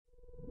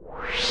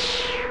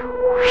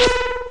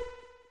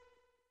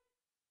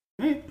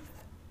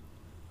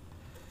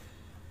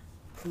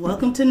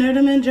Welcome to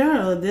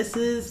Nerdamanjaro. This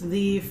is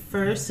the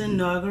first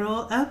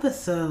inaugural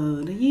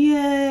episode.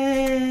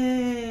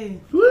 Yay!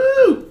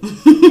 Woo!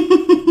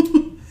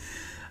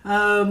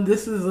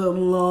 This is a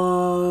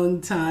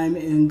long time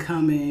in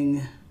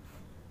coming.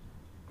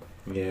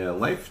 Yeah,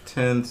 life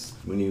tends,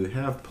 when you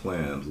have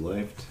plans,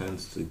 life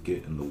tends to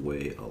get in the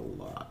way a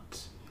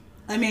lot.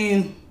 I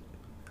mean,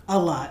 a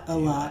lot.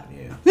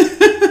 Yeah.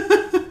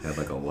 Have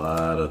like a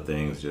lot of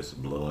things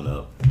just blowing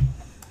up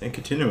and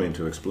continuing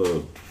to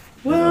explode.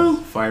 Well,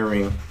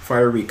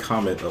 fiery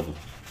comet of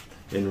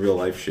in real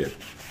life shit.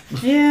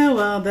 Yeah,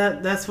 well,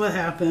 that's what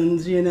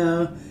happens, you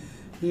know.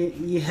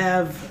 You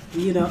have,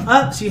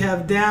 ups, you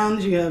have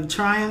downs, you have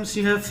triumphs,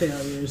 you have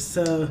failures.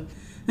 So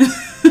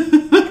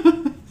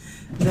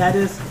that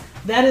is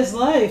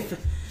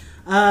life.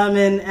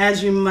 And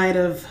as you might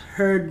have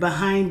heard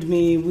behind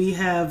me, we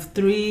have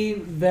 3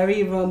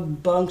 very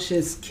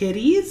rambunctious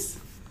kitties.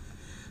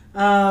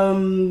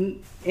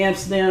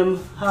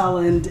 Amsterdam,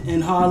 Holland,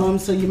 and Harlem.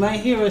 So you might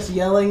hear us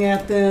yelling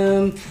at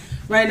them.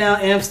 Right now,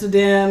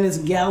 Amsterdam is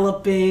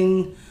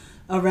galloping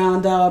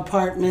around our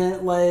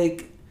apartment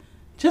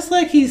just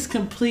like he's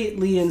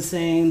completely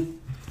insane.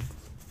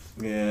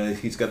 Yeah,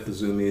 he's got the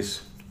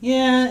zoomies.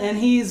 Yeah, and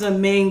he's a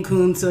Maine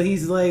Coon, so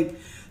he's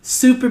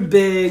super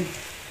big.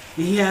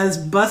 He has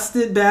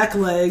busted back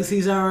legs.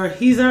 He's our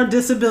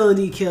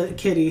disability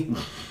kitty.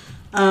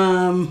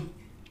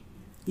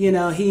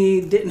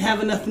 He didn't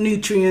have enough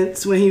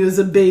nutrients when he was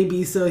a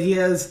baby, so he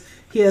has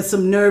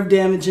some nerve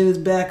damage in his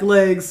back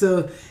legs,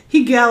 so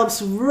he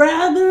gallops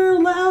rather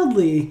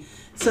loudly.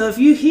 So if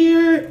you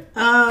hear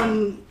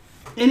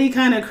any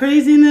kind of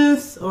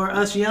craziness or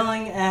us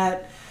yelling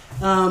at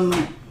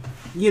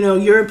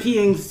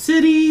European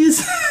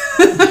cities,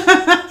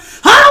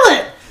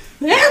 Holland,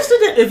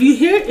 Amsterdam, if you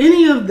hear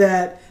any of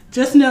that,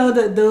 just know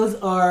that those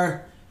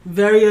are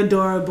very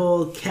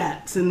adorable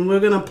cats, and we're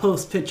going to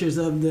post pictures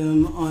of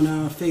them on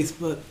our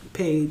Facebook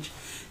page.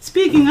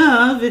 Speaking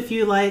of, if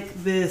you like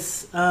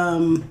this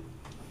this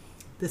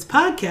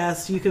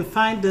podcast, you can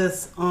find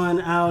us on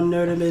our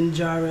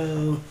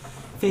Nerdamanjaro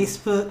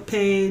Facebook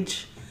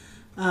page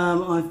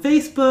on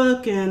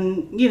Facebook,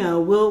 and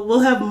we'll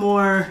have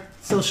more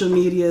social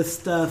media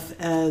stuff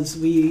as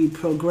we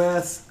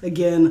progress.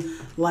 Again,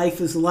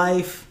 life is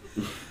life.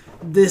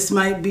 This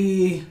might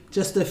be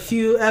just a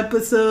few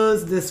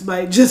episodes. This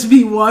might just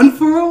be one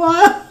for a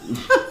while.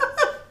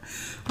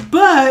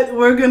 But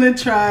we're going to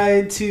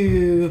try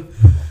to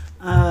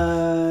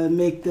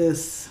make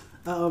this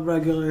a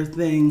regular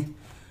thing.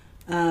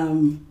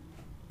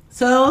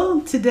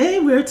 So today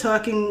we're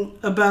talking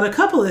about a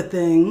couple of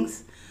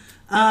things.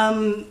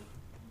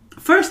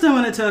 First, I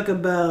want to talk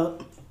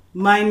about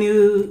my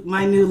new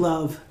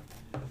love.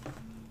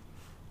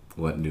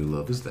 What new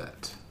love is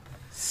that?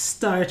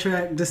 Star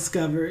Trek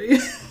Discovery.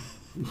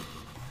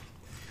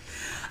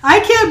 I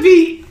can't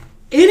be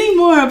any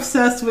more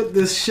obsessed with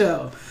this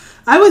show.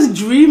 I was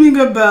dreaming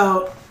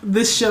about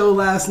this show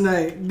last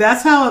night.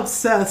 That's how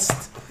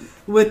obsessed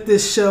with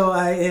this show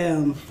I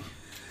am.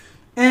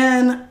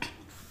 And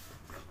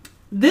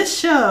this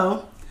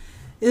show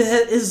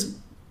is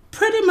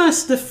pretty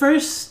much the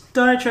first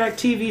Star Trek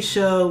TV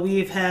show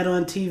we've had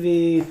on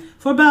TV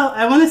for about,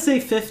 I want to say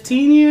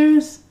 15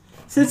 years.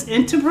 Since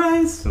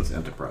Enterprise? Since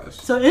Enterprise.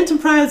 So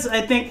Enterprise, I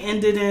think,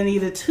 ended in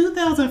either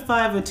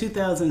 2005 or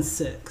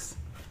 2006.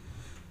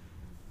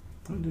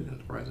 When did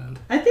Enterprise end?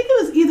 I think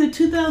it was either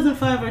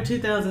 2005 or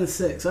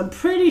 2006. I'm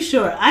pretty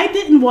sure. I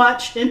didn't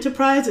watch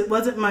Enterprise. It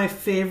wasn't my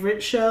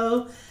favorite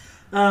show.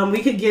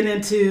 We could get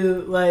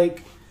into,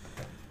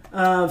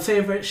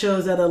 favorite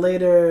shows at a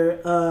later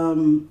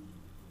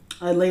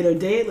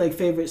date, like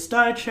favorite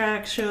Star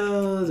Trek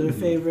shows or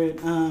favorite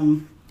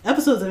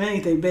episodes of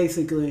anything,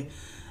 basically.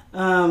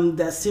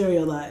 That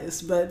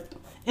serialized, but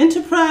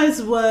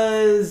Enterprise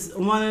was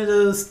one of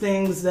those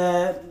shows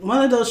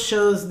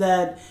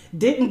that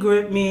didn't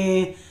grip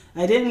me.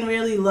 I didn't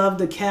really love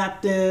the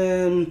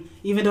captain,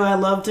 even though I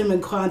loved him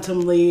in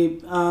Quantum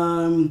Leap.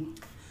 I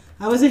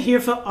wasn't here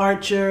for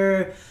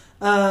Archer.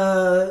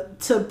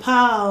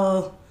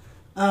 T'Pol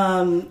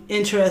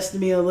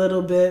interested me a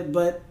little bit,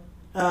 but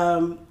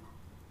and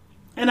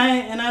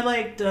I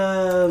liked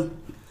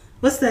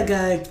what's that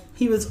guy?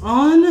 He was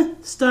on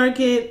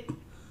Stargate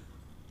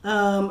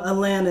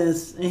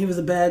Atlantis, and he was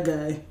a bad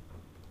guy.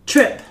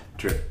 Trip.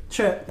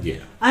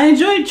 Yeah. I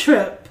enjoyed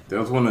Trip. That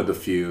was one of the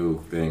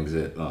few things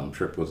that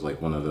Trip was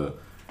one of the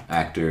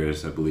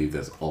actors, I believe,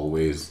 that's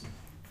always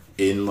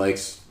in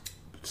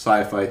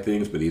sci-fi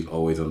things, but he's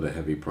always under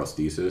heavy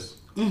prosthesis.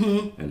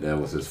 Mm-hmm. And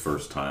that was his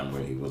first time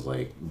where he was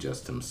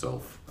just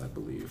himself, I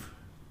believe.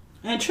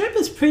 And Trip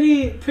is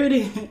pretty.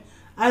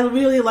 I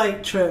really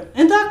like Trip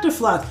and Dr.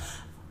 Flock.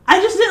 I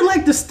just didn't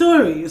like the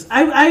stories.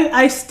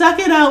 I stuck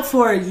it out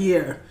for a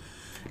year.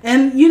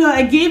 And,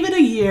 I gave it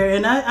a year.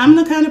 And I'm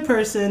the kind of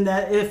person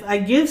that if I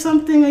give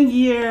something a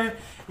year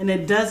and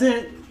it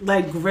doesn't,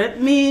 grip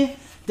me,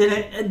 then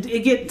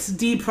it gets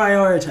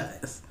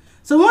deprioritized.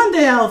 So one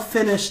day I'll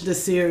finish the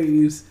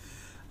series.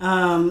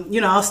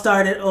 I'll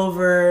start it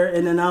over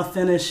and then I'll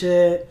finish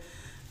it.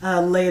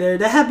 later.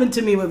 That happened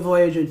to me with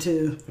Voyager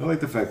too. I like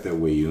the fact that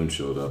Wei Yun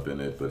showed up in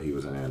it, but he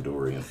was an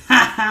Andorian.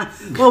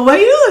 Well,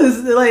 Wei Yun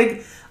is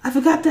like, I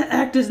forgot the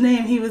actor's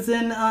name. He was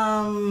in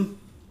I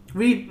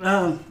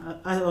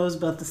was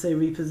about to say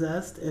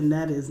Repossessed, and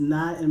that is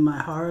not in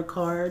my horror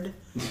card.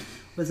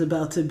 Was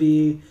about to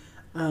be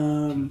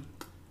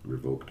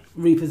Revoked.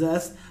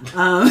 Repossessed.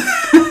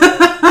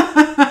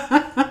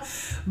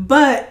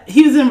 But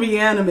he was in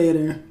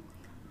Reanimator.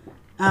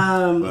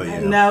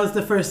 And that was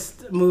the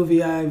first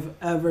movie I've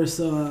ever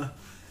saw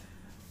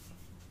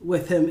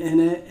with him in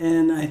it,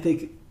 and I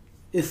think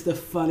it's the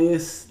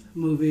funniest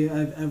movie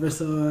I've ever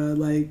saw.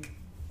 Like,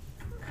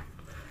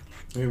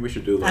 Maybe we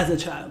should do as a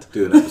child,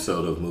 do an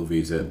episode of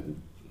movies that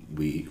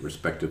we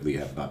respectively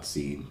have not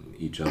seen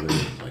each other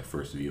in, like,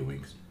 first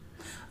viewings.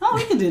 Oh,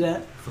 we can do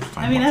that.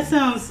 I mean, that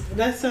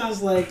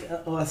sounds like an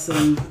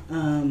awesome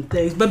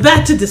thing. But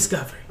back to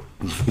Discovery.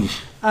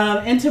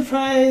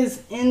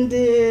 Enterprise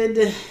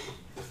ended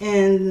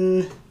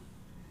in.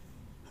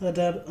 Hold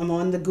up, I'm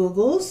on the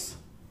Googles.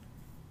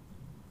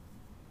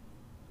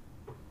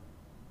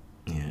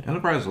 Yeah,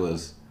 Enterprise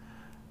was.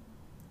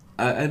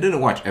 I didn't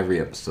watch every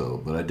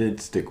episode, but I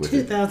did stick with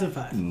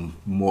 2005. it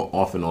more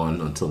off and on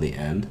until the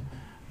end.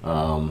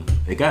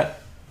 It got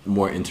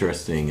more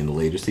interesting in the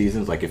later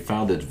seasons. Like, it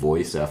found its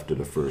voice after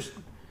the first.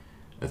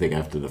 I think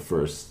after the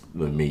first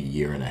maybe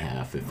year and a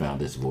half, it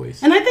found its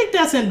voice. And I think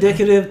that's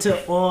indicative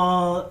to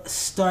all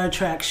Star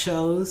Trek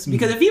shows,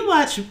 because if you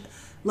watch,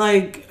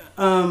 like,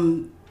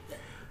 The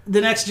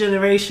Next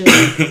Generation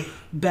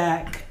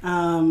back,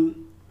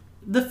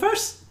 the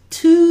first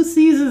 2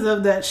 seasons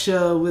of that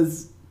show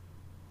was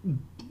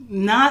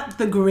not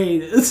the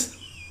greatest.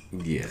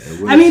 Yeah,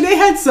 I mean, they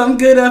had some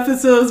good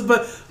episodes,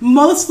 but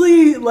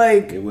mostly,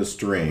 like, it was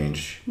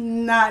strange.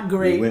 Not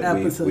great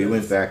episodes. We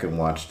went back and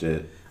watched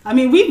it. I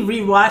mean, we've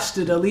rewatched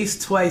it at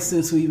least twice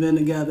since we've been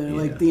together,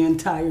 Yeah. like the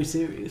entire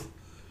series.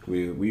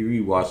 We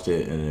rewatched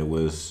it, and it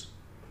was,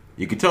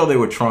 you could tell they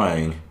were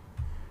trying,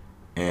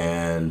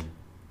 and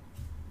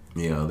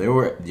there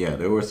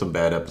were some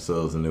bad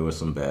episodes and there was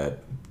some bad,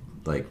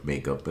 like,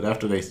 makeup, but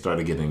after they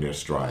started getting their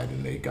stride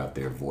and they got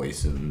their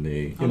voice and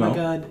they my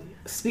God,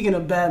 speaking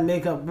of bad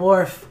makeup,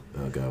 Worf.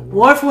 Oh God,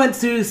 Worf went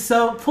through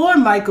poor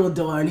Michael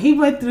Dorn. He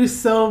went through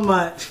so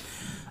much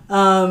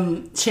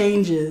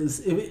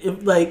changes,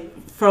 like,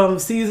 from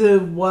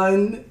season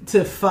 1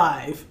 to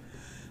 5.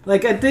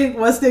 Like, I think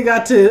once they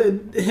got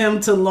to him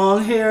to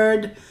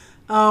long-haired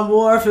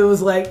Worf, it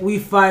was like, we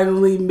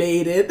finally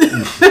made it.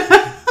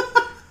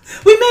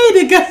 We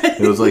made it, guys.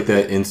 It was like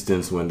that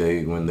instance when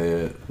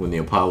the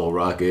Apollo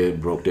rocket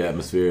broke the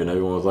atmosphere and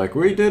everyone was like,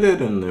 "We did it!"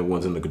 and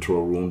everyone's in the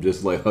control room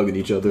just, like, hugging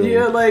each other.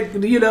 Yeah, like,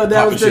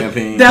 that was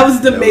champagne. That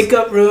was the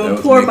makeup room.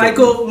 Poor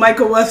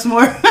Michael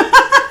Westmore.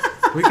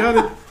 We got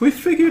it. We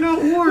figured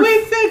out Worf.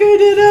 We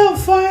figured it out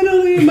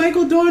finally.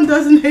 Michael Dorn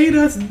doesn't hate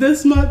us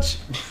this much.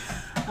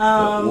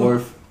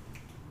 Worf.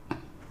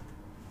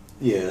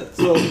 Yeah.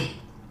 So,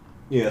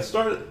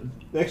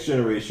 Next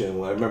Generation.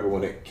 Well, I remember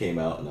when it came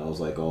out, and I was,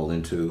 like, all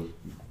into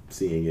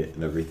seeing it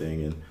and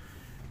everything, and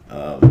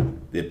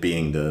it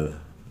being the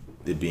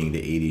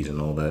 80s and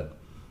all that,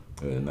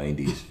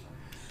 90s.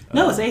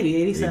 No, it's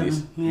 87.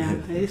 80s. Yeah,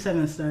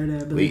 87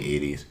 started, I believe.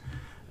 Late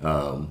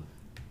 80s.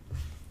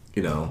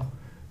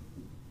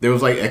 There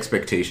was, like,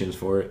 expectations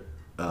for it,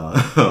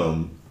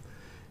 and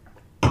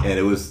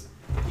it was.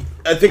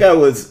 I think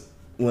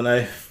when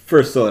I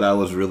first saw it, I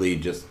was really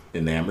just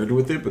enamored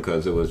with it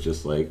because it was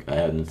just like I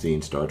hadn't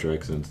seen Star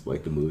Trek since,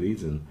 like, the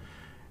movies, and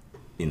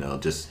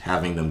just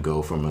having them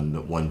go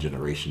from one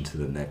generation to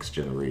the next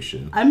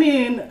generation. I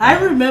mean,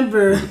 I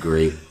remember. It was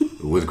great.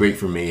 It was great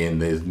for me,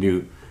 and there's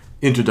new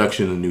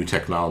introduction to new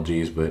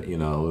technologies, but it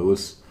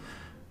was.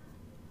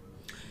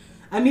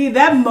 I mean,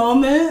 that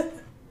moment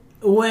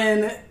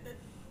when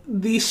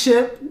the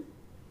ship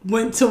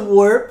went to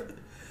warp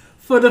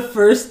for the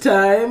first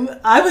time,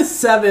 I was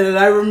 7 and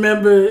I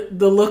remember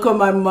the look on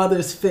my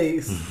mother's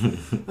face.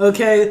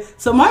 Okay,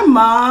 so my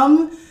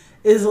mom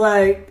is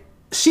like,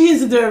 she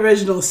is the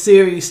original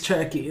series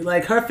Trekkie.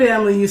 Like, her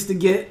family used to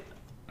get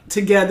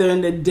together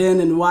in the den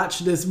and watch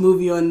this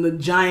movie on the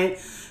giant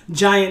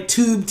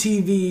tube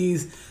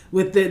TVs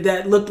with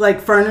that looked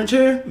like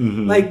furniture.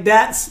 Mm-hmm. Like,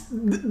 that's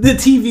the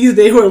TVs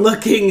they were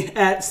looking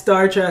at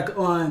Star Trek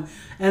on.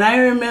 And I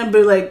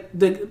remember, like,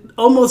 the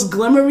almost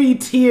glimmery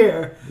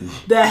tear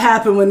that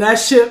happened when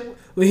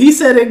he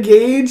said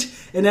engage,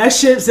 and that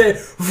ship said,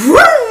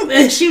 vroom,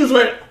 and she was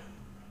like,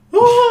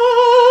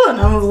 oh, and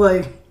I was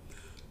like,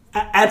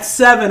 at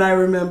 7, I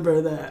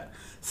remember that.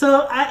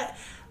 So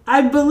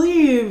I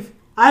believe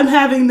I'm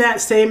having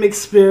that same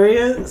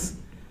experience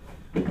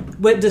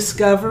with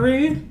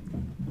Discovery.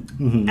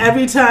 Mm-hmm.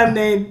 Every time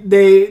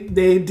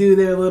they do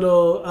their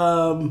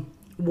little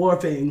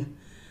warping.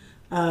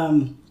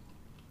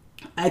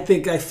 I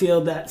think I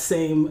feel that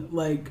same,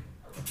 like,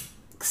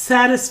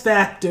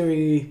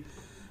 satisfactory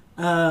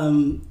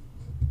fanship,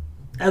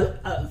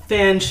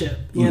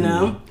 you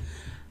know?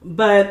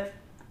 But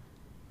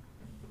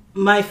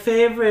my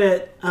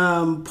favorite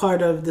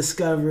part of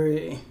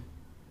Discovery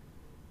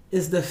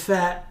is the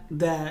fact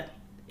that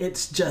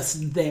it's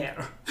just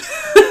there.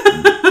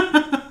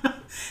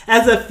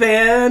 As a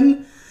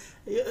fan,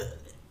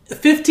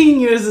 15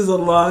 years is a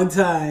long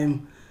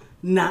time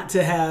not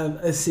to have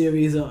a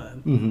series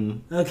on.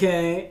 Mm-hmm.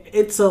 Okay?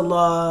 It's a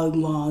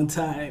long, long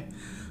time.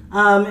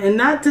 And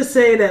not to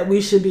say that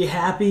we should be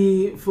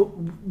happy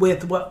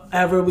with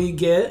whatever we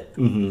get,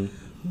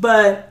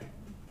 but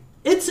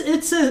it's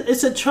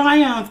a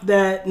triumph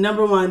that,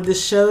 number one,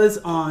 this show is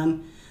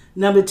on.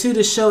 Number two,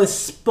 the show is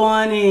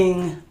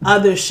spawning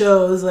other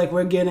shows. Like,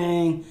 we're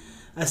getting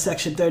a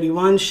Section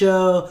 31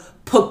 show.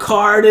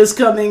 Picard is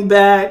coming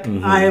back.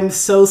 I am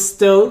so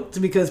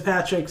stoked because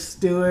Patrick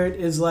Stewart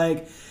is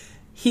like,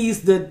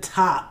 he's the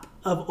top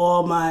of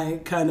all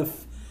my kind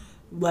of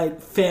like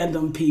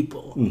fandom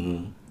people.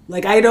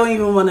 Like, I don't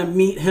even want to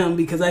meet him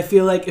because I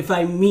feel like if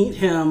I meet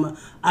him,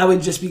 I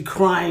would just be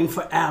crying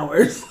for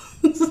hours.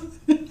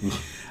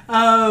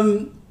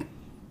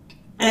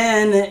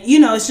 And, you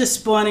know, it's just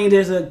spawning.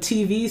 There's a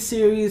TV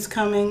series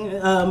coming,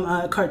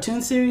 a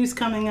cartoon series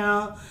coming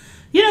out.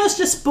 You know, it's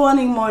just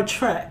spawning more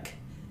Trek.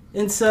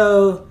 And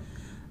so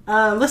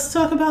let's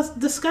talk about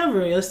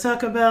Discovery. Let's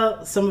talk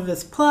about some of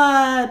its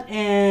plot.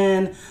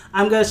 And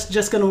I'm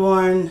just going to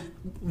warn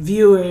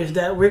viewers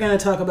that we're going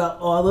to talk about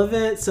all of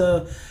it.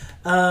 So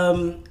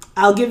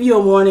I'll give you a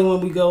warning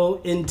when we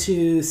go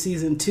into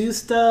season 2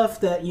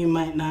 stuff that you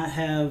might not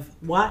have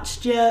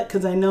watched yet,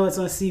 because I know it's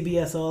on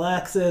CBS All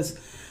Access.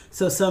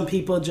 So some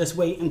people just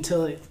wait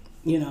until it,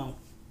 you know,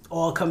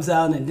 all comes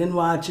out and then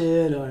watch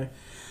it, or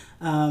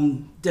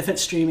different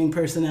streaming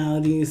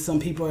personalities. Some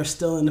people are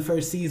still in the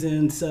first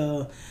season.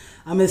 So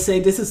I'm going to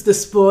say this is the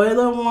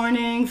spoiler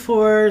warning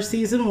for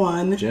season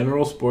 1.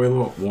 General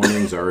spoiler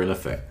warnings are in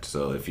effect.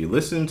 So if you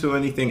listen to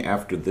anything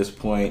after this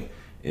point,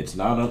 it's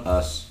not on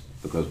us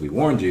because we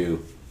warned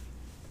you.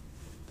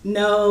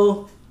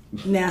 No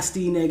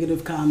nasty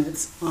negative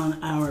comments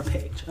on our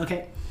page.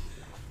 Okay.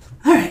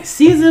 All right.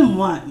 Season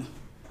 1.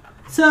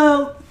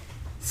 So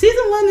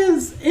season 1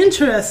 is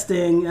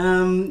interesting.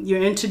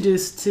 You're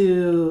introduced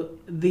to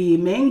the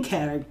main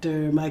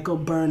character, Michael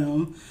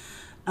Burnham.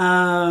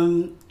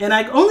 And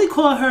I only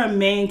call her a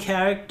main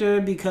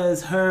character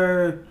because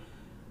her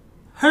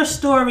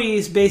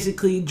stories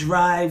basically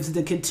drives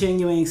the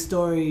continuing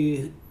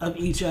story of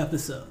each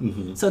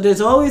episode. So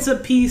there's always a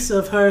piece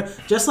of her,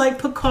 just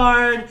like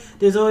Picard.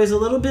 There's always a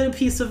little bit of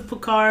piece of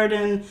Picard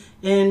in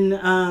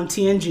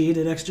TNG,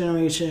 The Next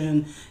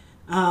Generation,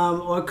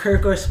 or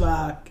Kirk or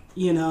Spock,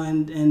 you know,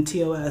 and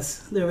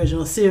TOS, the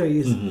original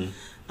series.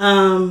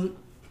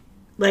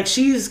 Like,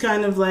 she's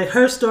kind of like,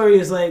 her story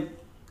is like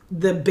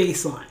the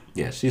baseline.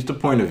 Yeah, she's the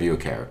point of view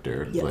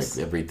character. Yes.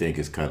 Like, everything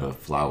is kind of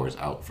flowers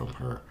out from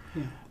her.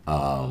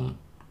 Yeah.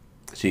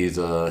 She's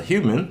a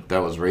human that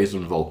was raised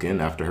in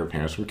Vulcan after her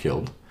parents were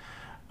killed.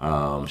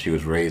 She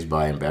was raised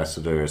by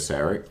Ambassador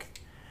Sarek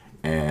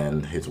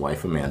and his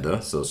wife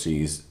Amanda. So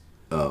she's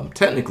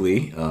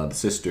technically the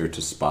sister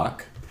to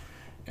Spock,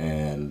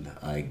 and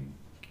I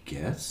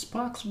guess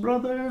Spock's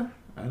brother.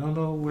 I don't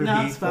know where he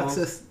Spock's falls.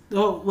 sister.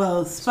 Oh,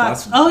 well,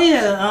 Spock's. Oh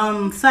yeah,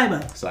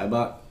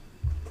 Sybok.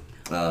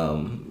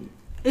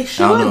 It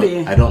should be.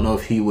 I don't know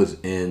if he was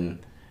in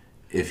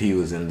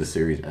the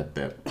series at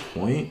that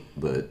point,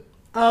 but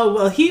oh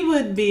well, he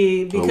would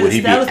be because would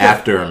he that be was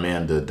after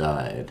Amanda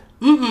died?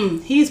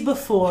 He's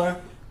before,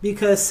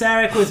 because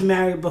Sarek was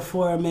married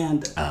before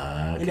Amanda,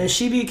 Okay. and then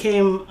she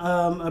became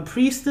a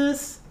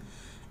priestess.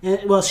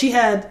 And well, she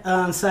had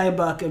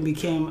Sybok and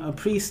became a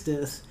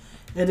priestess,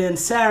 and then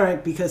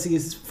Sarek, because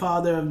he's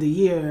Father of the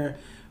Year,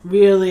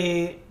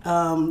 really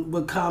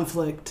would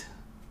conflict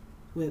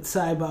with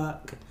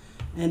Sybok,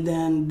 and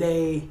then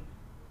they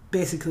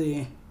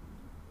basically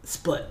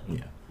split.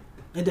 Yeah.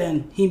 And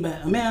then he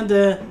met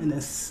Amanda in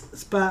this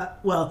spot.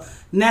 Well,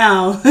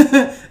 now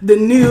the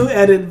new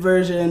edited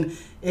version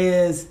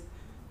is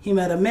he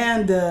met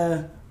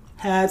Amanda,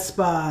 had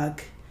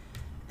Spock,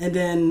 and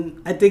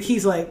then I think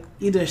he's like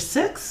either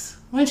 6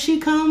 when she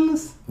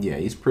comes. Yeah,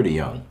 he's pretty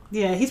young.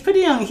 Yeah, he's pretty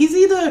young. He's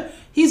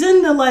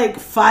in the like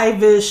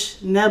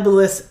 5-ish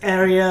nebulous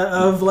area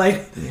of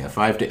like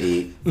 5 to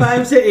 8.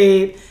 5 to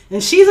 8,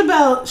 and she's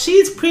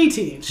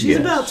preteen. She's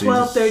about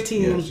 12,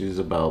 13. Yeah, she's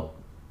about,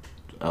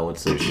 I would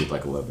say she's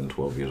like 11,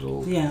 12 years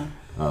old. Yeah.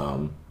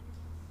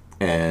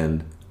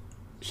 And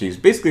she's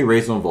basically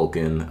raised on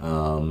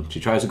Vulcan. She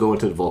tries to go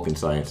into the Vulcan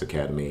Science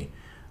Academy,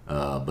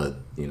 but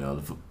you know,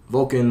 the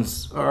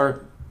Vulcans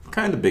are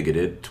kind of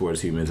bigoted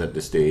towards humans at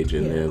this stage,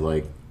 and they're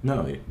like,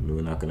 no,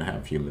 we're not going to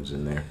have humans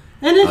in there.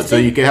 And so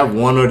you can have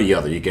one or the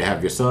other. You can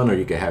have your son, or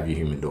you can have your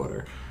human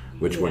daughter.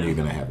 Which one are you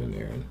going to have in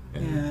there?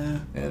 And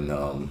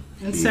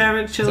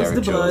Sarek chose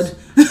the blood.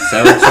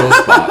 Sarek chose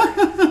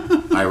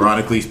Spock.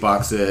 Ironically,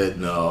 Spock said,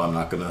 "No, I'm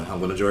not gonna. I'm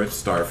gonna join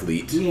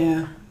Starfleet."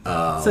 Yeah.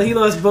 So he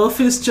lost both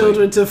his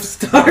children to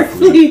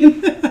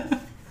Starfleet.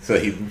 So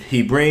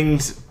he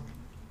brings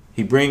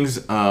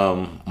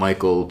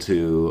Michael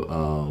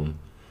to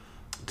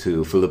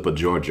Philippa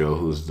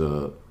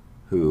Georgiou,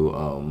 who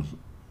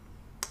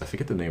I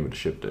forget the name of the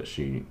ship that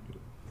she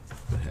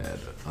had.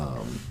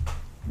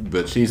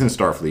 but she's in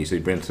Starfleet, so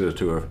he brings her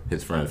to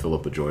his friend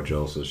Philippa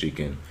Georgiou so she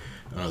can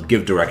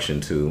give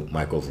direction to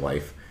Michael's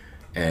life.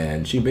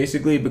 And she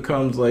basically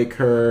becomes like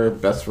her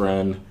best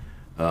friend,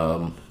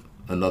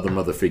 another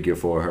mother figure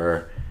for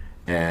her,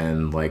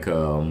 and like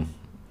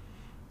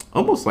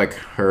almost like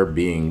her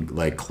being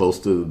like close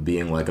to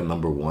being like a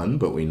number one,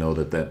 but we know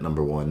that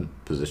number one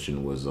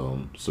position was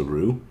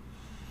Saru.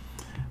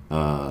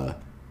 And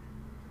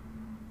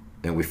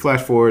we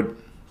flash forward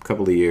a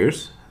couple of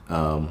years,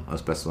 a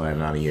specified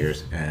amount of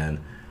years, and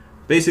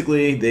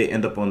basically they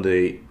end up on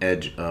the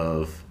edge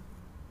of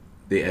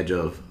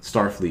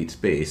Starfleet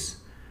space,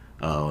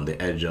 on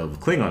the edge of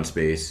Klingon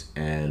space,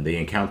 and they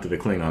encounter the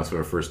Klingons for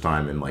the first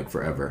time in like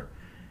forever.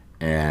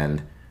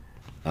 And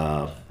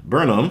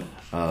Burnham,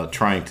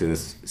 trying to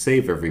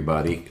save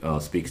everybody,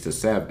 speaks to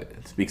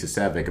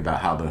Saavik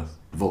about how the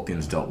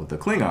Vulcans dealt with the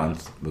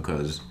Klingons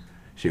because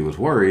she was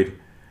worried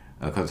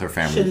because her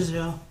family.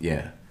 Shinjo.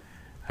 Yeah.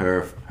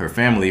 Her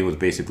family was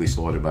basically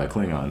slaughtered by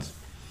Klingons.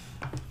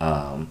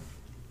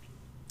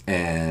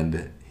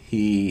 And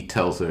he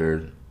tells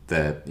her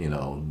that,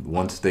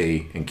 once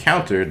the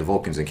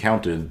Vulcans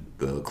encountered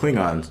the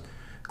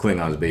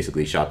Klingons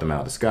basically shot them out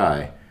of the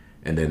sky.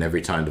 And then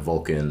every time the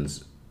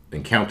Vulcans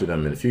encountered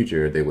them in the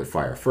future, they would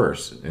fire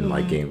first and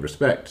like gain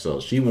respect. So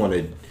she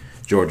wanted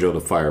Georgiou to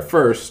fire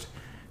first.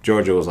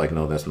 Georgiou was like,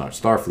 no, that's not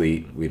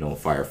Starfleet. We don't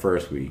fire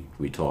first.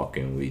 We talk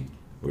and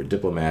we're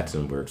diplomats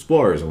and we're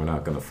explorers and we're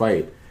not going to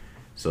fight.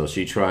 So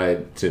she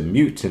tried to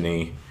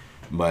mutiny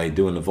by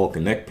doing the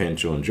Vulcan neck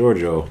pinch on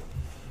Georgiou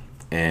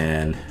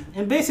and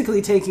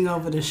basically taking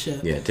over the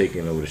ship. Yeah,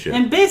 taking over the ship.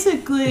 And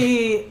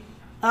basically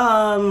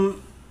how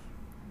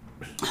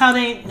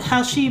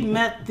she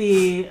met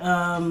the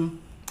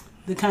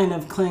kind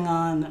of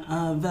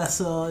Klingon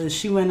vessel is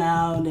she went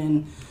out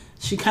and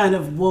she kind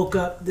of woke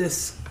up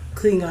this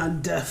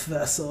Klingon death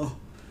vessel.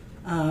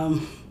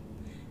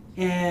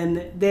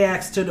 And they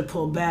asked her to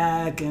pull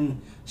back, and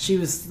she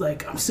was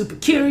like, I'm super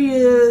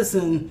curious.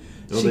 And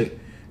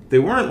they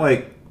weren't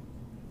like,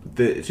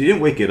 she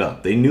didn't wake it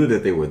up. They knew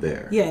that they were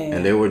there. Yeah.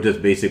 And they were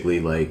just basically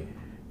like,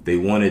 they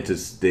wanted to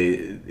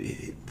stay.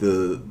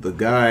 The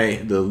guy,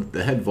 the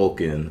head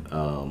Vulcan,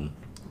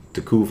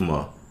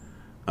 T'Kuvma,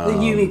 the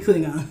Yumi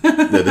Klingon.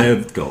 the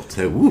head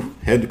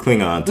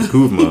Klingon,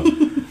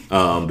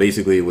 T'Kuvma,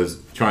 basically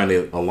was trying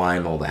to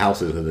align all the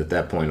houses, because at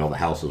that point all the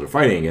houses were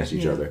fighting against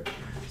each other.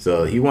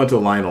 So he wanted to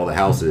align all the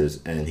houses,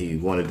 and he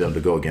wanted them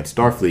to go against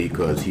Starfleet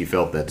because he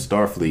felt that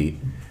Starfleet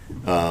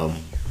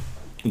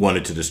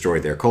wanted to destroy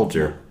their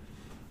culture,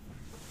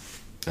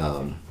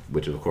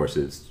 which of course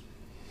is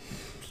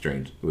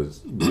strange.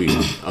 Us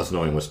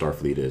knowing what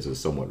Starfleet is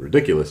somewhat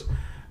ridiculous.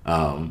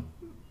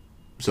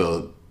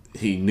 So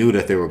he knew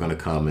that they were going to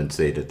come and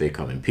say that they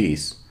come in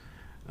peace.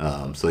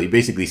 So he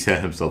basically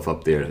set himself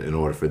up there in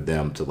order for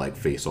them to like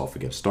face off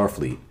against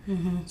Starfleet,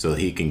 so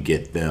he can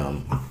get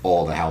them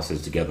all the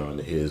houses together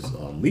under his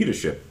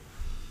leadership.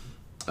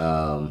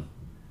 So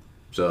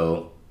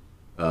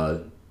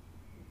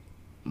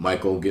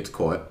Michael gets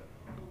caught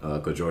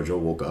because Georgiou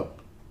woke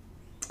up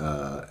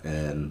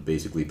and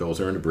basically throws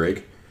her in the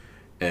brig.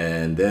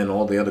 And then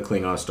all the other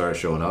Klingons started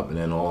showing up, and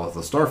then all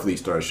the Starfleet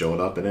started showing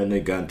up, and then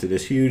they got into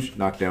this huge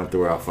knockdown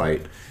throw-out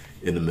fight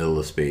in the middle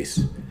of space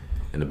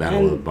in the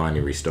Battle of the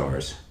Binary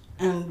Stars.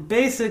 And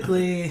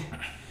basically,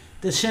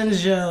 the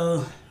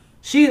Shinjo,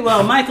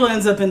 Michael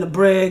ends up in the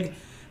brig.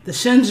 The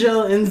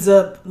Shinjo ends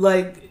up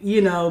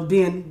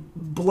being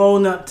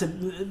blown up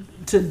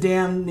to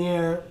damn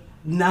near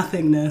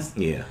nothingness.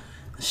 Yeah.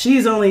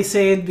 She's only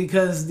saved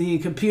because the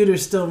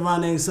computer's still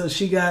running, so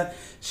she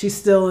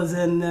still is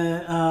in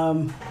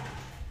the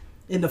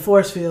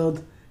force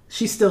field.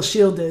 She's still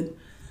shielded.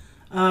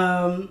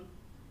 And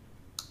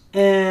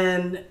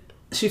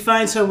she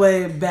finds her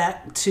way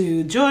back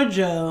to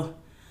Georgiou.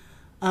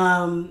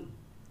 And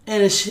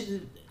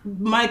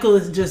Michael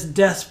is just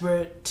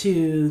desperate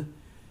to,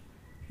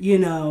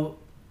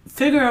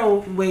 figure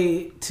out a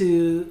way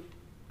to,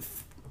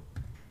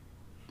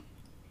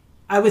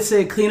 I would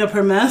say, clean up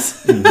her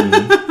mess.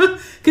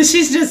 Because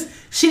she's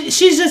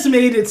just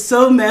made it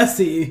so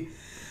messy.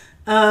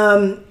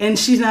 And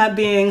she's not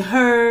being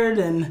heard,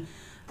 and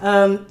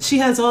she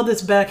has all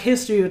this back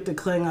history with the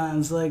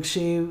Klingons. Like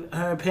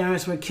her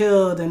parents were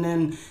killed, and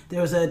then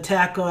there was an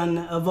attack on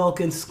a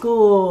Vulcan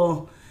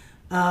school,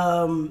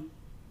 by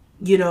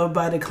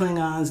the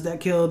Klingons that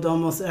killed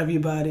almost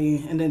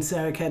everybody, and then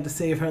Sarek had to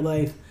save her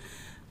life.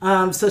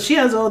 So she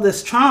has all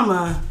this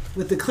trauma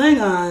with the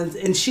Klingons,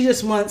 and she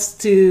just wants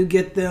to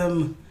get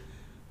them,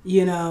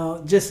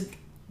 just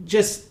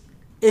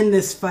in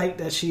this fight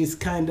that she's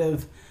kind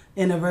of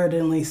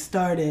inadvertently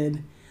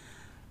started.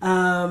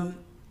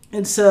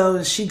 And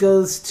so she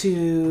goes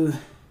to,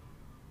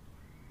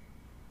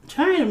 I'm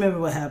trying to remember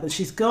what happened.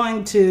 She's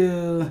going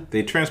to...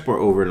 They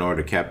transport over in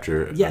order to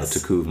capture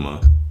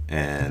T'Kuvma,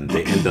 and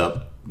they end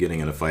up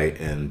getting in a fight,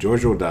 and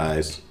Georgiou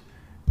dies,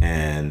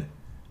 and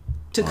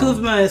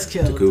T'Kuvma is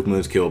killed. T'Kuvma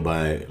is killed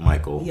by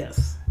Michael.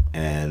 Yes.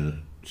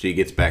 And she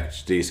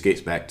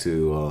escapes back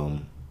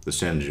to the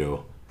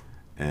Shinjo,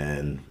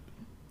 and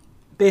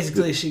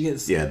basically she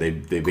gets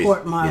they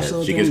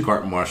court-martialed. She gets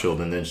court-martialed,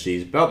 and then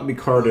she's about to be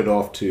carted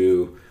off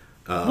to.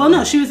 Well,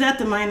 no, she was at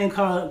the mining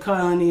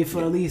colony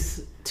for at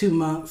least 2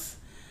 months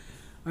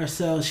or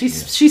so. She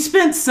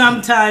spent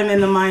some time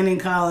in the mining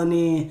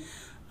colony,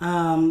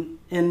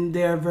 in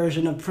their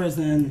version of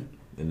prison.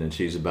 And then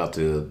she's about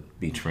to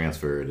be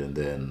transferred, and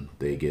then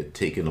they get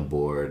taken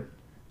aboard.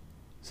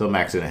 Some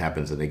accident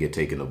happens, and they get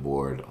taken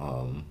aboard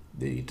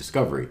the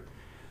Discovery,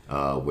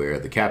 where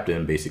the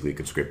captain basically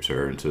conscripts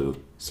her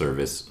into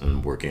service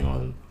and working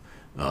on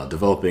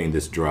developing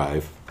this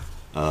drive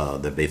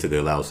that basically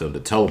allows them to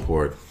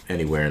teleport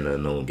anywhere in the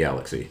known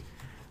galaxy,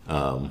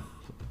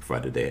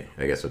 provided they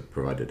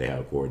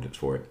have coordinates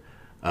for it.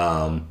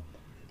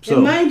 So,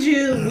 and mind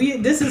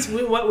you, this is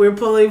what we're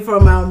pulling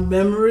from our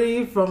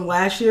memory from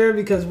last year,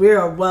 because we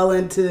are well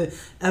into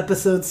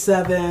episode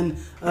 7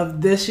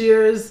 of this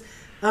year's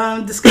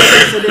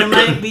Discovery. So there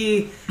might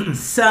be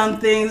some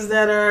things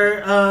that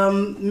are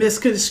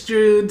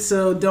misconstrued.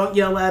 So don't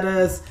yell at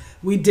us.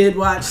 We did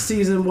watch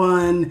season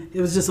 1.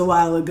 It was just a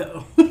while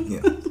ago.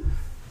 Yeah.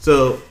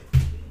 So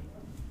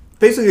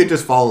basically, it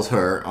just follows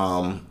her.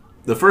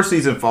 The first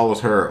season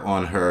follows her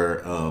on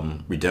her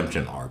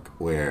redemption arc,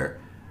 where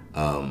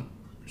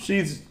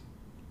she's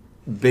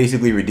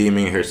basically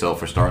redeeming herself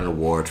for starting the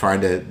war,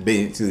 trying to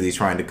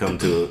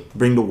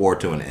bring the war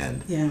to an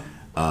end. Yeah.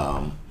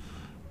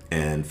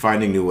 And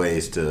finding new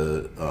ways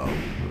and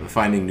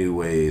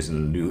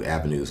new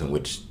avenues in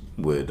which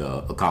would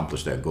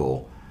accomplish that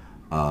goal.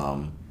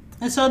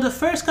 And so the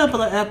first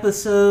couple of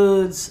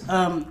episodes,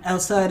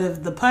 outside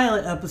of the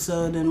pilot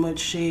episode in which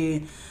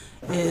she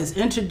is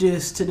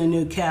introduced to the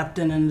new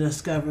captain in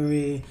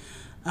Discovery,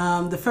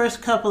 the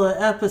first couple of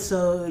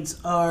episodes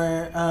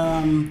are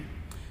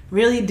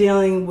really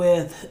dealing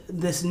with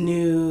this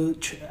new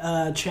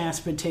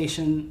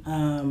transportation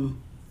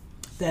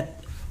that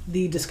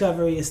the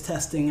Discovery is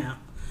testing out,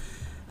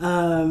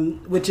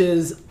 which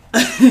is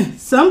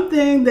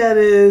something that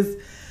is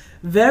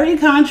very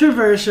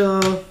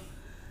controversial.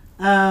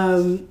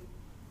 And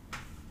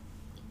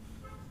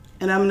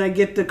I'm going to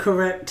get the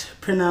correct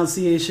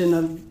pronunciation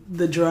of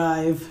the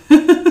drive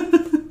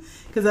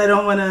because I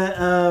don't want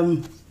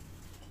to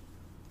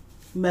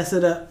mess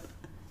it up.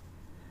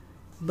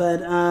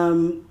 But I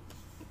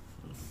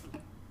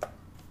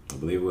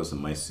believe it was the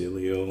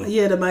mycelial.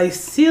 Yeah, the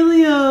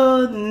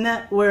mycelial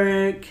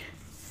network.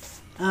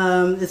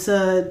 It's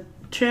a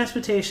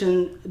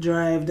transportation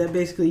drive that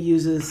basically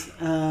uses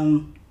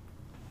a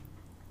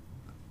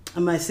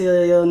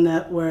mycelial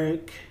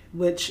network,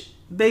 which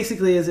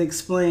basically is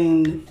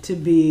explained to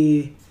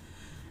be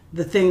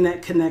the thing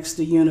that connects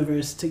the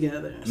universe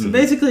together. So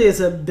basically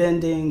it's a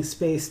bending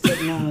space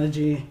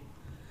technology.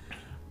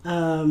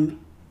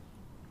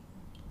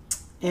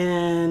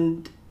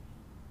 And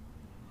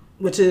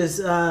which is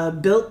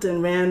built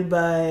and ran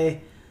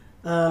by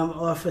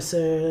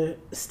Officer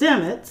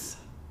Stamets,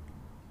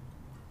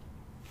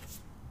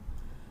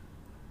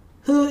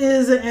 who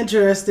is an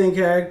interesting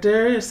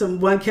character.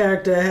 One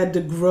character I had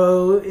to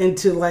grow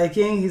into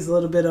liking. He's a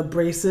little bit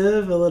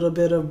abrasive, a little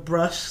bit of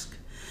brusque.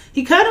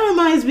 He kind of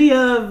reminds me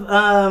of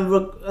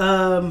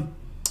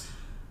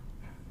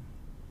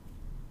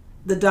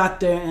the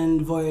Doctor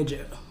in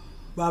Voyager,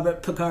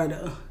 Robert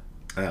Picardo.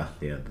 Yeah.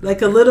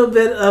 Like a little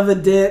bit of a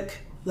dick,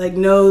 like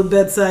no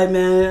bedside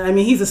manner. I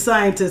mean, he's a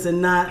scientist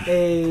and not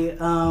a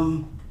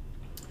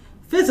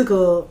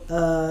physical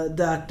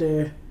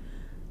doctor.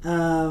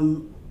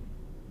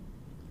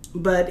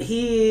 But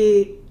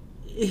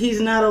he's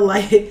not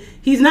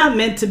he's not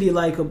meant to be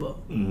likable.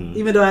 Mm-hmm.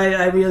 Even though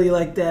I really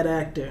like that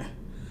actor.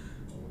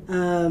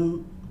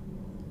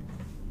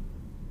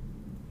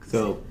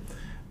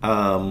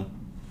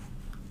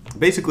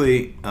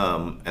 Basically,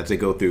 as they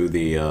go through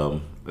the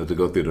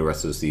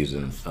rest of the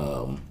season,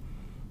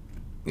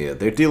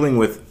 they're dealing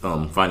with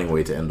finding a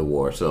way to end the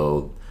war.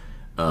 So,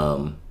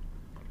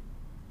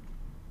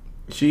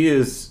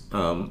 she's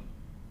going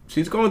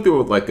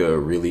through like a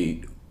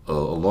really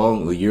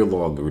a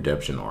year-long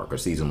redemption arc, or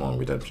season-long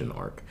redemption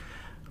arc.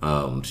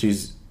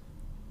 She's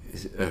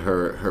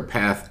her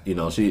path.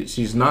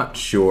 She's not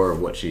sure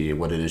what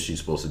it is she's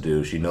supposed to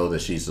do. She knows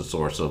that she's the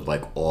source of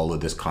like all of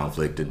this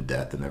conflict and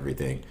death and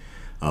everything.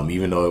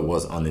 Even though it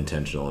was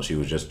unintentional, she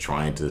was just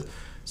trying to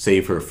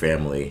save her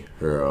family,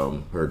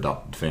 her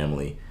adopted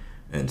family,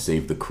 and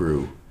save the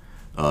crew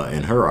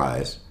in her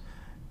eyes.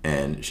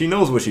 And she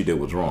knows what she did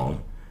was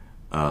wrong,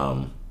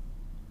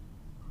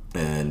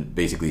 and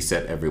basically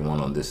set everyone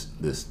on this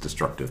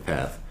destructive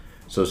path.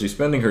 So she's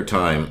spending her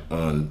time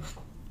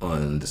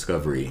on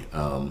Discovery,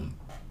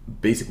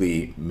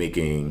 basically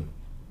making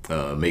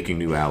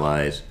new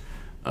allies.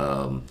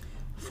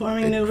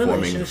 Forming new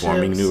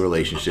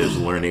relationships,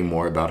 learning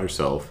more about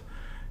herself,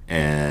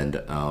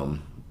 and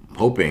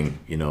hoping,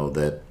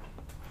 that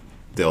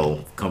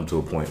they'll come to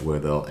a point where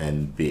they'll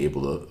be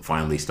able to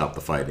finally stop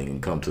the fighting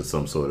and come to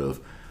some sort of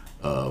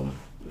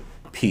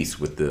peace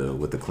with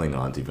the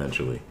Klingons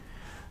eventually.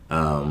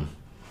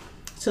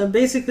 So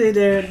basically,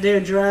 their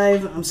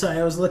drive. I'm sorry,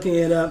 I was looking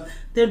it up.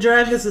 Their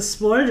drive is a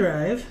spore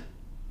drive,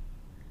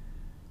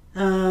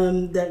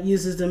 that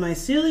uses the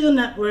mycelial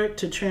network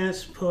to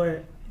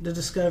transport the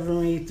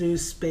Discovery through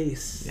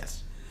space.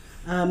 Yes.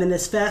 And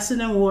it's faster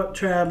than warp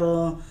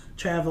travel.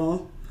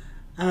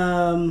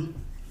 And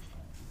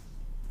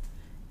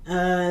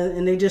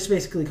they just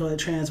basically call it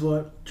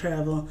transwarp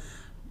travel.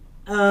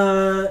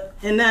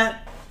 And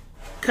that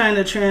kind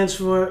of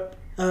transwarp,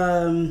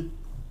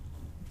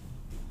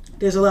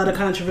 there's a lot of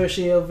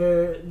controversy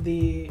over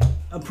the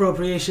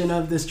appropriation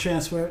of this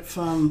transfer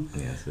from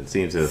it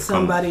seems to have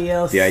somebody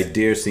else. The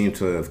idea seems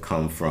to have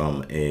come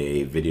from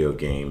a video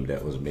game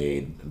that was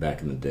made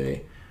back in the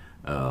day,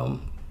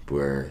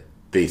 where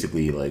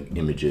basically like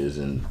images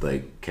and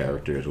like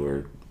characters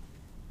were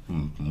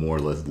more or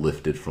less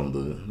lifted from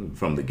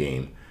the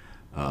game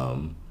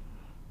to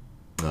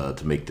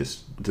make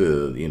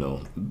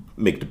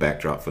make the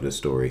backdrop for this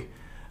story,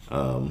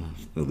 at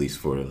least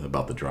for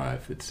about the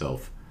drive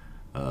itself.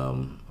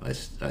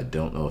 I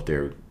don't know if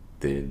they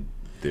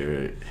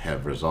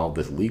have resolved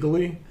this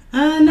legally.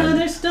 No,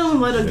 they're still in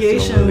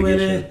litigation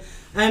with it.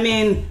 I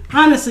mean,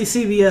 honestly,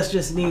 CBS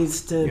just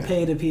needs to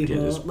pay the people.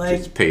 Just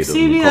pay them.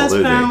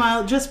 CBS,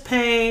 Paramount, just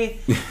pay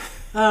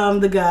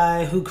the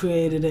guy who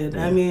created it.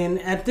 Yeah. I mean,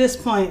 at this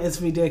point,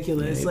 it's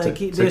ridiculous.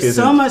 There's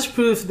so much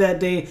proof that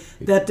the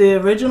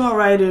original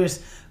writers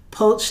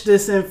poached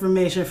this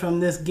information from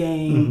this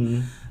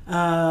game,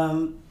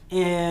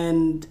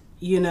 and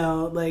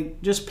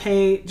just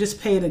pay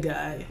the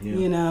guy.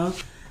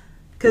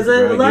 Because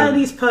a lot of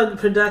these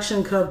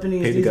production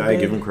companies... Pay the guy,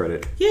 give him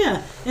credit.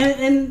 Yeah,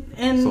 and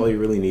that's all you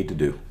really need to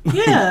do.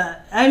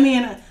 Yeah, I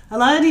mean, a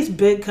lot of these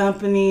big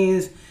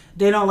companies,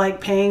 they don't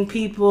like paying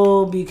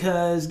people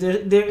because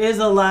there is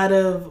a lot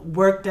of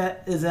work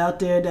that is out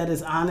there that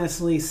is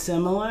honestly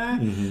similar.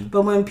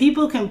 But when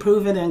people can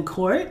prove it in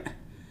court,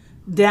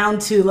 down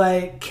to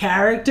like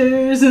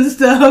characters and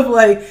stuff,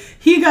 like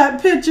he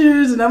got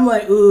pictures and I'm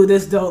like, ooh,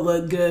 this don't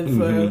look good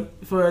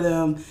for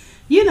them.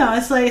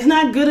 It's like it's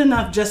not good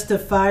enough just to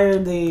fire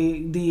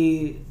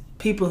the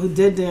people who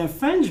did the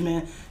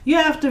infringement. You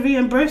have to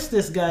reimburse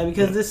this guy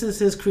because this is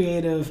his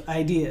creative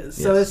ideas.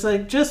 Yes. So it's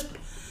like, just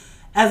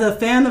as a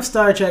fan of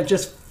Star Trek,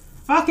 just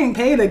fucking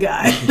pay the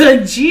guy.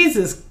 Like,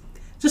 Jesus,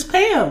 just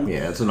pay him.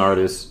 Yeah, it's an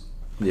artist.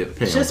 Yeah,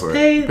 pay him just for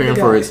pay it. Pay him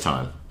guy. for his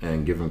time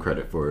and give him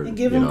credit for it. And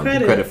give him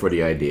credit. Credit for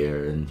the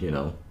idea, and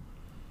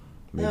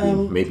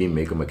maybe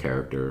make him a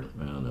character.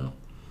 I don't know.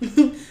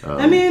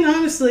 I mean,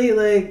 honestly,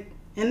 like.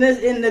 And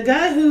the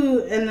guy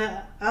who,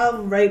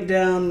 I'll write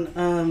down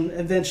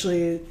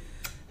eventually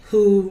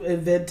who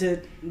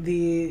invented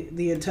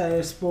the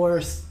entire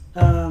Spore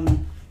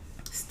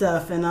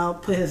stuff, and I'll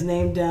put his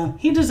name down.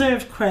 He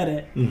deserves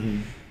credit.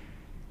 He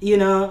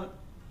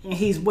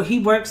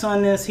works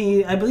on this.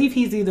 I believe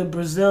he's either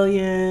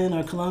Brazilian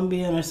or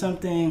Colombian or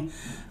something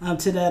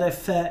to that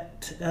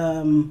effect.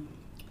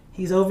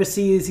 He's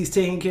overseas. He's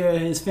taking care of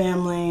his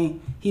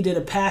family. He did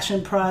a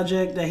passion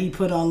project that he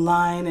put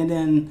online, and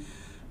then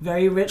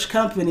very rich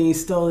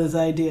companies stole his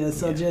idea.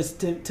 So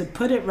just to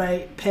put it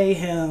right, pay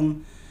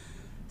him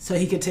so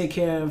he could take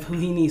care of who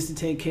he needs to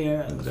take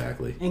care of.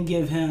 Exactly. And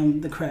give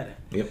him the credit.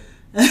 Yep.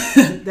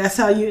 That's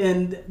how you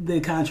end the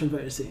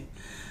controversy.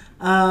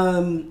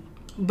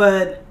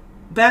 But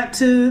back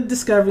to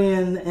Discovery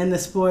and the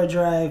Spore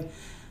Drive.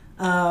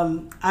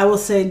 I will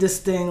say this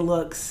thing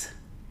looks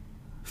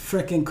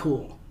freaking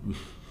cool.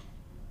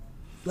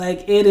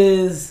 Like, it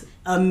is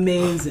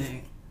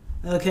amazing.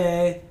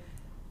 Okay?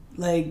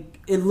 Like,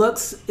 it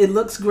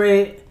looks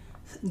great.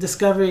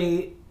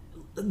 Discovery,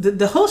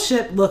 the whole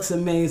ship looks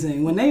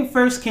amazing. When they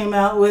first came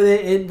out with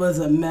it, it was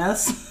a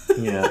mess.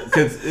 Yeah,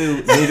 because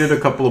it needed a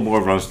couple of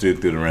more runs through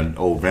the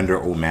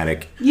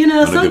render-o-matic.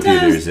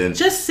 Sometimes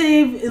just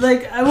save.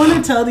 Like, I want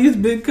to tell these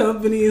big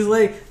companies,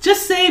 like,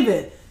 just save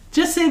it.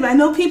 Just save it. I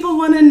know people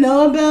want to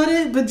know about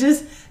it, but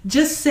just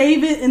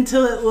save it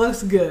until it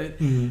looks good.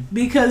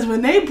 Because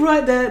when they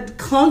brought that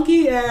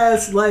clunky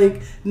ass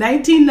like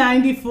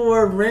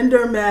 1994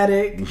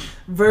 render-matic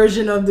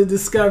version of the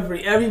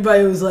Discovery,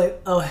 everybody was like,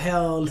 "Oh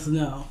hell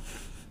no!"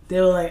 They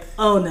were like,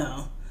 "Oh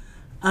no."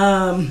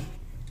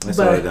 I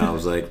saw it and I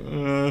was like,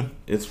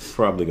 it's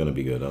probably going to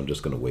be good. I'm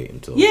just going to wait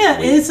until. Yeah,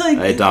 it's like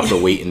I adopt a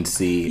wait and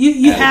see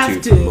you attitude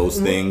have to. For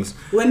most things.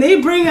 When they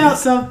bring out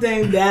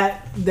something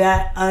that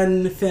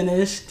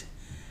unfinished,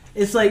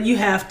 it's like you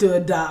have to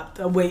adopt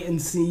a wait and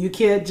see. You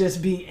can't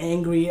just be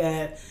angry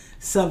at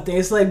something.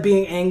 It's like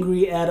being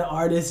angry at an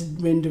artist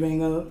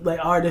rendering of, like,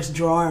 artist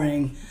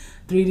drawing,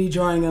 3D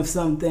drawing of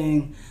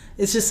something.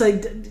 It's just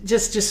like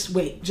just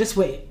wait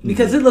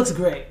because it looks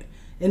great.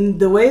 And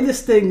the way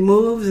this thing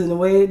moves and the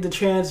way the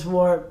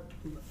transwarp,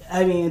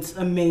 I mean, it's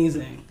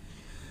amazing.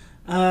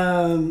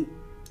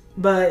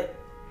 But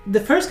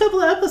the first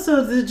couple of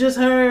episodes is just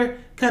her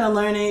kind of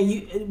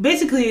learning.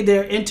 Basically,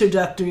 they're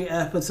introductory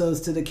episodes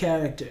to the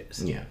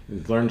characters. Yeah,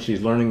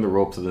 she's learning the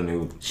ropes of the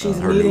new. She's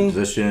her new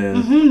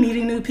position.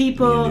 Meeting new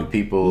people.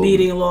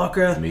 Meeting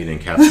Lorca. Meeting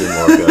Captain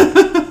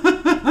Lorca.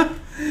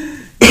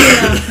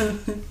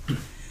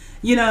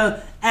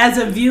 As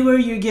a viewer,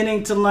 you're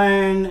getting to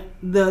learn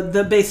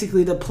the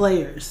basically the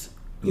players.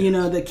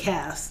 Yes. The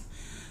cast.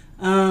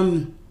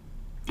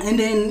 And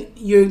then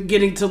you're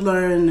getting to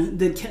learn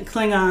the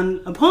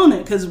Klingon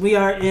opponent because we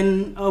are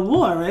in a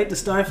war, right? The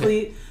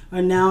Starfleet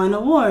are now in a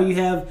war. You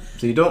have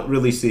so you don't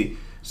really see.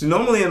 So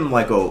normally in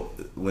like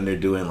when they're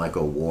doing like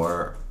a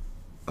war,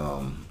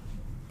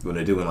 when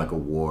they're doing like a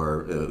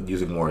war,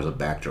 using war as a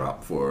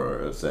backdrop for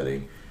a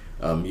setting,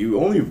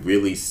 you only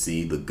really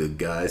see the good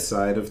guy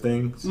side of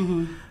things,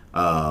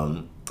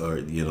 or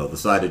the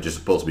side that you're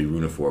supposed to be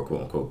rooting for,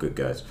 quote unquote, good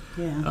guys.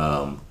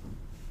 Yeah.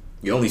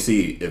 You only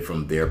see it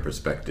from their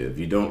perspective.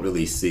 You don't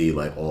really see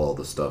like all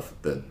the stuff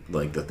that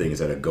like the things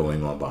that are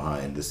going on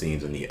behind the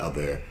scenes in the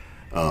other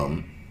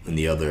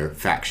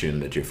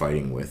faction that you're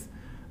fighting with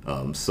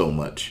so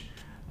much,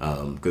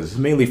 because it's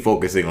mainly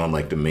focusing on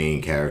like the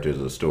main characters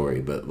of the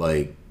story. But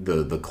like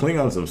the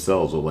Klingons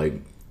themselves were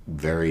like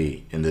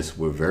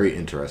were very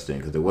interesting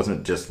because it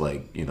wasn't just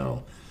like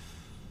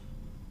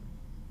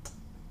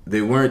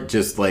they weren't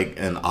just like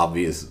an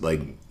obvious like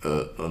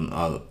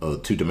a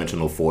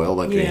two-dimensional foil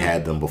like they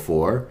had them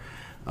before,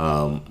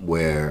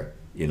 where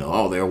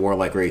they're a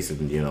warlike race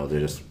and they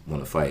just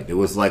want to fight. There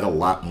was like a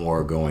lot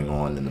more going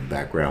on in the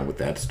background with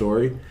that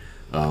story,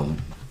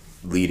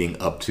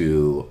 leading up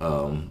to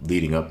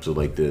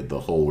like the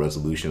whole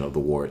resolution of the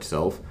war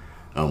itself.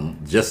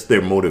 Just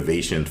their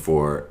motivation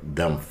for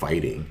them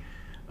fighting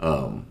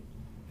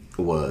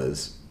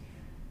was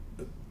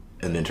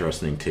an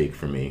interesting take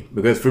for me,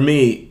 because for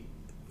me,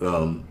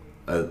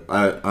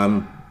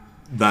 I'm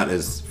not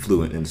as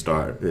fluent in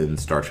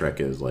Star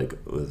Trek as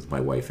my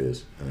wife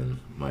is and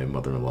my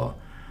mother-in-law.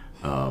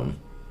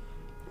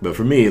 But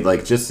for me,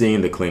 like just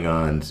seeing the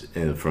Klingons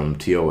from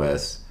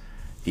TOS,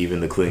 even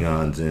the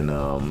Klingons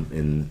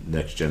in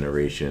Next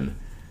Generation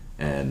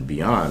and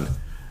beyond,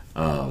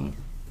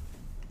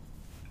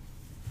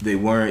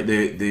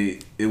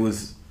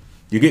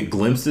 you get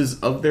glimpses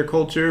of their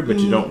culture, but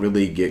you don't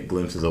really get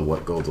glimpses of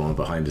what goes on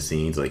behind the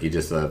scenes. Like you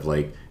just have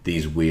like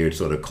these weird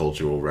sort of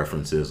cultural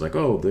references, like,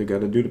 oh, they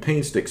got to do the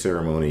pain stick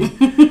ceremony.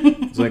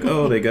 It's like,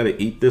 oh, they got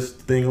to eat this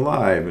thing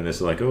alive, and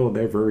it's like, oh,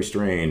 they're very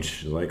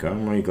strange. It's like,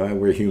 I'm really glad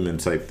we're human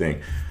type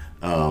thing.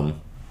 But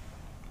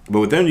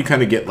with them, you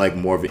kind of get like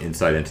more of an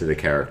insight into the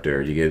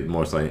character. You get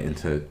more insight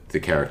into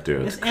the character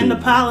and the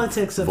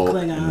politics of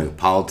Klingon. And the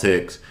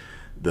politics,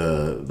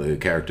 the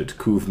character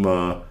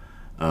T'Kuvma,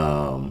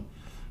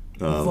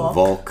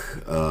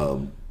 Volk.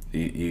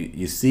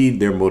 You see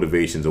their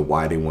motivations of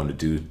why they want to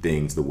do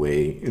things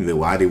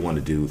why they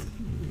want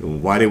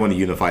to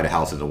unify the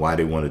houses and why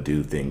they want to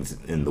do things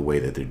in the way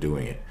that they're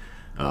doing it,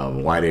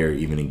 why they're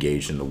even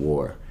engaged in the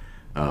war,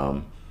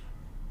 and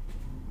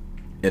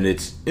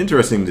it's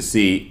interesting to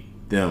see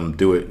them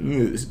do it.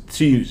 It's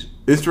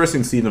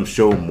interesting to see them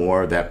show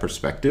more of that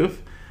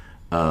perspective,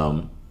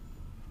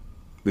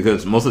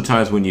 because most of the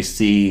times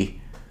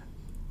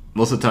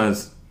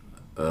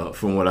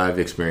from what I've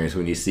experienced,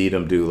 when you see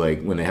them do,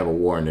 like, when they have a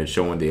war and they're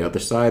showing the other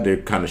side, they're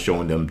kind of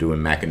showing them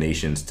doing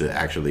machinations to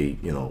actually,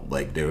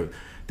 like, they're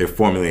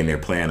formulating their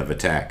plan of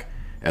attack,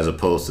 as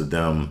opposed to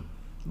them,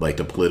 like,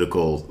 the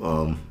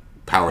political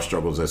power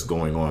struggles that's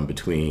going on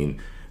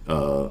between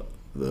the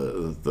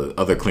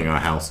other Klingon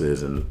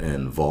houses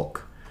and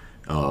Volk,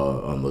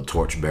 on the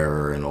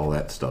Torchbearer and all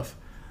that stuff.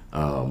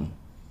 And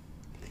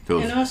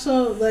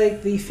also,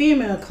 like, the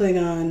female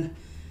Klingon,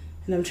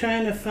 and I'm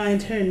trying to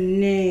find her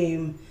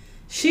name.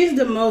 She's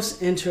the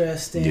most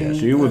interesting. Yeah,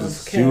 she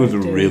was a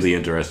really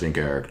interesting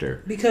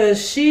character, because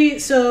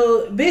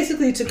so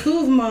basically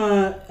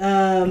T'Kuvma,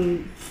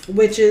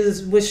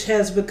 which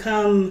has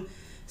become,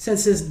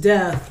 since his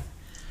death,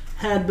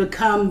 had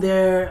become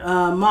their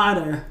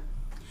martyr,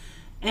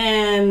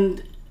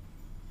 and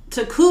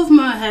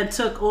T'Kuvma had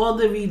took all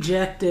the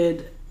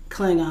rejected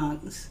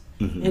Klingons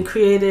and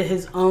created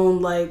his own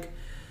like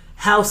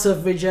house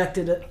of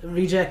rejected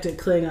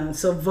Klingons.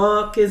 So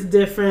Volk is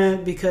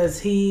different because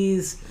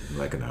he's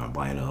like an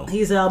albino.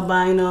 He's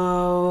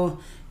albino,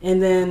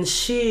 and then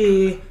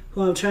she,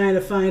 who I'm trying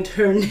to find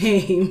her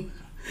name,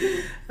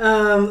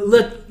 L'Rell.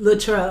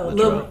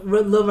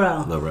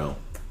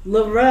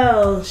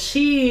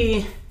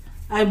 She,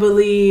 I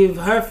believe,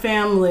 her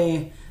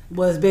family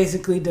was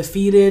basically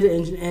defeated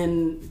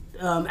and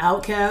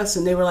outcast,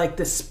 and they were like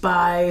the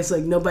spies.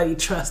 Like nobody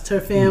trusts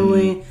her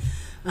family.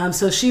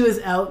 So she was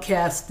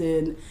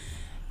outcasted,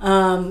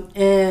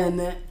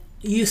 and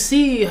you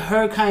see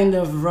her kind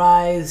of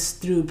rise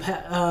through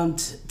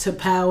to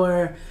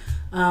power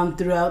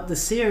throughout the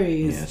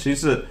series. Yeah,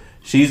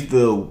 she's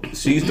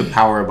the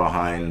power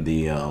behind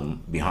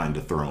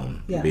the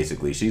throne. Yeah.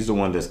 Basically, she's the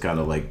one that's kind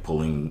of like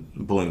pulling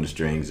the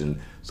strings and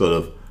sort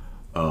of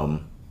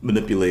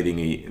manipulating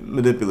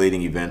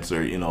events,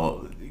 or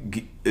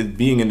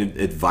being in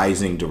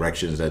advising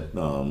directions that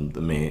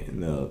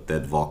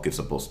that Volk is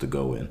supposed to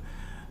go in.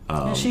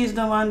 And she's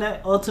the one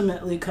that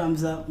ultimately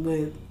comes up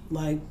with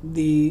like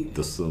the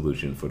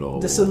solution for the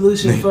whole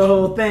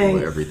thing,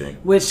 everything,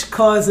 which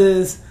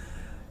causes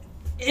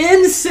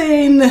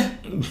insane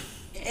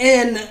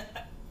and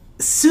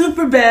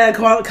super bad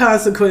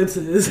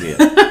consequences. Yeah.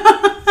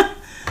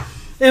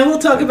 And we'll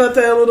talk about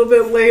that a little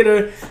bit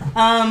later.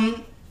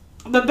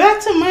 But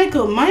back to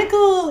Michael.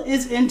 Michael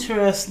is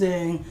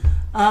interesting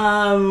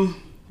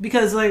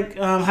because, like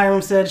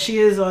Hiram said, she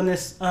is on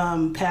this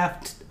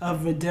path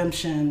of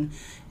redemption.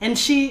 And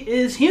she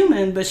is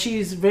human, but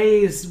she's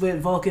raised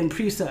with Vulcan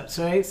precepts,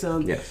 right? So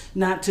yes.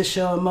 Not to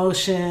show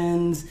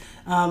emotions,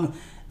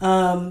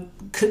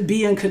 could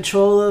be in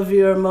control of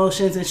your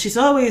emotions. And she's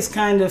always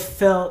kind of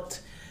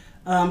felt,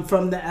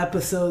 from the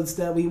episodes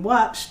that we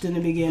watched in the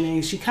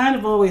beginning, she kind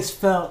of always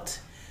felt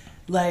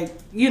like,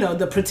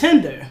 the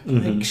pretender.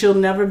 Mm-hmm. Like she'll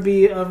never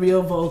be a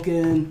real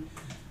Vulcan.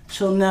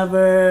 She'll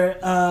never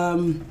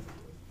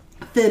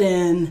fit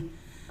in.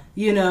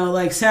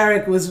 Like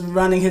Sarek was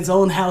running his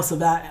own house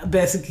of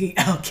basically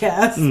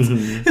outcasts.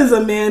 Mm-hmm. His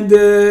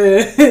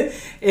Amanda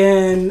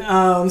and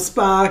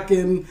Spock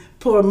and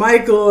poor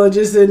Michael are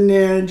just in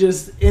there,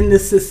 just in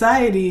this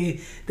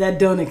society that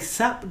don't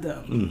accept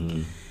them.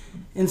 Mm-hmm.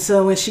 And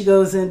so when she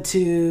goes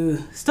into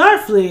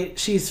Starfleet,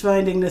 she's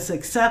finding this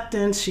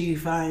acceptance. She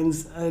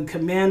finds a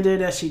commander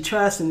that she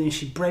trusts, and then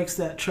she breaks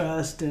that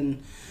trust.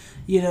 And,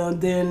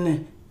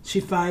 then she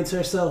finds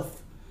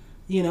herself,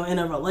 in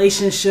a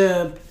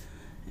relationship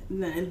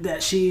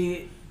that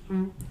she,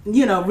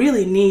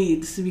 really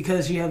needs,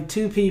 because you have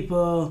two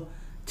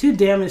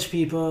damaged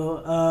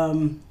people,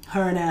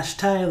 her and Ash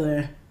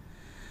Tyler,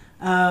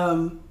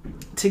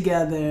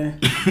 together.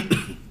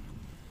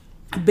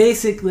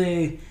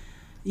 Basically,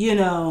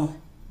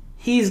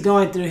 he's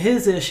going through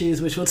his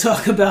issues, which we'll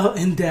talk about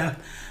in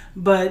depth,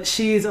 but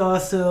she's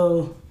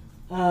also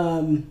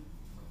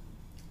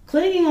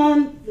clinging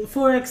on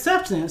for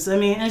acceptance.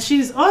 And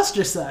she's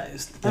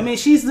ostracized. Yeah.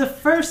 She's the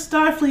first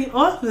Starfleet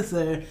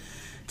officer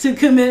to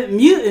commit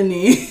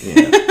mutiny.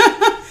 Yeah.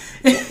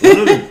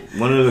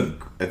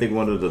 I think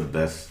one of the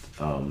best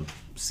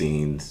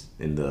scenes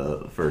in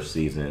the first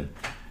season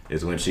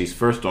is when she's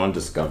first on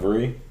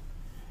Discovery,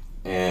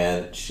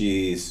 and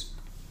she's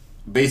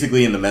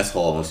basically in the mess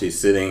hall and she's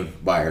sitting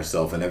by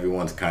herself, and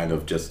everyone's kind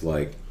of just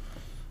like,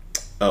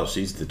 oh,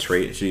 she's the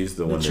traitor. She's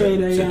the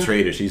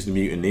traitor. She's the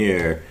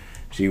mutineer.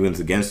 She wins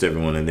against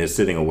everyone, and they're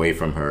sitting away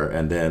from her.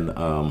 And then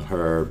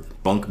her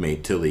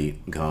bunkmate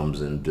Tilly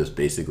comes and just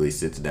basically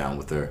sits down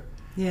with her.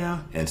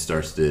 Yeah. And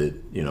starts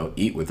to,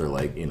 eat with her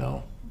like,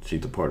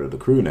 she's a part of the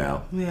crew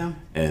now. Yeah.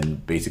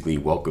 And basically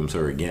welcomes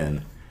her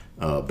again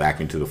back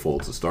into the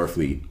folds of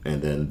Starfleet.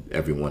 And then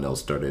everyone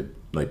else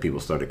people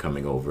started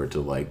coming over to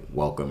like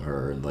welcome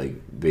her and like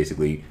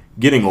basically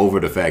getting over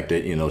the fact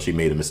that, she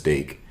made a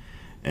mistake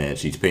and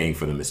she's paying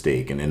for the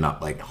mistake, and then not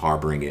like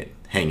harboring it,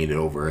 hanging it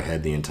over her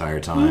head the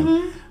entire time,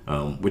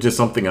 mm-hmm. Which is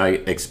something I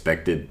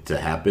expected to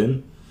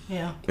happen.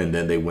 Yeah. And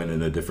then they went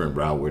in a different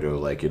route where they were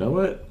like, you know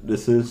what,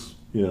 this is,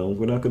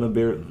 we're not going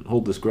to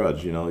hold this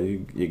grudge. You're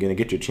going to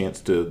get your chance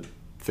to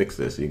fix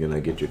this. You're going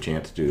to get your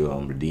chance to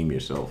redeem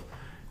yourself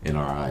in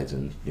our eyes.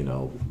 And,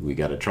 we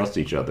got to trust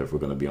each other if we're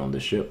going to be on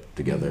this ship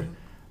together.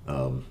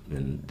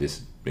 In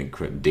this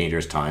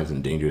dangerous times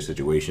and dangerous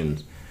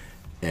situations.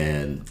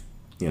 And,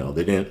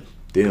 they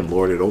didn't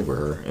lord it over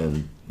her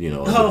and,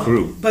 the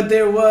crew. But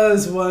there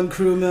was one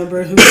crew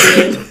member who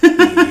did.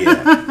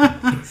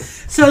 Yeah.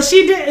 So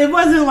she did. It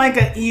wasn't like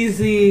an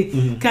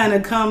easy kind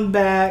of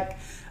comeback.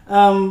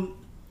 For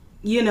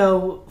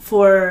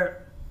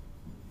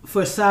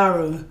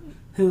Saru,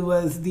 who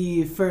was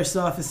the first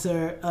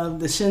officer of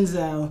the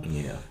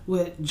Shenzhou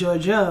with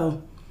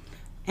Georgiou.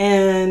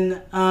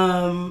 And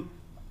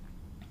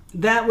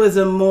that was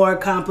a more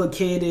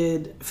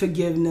complicated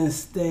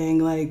forgiveness thing.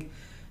 Like,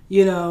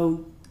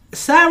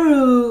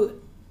 Saru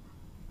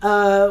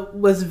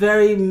was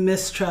very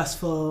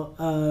mistrustful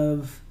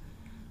of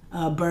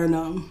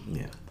Burnham.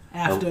 Yeah.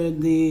 After a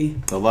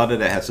lot of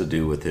that has to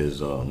do with his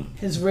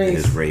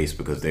race,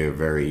 because they were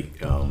very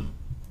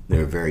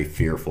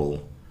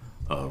fearful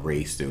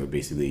race. They were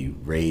basically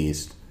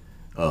raised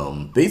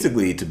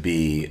to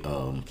be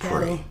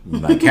prey,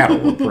 like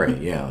cattle or prey.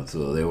 Yeah,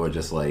 so they were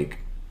just like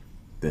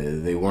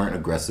they weren't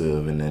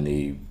aggressive in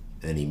any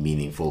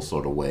meaningful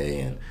sort of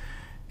way,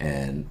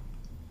 and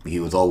he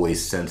was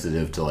always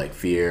sensitive to like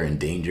fear and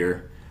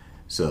danger.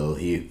 So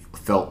he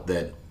felt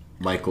that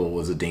Michael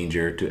was a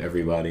danger to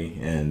everybody,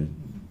 and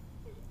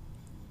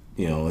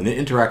in the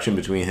interaction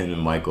between him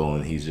and Michael,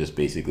 and he's just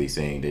basically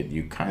saying that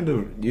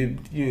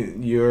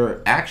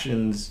your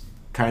actions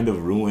kind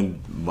of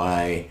ruined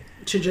my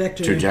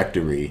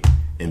trajectory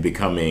in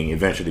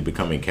eventually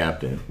becoming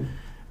captain,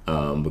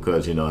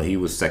 because he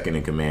was second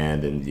in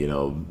command, and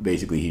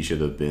basically he should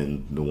have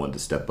been the one to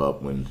step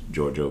up when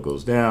Georgiou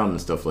goes down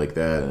and stuff like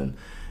that,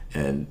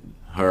 and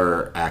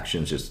her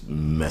actions just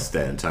messed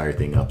that entire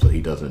thing up. So he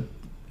doesn't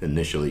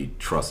initially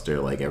trust her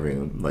like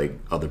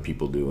other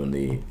people do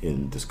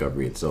in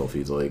Discovery itself.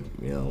 He's like,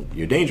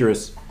 you're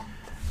dangerous.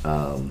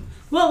 Well,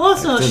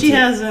 also she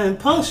has an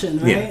impulsion,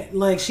 right? Yeah.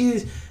 Like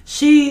she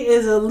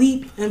is a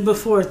leap and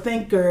before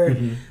thinker,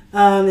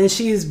 and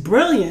she's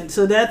brilliant.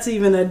 So that's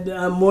even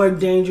a more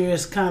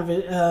dangerous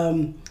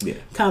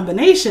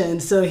combination.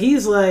 So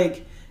he's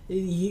like,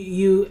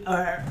 you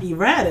are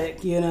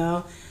erratic,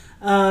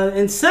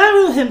 and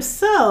Saru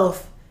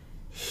himself,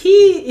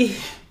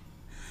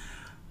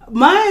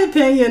 my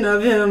opinion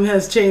of him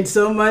has changed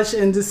so much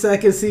in the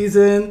second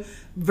season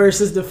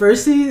versus the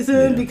first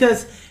season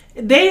because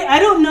I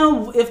don't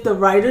know if the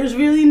writers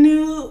really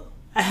knew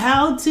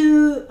how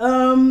to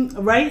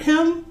write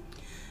him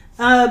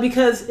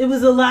because it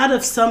was a lot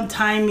of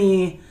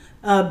sometimey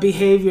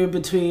behavior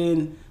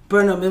between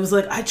Burnham. It was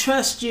like, I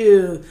trust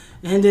you.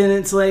 And then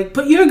it's like,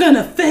 but you're going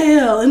to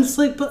fail. And it's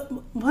like, but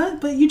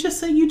what? But you just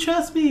said you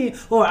trust me.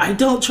 Or I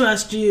don't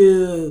trust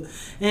you.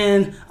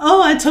 And,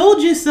 oh, I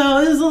told you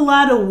so. There's a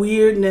lot of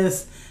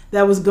weirdness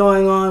that was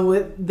going on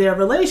with their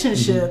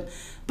relationship.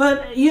 Mm-hmm.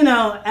 But, you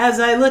know, as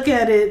I look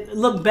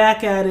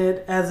back at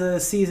it as a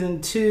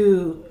season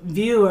 2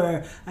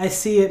 viewer, I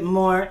see it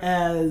more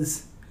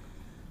as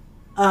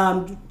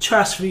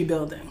trust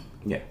rebuilding.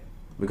 Yeah.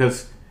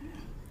 Because,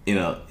 you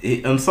know,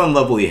 on some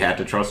level he had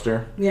to trust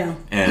her. Yeah.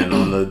 And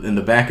in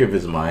the back of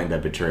his mind,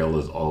 that betrayal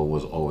was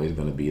always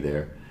going to be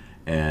there.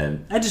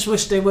 And I just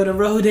wish they would have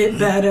wrote it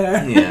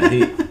better. Yeah,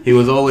 he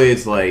was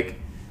always like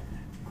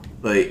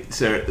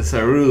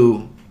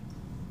Saru.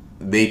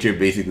 Nature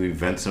basically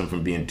prevents him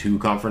from being too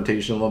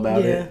confrontational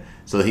about it,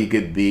 so he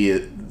could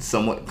be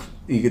somewhat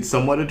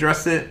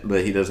address it,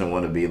 but he doesn't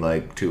want to be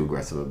like too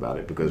aggressive about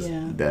it because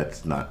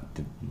that's not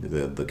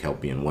the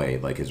Kelpian way.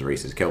 Like his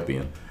race is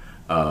Kelpian,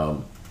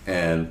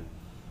 and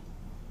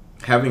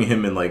having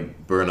him and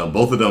like Burnham,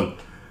 both of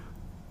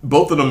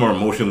them are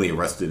emotionally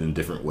arrested in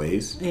different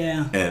ways.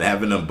 Yeah. And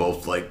having them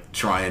both like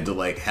trying to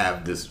like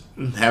have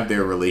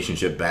their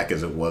relationship back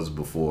as it was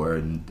before,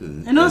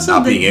 and also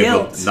not the being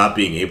guilt. not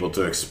being able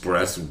to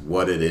express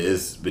what it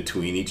is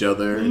between each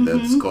other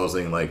that's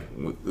causing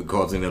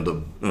them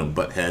to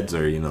butt heads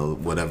or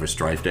whatever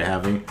strife they're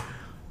having.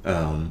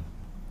 And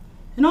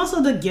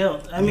also the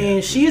guilt. I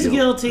mean, she's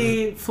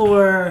guilty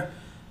for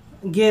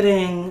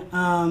getting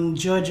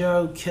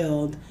Jojo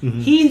killed.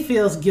 Mm-hmm. He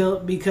feels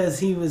guilt because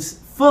he was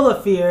full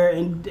of fear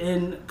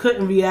and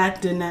couldn't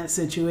react in that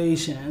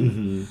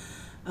situation.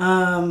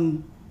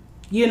 Mm-hmm.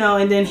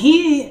 And then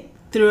he,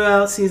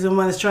 throughout season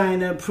 1, is trying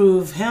to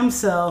prove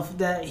himself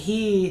that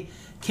he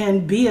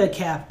can be a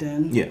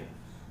captain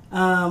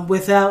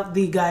without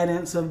the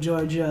guidance of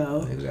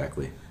Georgiou.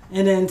 Exactly.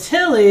 And then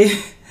Tilly,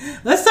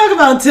 let's talk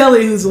about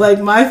Tilly, who's like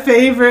my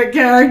favorite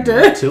character.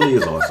 Yeah, Tilly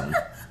is awesome.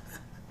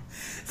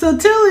 So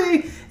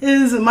Tilly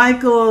is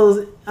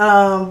Michael's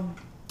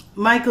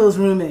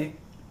roommate.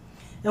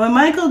 And when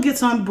Michael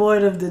gets on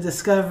board of the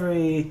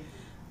Discovery,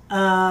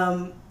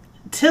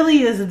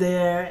 Tilly is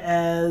there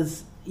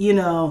as,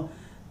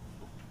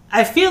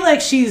 I feel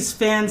like she's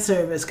fan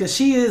service because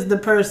she is the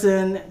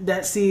person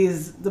that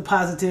sees the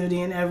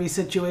positivity in every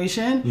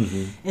situation.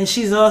 Mm-hmm. And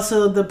she's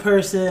also the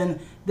person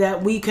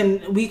that we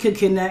could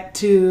connect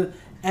to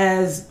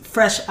as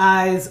fresh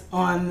eyes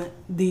on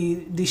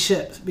the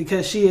ship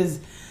because she is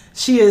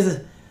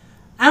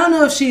I don't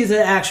know if she's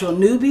an actual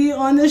newbie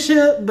on the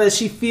ship, but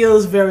she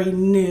feels very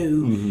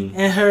new. Mm-hmm.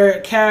 And her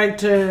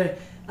character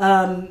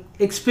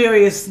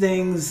experiences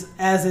things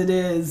as it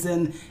is,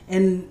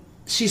 and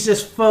she's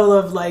just full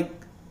of like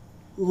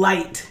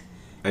light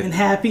and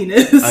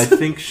happiness. I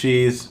think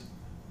she's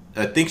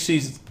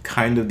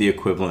kind of the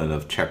equivalent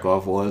of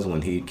Chekhov was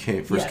when he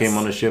first came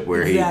on the ship,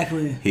 where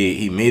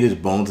he made his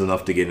bones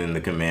enough to get in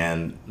the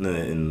command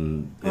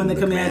on the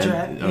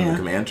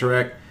command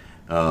track.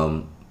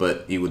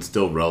 But he was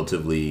still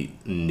relatively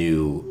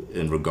new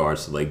in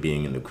regards to like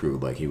being in the crew.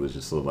 Like he was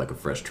just sort of like a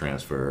fresh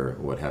transfer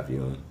or what have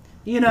you.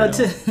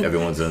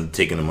 Everyone's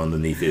taking him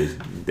underneath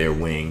their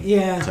wing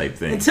type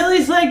thing. Until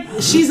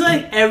she's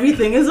like,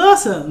 everything is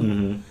awesome.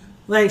 Mm-hmm.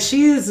 Like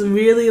she is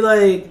really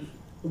like,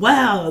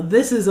 wow,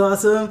 this is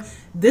awesome.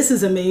 This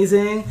is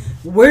amazing.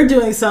 We're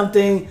doing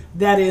something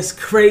that is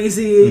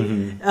crazy.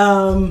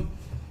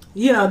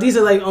 Mm-hmm. These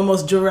are like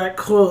almost direct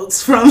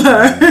quotes from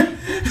her.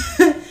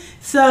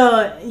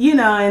 So,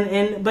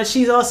 but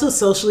she's also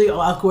socially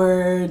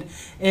awkward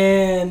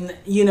and,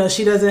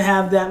 she doesn't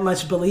have that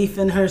much belief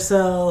in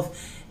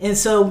herself. And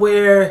so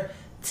where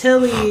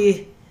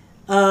Tilly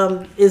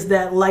is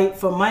that light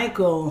for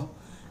Michael,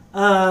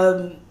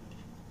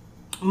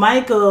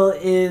 Michael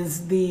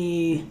is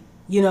the,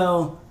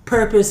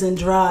 purpose and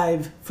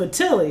drive for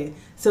Tilly.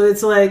 So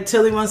it's like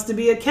Tilly wants to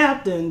be a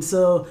captain.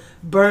 So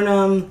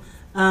Burnham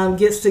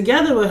gets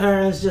together with her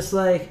and is just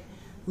like,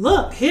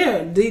 look,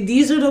 here,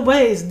 these are the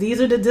ways,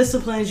 these are the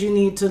disciplines you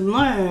need to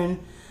learn,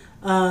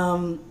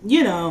 and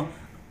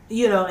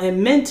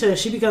mentor.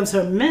 She becomes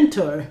her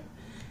mentor.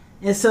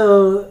 And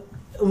so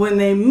when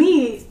they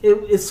meet,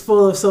 it's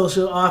full of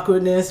social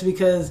awkwardness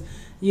because,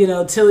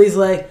 Tilly's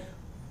like,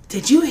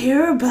 did you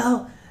hear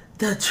about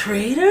the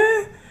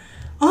traitor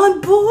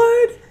on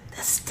board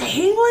that's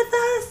staying with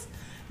us?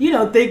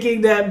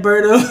 Thinking that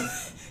Burnham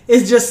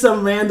is just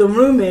some random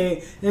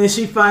roommate, and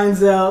she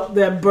finds out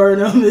that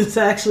Burnham is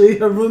actually,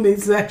 her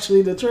roommate's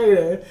actually the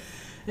traitor.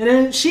 And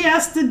then she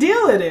has to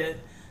deal with it,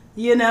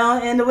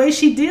 and the way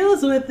she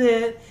deals with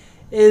it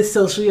is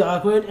socially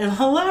awkward and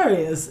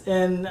hilarious.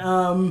 And,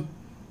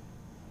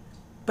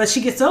 but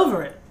she gets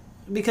over it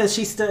because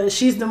she's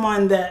the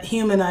one that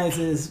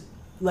humanizes,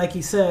 like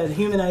you said,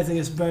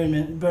 humanizing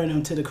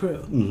Burnham to the crew.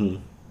 Mm-hmm.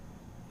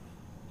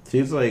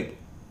 she's like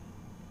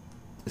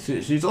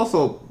she's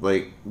also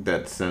like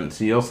that sense.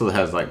 She also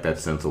has like that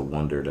sense of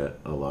wonder that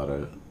a lot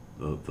of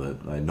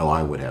I know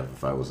I would have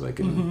if I was like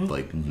in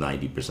like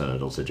 90% of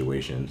those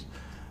situations.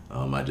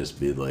 I'd just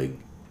be like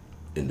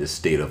in this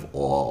state of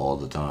awe all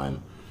the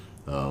time,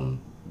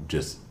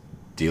 just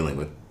dealing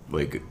with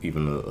like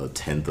even a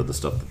tenth of the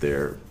stuff that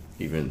they're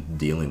even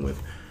dealing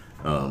with.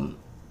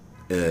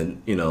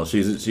 And you know,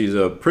 she's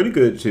a pretty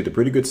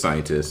good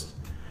scientist,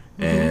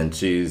 and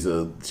she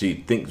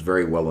thinks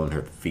very well on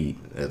her feet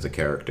as a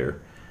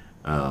character.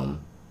 But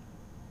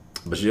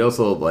she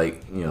also,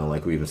 like, you know,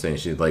 like we've been saying,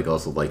 she's like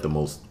also like the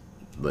most,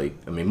 like,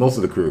 I mean, most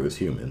of the crew is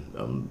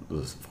human,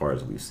 as far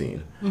as we've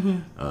seen.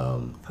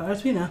 As far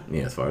as we know.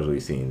 Yeah, as far as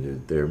we've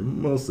seen, they're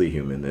mostly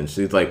human, and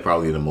she's like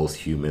probably the most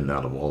human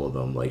out of all of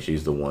them. Like,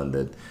 she's the one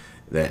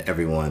that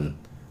everyone,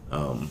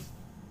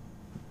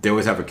 they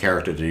always have a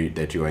character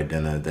that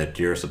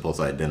you're supposed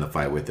to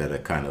identify with, that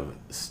it kind of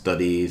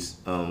studies,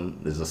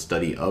 is a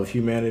study of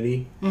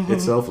humanity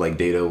itself. Like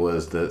Data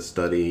was that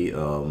study,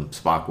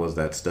 Spock was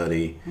that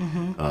study,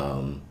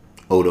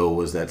 Odo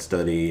was that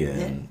study,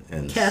 and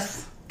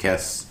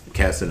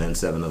Kes and then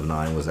Seven of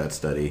Nine was that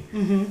study,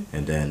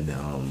 and then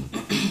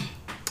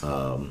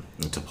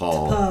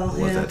T'Pol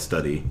was that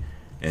study,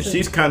 and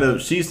she's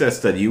that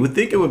study. You would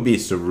think it would be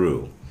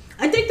Saru.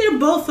 I think they're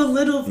both a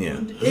little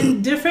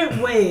in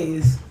different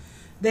ways.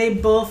 They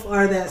both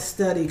are that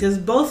study because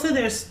both of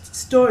their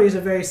stories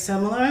are very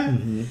similar,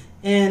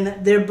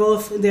 and they're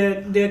both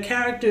their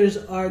characters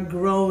are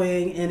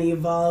growing and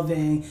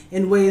evolving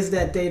in ways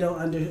that they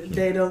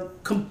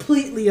don't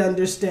completely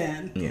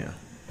understand. Yeah,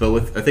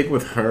 but I think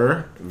with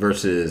her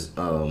versus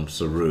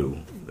Saru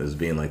as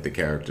being like the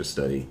character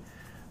study,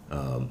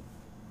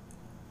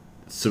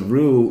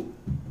 Saru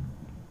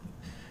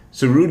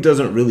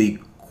doesn't really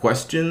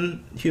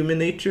question human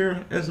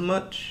nature as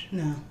much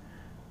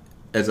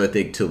as I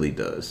think Tilly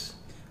does.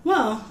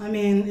 Well, I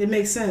mean, it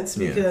makes sense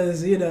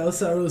because, you know,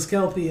 Saru's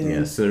Kelpian.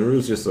 Yeah,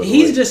 Saru's just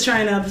he's just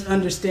trying to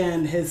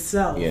understand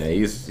himself. Yeah,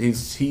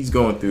 he's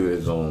going through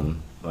his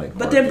own, like.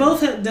 But they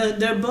both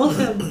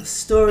have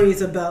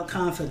stories about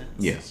confidence.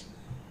 Yes.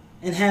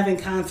 And having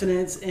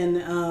confidence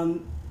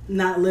and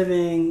not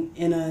living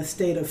in a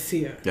state of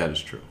fear. That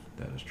is true.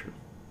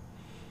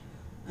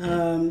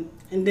 And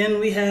then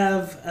we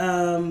have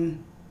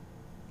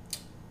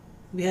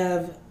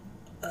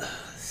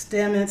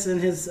Stamets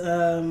and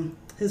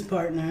his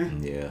partner.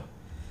 Yeah,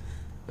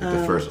 like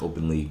the first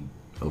openly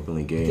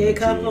gay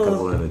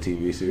couple in a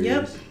TV series.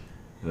 Yep.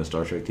 In a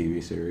Star Trek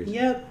TV series.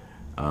 Yep.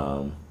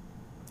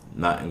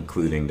 Not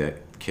including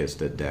that kiss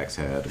that Dax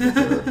had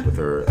with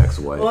her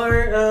ex-wife.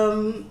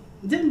 Or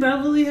didn't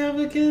Beverly have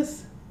a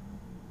kiss?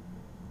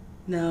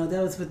 No,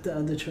 that was with the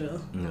other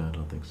Trill. No, I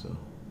don't think so.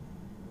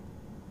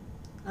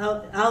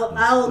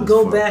 I'll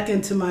go back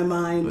into my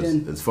mind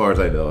and. As far as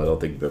I know, I don't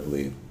think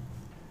Beverly.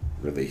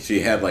 Really, she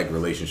had like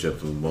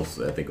relationships with most.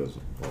 I think it was,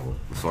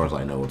 as far as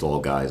I know, it's all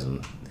guys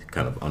and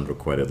kind of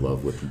unrequited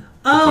love with.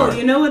 Oh,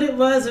 you know what it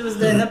was? It was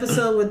the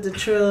episode with the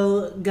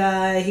Trill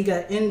guy. He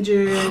got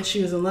injured.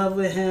 She was in love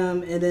with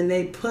him, and then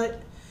they put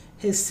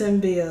his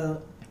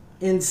symbiote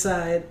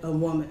inside a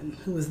woman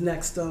who was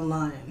next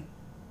online.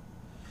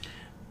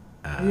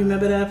 You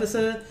remember that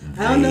episode?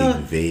 I don't know.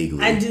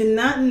 Vaguely. I do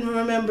not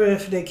remember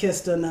if they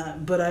kissed or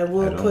not, but I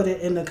will put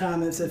it in the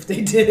comments if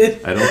they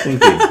did. I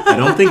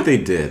don't think they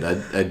did.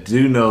 I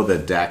do know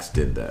that Dax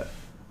did that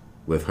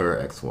with her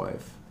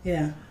ex-wife.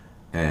 Yeah.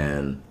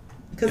 And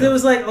because it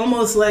was like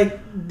almost like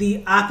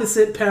the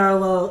opposite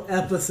parallel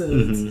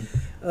episodes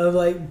of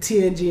like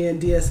TNG and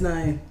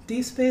DS9.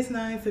 Deep Space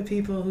Nine for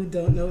people who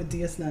don't know what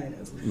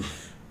DS9 is.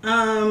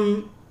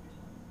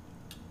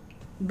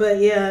 But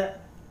yeah.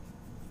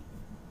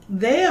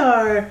 They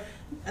are,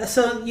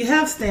 so you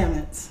have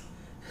Stamets,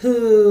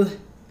 who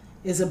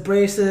is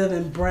abrasive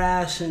and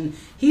brash, and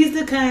he's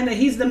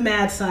the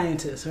mad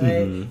scientist,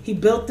 right? He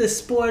built this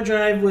spore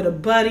drive with a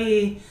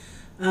buddy.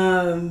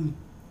 You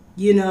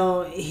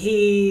know,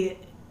 he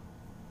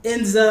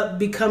ends up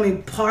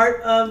becoming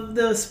part of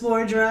the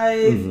spore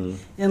drive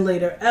in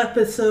later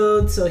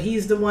episodes, so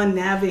he's the one,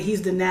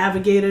 he's the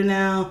navigator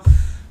now.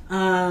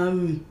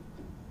 And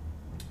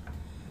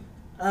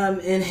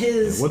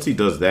once he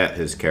does that,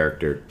 his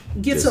character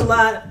gets a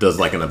lot. Does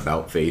like an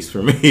about face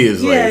for me.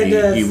 Is like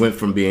he went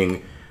from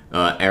being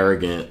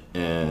arrogant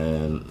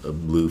and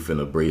aloof and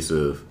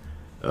abrasive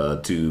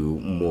to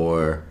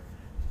more.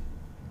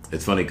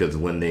 It's funny because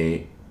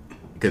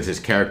because his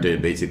character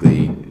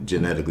basically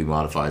genetically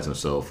modifies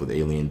himself with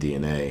alien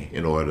DNA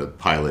in order to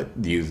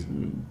pilot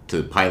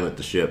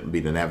the ship and be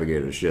the navigator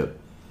of the ship.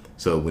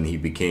 So when he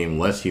became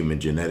less human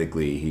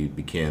genetically, he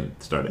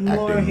started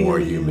acting more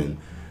human.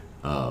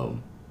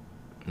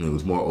 He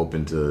was more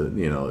open to,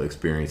 you know,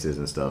 experiences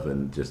and stuff,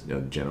 and just, you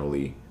know,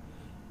 generally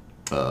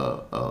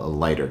a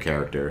lighter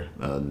character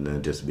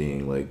than just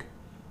being like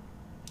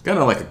kind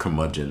of like a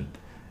curmudgeon.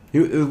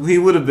 He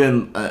would have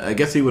been, I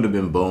guess he would have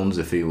been Bones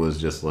if he was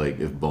just like,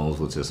 if Bones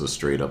was just a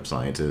straight up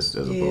scientist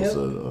as opposed to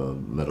a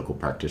medical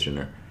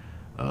practitioner.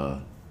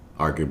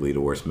 arguably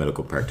the worst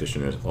medical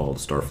practitioners all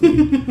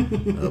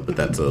Starfleet. But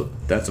that's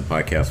a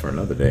podcast for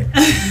another day.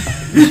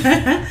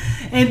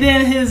 And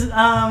then his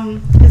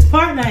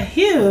partner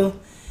Hugh,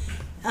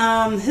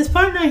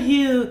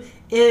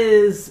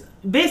 is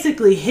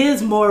basically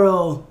his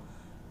moral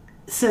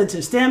center,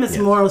 Stamets'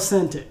 moral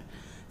center.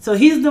 So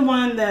he's the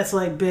one that's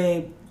like,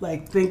 babe,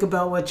 like, think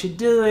about what you're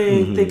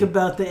doing, think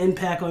about the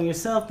impact on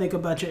yourself, think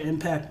about your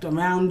impact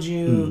around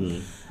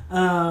you,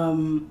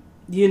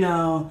 you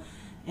know.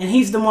 And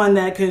he's the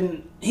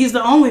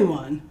only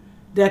one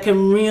that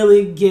can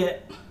really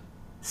get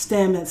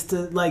Stamets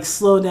to, like,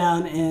 slow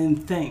down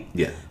and think.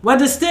 Yeah.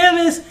 Whether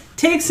Stamets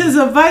takes his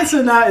advice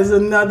or not is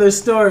another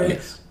story.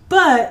 Yes.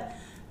 But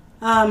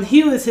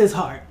Hugh is his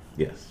heart.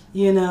 Yes.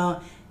 You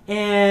know,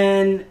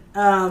 and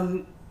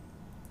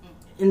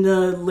in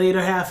the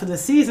later half of the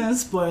season,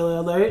 spoiler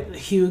alert,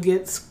 Hugh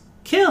gets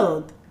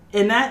killed.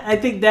 And I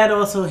think that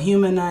also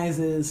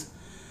humanizes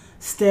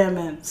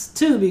Stamets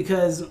too,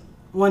 because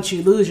once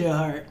you lose your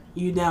heart,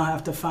 you now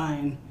have to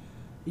find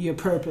your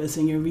purpose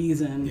and your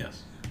reason.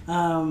 Yes.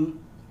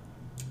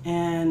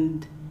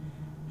 And,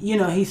 you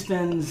know, he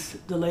spends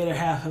the later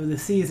half of the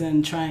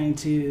season trying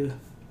to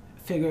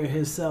figure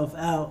himself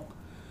out.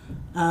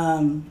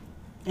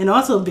 And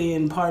also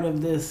being part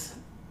of this,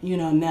 you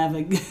know,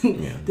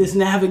 this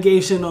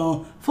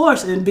navigational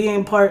force, and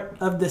being part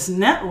of this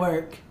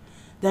network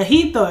that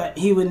he thought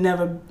he would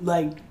never,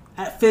 like,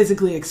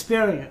 physically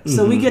experience.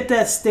 So we get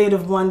that state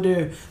of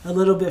wonder a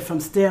little bit from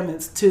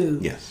Stamets too.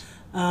 Yes.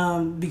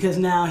 Because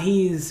now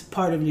he's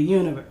part of the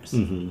universe.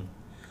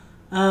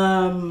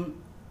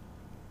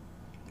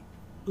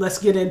 Let's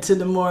get into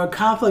the more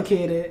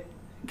complicated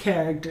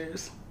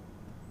characters.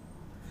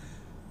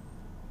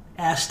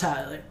 Ash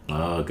Tyler.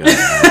 Oh, God.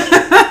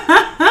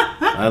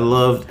 I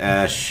loved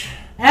Ash.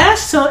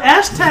 So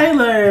Ash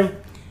Tyler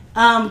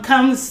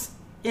comes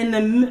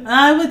in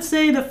I would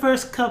say the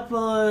first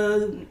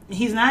couple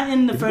he's not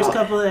in the first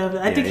couple of,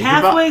 I think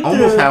halfway through.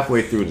 Almost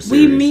halfway through the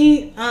We series.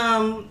 meet,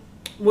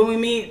 when we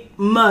meet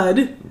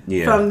Mud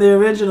from the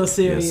original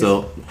series. Yeah,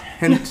 so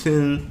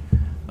Henton,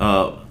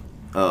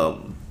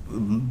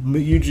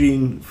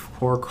 Eugene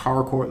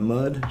Harcourt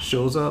Mudd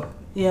shows up.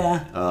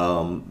 Yeah.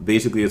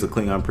 Basically as a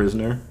Klingon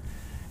prisoner.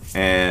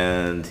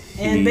 And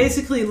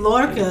basically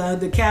Lorca,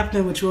 the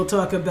captain, which we'll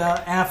talk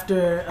about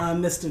after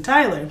Mr.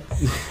 Tyler.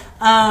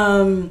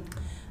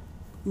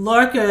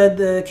 Lorca,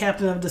 the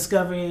captain of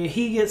Discovery,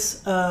 he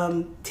gets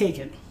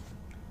taken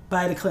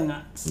by the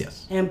Klingons.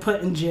 Yes. And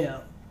put in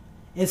jail.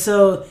 And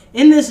so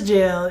in this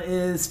jail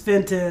is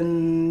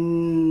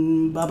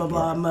Fenton, blah, blah,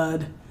 blah,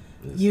 Mudd.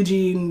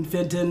 Eugene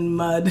Fenton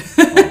Mudd.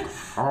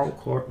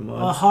 Harcourt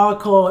Mudd.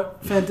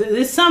 Harcourt Fenton.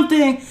 It's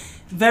something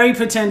very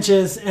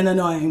pretentious and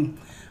annoying.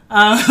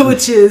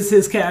 Which is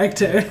his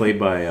character. Played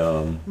by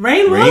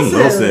Rainn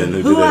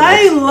Wilson. Who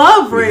I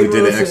love Rainn Wilson. Who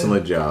did an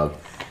excellent job.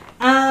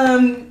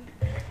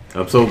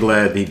 I'm so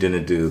glad he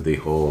didn't do the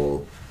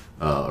whole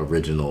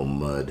original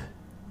Mudd,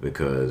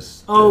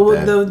 because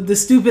the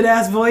stupid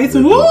ass voice.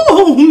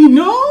 Whoa,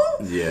 no.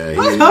 Yeah,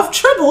 I have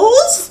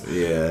tribbles.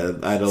 Yeah,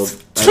 I don't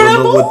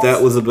know what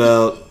that was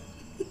about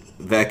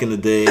back in the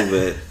day,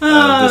 but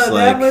I'm just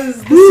like, that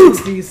was the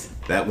 60s.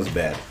 That was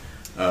bad.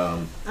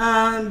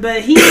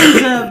 But he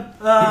ends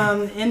up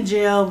in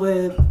jail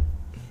with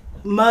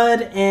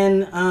Mudd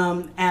and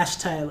Ash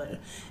Tyler.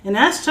 And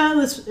Ash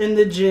Tyler's in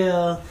the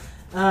jail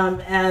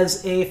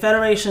as a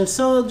Federation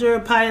soldier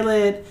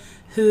pilot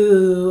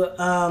who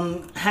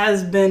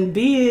has been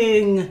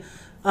being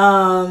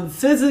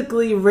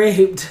physically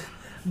raped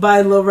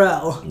by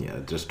L'Rell. Yeah,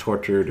 just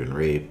tortured and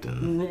raped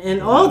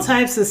and all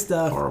types of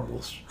stuff.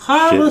 Horrible shit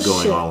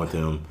going on with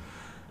him.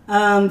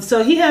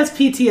 So he has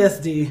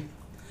PTSD.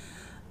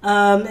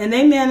 And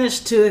they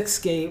managed to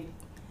escape.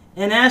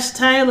 And Ash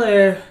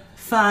Tyler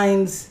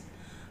finds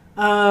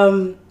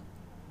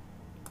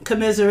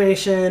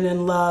commiseration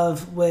and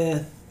love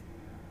with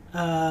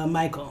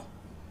Michael.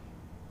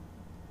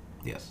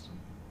 Yes.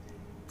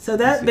 So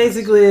that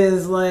basically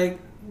is like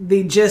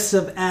the gist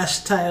of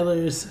Ash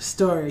Tyler's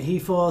story. He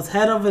falls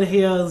head over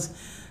heels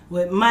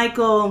with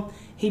Michael.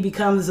 He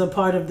becomes a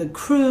part of the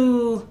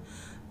crew.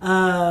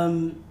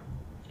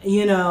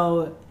 You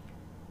know,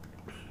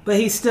 but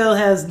he still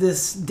has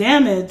this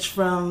damage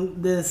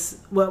from this,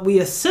 what we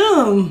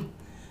assume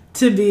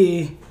to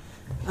be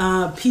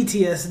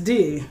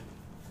PTSD.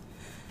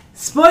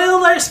 Spoiler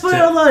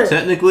alert.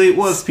 Technically, it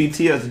was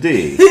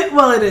PTSD.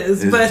 Well, it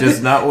is. It's but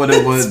just not what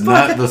it was.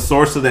 Not the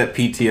source of that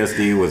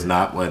PTSD was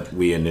not what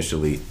we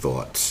initially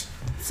thought.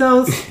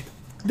 So,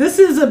 this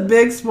is a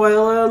big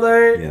spoiler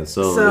alert. Yeah.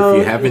 So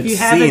if you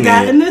haven't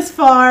gotten this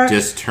far,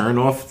 just turn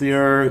off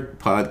your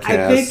podcast.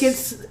 I think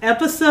it's I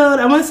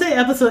want to say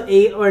episode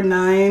 8 or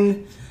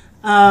 9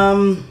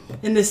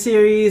 in the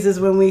series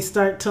is when we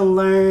start to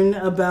learn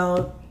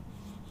about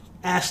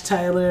Ash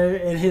Tyler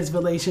and his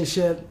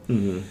relationship.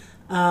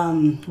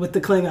 With the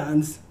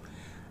Klingons.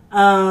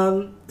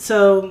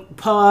 So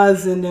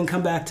pause and then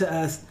come back to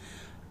us.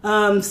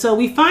 So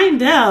we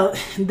find out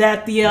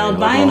that the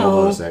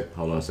albino...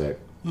 Hold on a sec.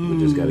 We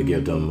just got to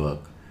give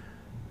them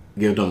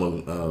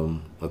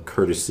a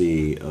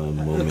courtesy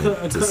moment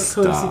to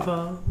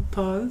stop.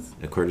 Pause.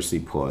 A courtesy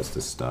pause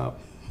to stop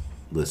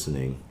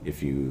listening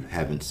if you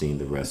haven't seen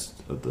the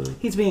rest of the.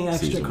 He's being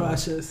extra season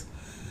cautious.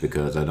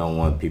 Because I don't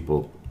want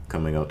people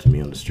coming up to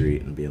me on the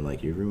street and being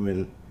like, "You've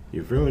ruined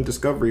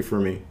Discovery for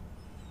me."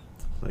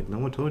 Like, no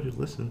one told you to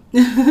listen.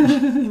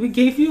 We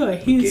gave you a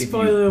huge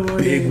spoiler warning.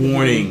 Big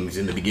warnings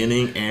in the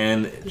beginning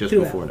and just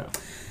before now.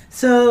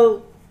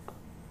 So,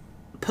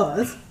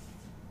 pause.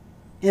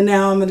 And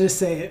now I'm going to just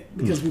say it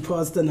because we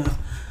paused enough.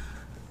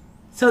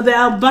 So the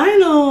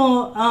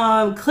albino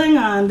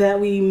Klingon that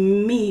we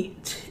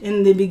meet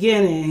in the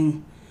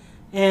beginning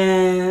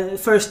and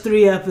first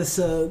 3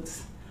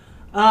 episodes,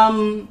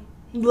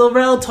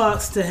 L'Rell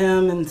talks to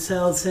him and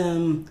tells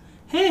him,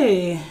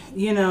 hey,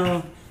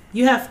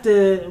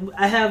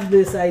 I have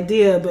this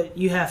idea, but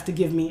you have to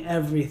give me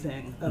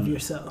everything of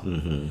yourself.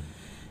 Mm-hmm.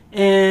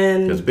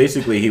 And because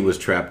basically he was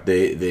trapped.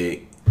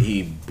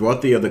 He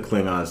brought the other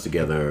Klingons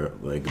together,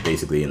 like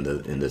basically in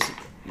this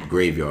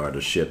graveyard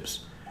of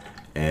ships,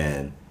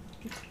 and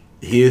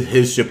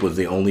his ship was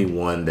the only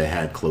one that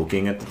had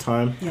cloaking at the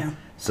time. Yeah.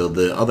 So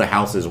the other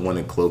houses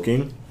wanted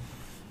cloaking,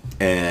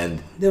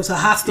 and there was a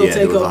hostile takeover.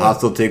 There was a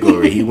hostile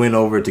takeover. He went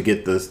over to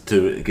get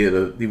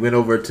he went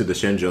over to the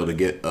Shenzhou to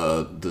get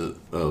the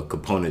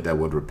component that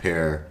would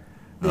repair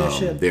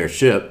their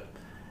ship,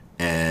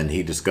 and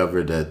he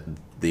discovered that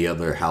the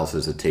other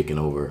houses had taken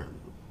over,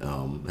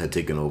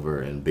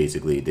 and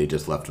basically they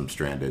just left him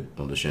stranded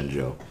on the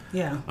Shenzhou.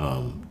 Yeah.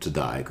 To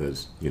die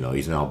because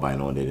he's an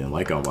albino and they didn't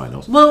like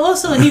albinos. Well,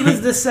 also he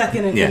was the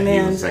second in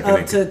command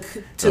to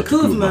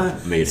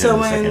T'Kuvma. Made him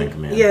the second in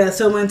command. Yeah.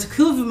 So when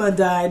T'Kuvma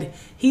died,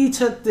 he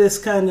took this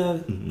kind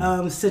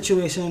of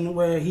situation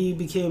where he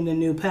became the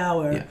new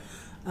power.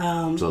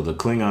 Yeah. So the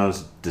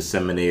Klingons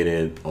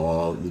disseminated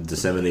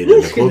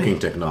the cloaking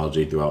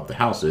technology throughout the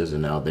houses,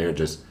 and now they're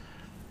just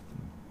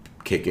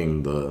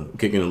kicking the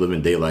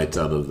living daylights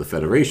out of the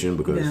Federation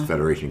because the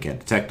Federation can't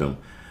detect them.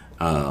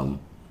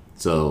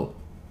 So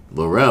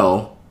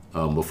L'Rell,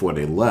 before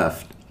they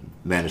left,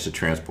 managed to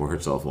transport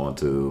herself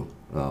onto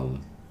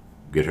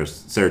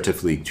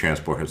surreptitiously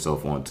transport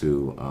herself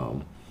onto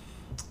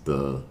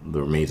the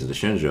remains of the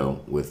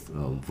Shenzhou with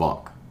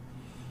Vok.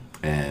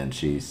 And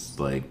she's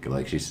like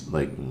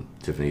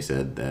Tiffany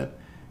said that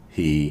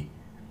she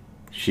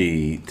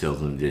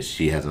tells him that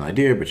she has an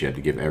idea, but she had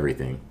to give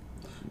everything.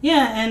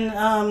 Yeah,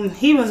 and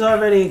he was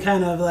already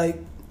kind of like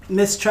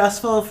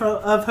mistrustful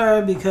of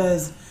her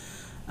because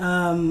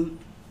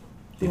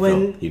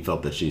he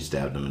felt that she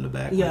stabbed him in the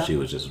back when she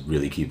was just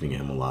really keeping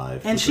him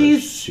alive. And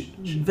she's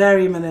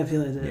very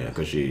manipulative. Yeah,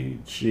 because she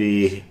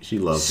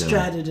loved him.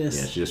 Strategist.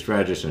 Yeah, she's a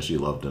strategist and she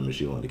loved him and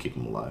she wanted to keep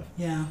him alive.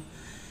 Yeah.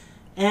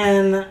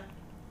 And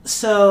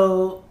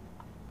so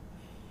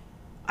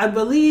I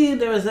believe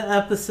there was an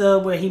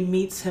episode where he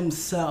meets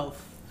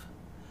himself.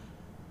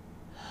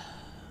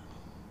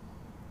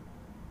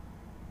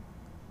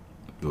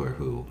 Or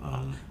who?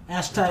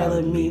 Ash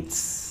Tyler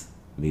meets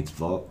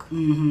Vok?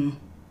 Mm-hmm.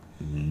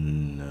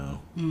 No.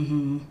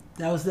 Mm-hmm.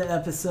 That was the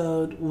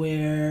episode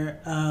where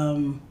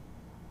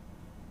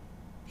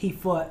he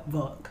fought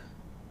Vok.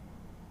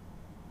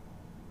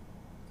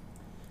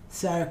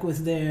 Sarek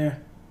was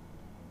there.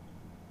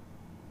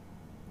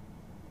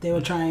 They were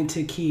trying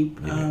to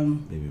keep...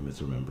 maybe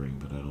misremembering,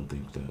 but I don't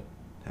think that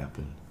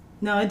happened.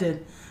 No, I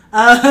did.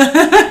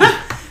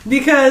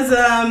 Because...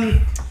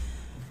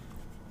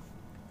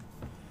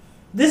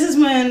 this is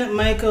when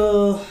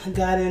Michael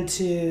got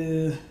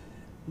into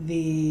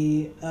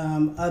the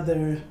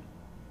other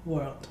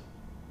world.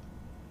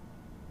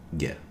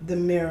 Yeah. The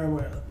mirror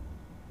world.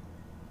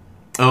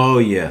 Oh,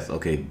 yes.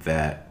 Okay,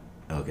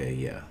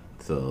 yeah.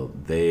 So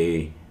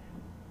they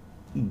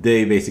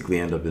basically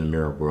end up in the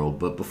mirror world.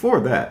 But before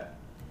that,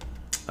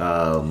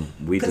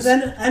 because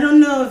I don't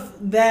know if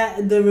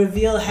the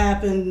reveal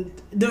happened.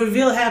 The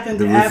reveal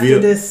happened after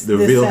this. The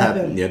reveal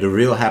happened. Yeah, the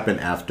reveal happened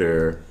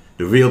after.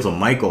 The reveal to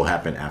Michael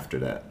happened after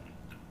that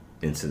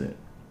incident,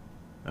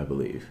 I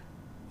believe.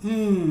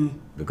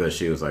 Because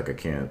she was like, I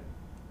can't,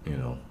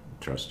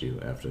 trust you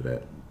after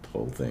that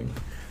whole thing.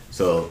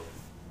 So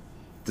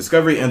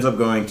Discovery ends up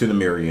going to the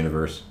mirror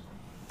universe,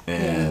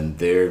 and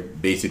they're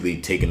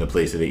basically taking the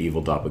place of the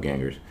evil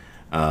doppelgangers.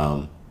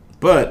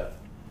 But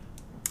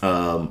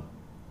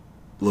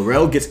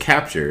L'Rell gets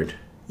captured.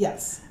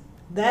 Yes,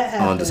 that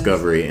happens on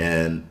Discovery,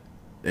 and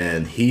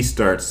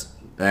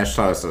Ash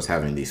Tyler starts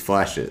having these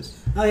flashes.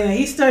 Oh yeah,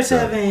 he starts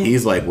having.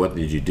 He's like, "What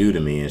did you do to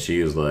me?" And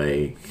she was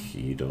like,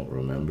 "You don't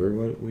remember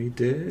what we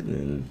did?"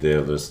 And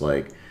they're just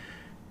like,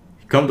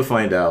 come to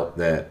find out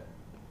that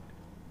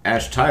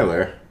Ash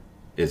Tyler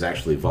is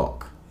actually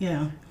Vok.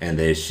 Yeah. And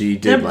they're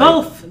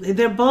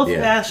both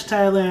Ash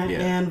Tyler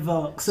and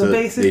Vok. So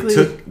basically, they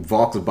took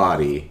Vok's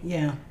body.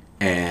 Yeah.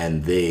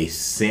 And they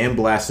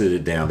sandblasted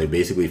it down. They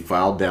basically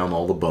filed down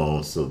all the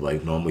bones to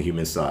like normal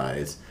human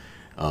size.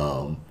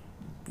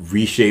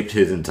 Reshaped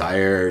his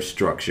entire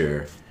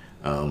structure,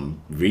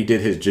 redid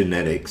his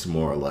genetics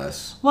more or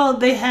less. Well,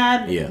 they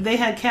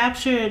had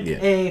captured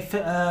a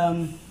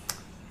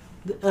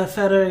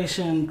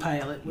Federation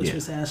pilot, which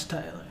was Ash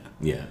Tyler.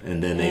 Yeah,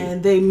 and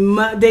then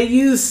they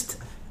used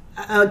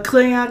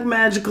Klingon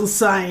magical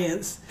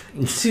science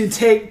to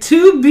take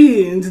two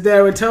beings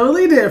that were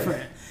totally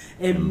different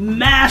and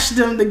mashed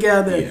them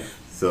together. Yeah.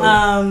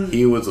 So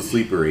he was a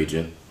sleeper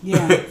agent.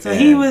 Yeah, so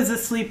he was a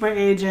sleeper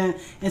agent,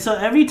 and so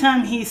every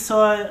time he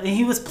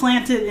was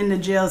planted in the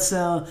jail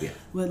cell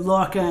with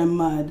Lorca and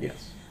Mudd.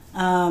 Yes.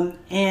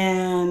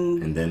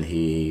 And then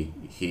he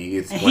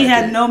gets planted. He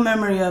had no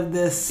memory of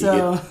this,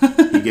 so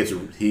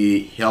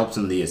he helps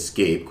in the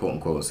escape, quote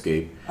unquote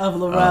escape of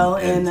L'Rell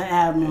and the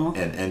Admiral,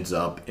 and ends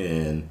up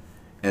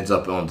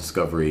on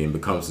Discovery and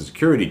becomes the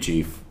security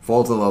chief.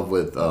 Falls in love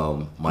with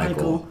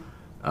Michael.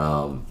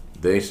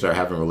 They start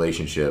having a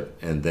relationship,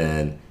 and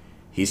then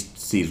he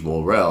sees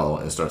L'Rell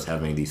and starts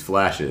having these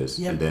flashes,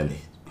 and then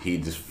he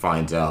just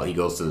finds out. He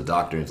goes to the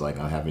doctor and is like,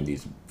 "I'm having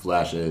these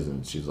flashes,"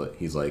 and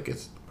he's like,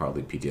 "It's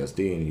probably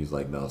PTSD," and he's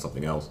like, "No, it's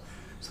something else."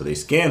 So they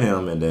scan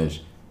him, and then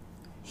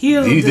he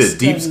did a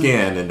deep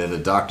scan, and then the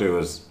doctor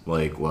was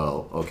like,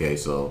 "Well, okay,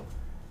 so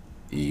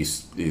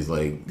he's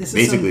like,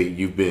 basically,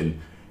 you've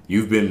been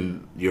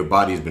your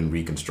body's been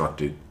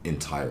reconstructed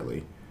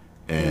entirely."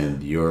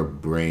 And your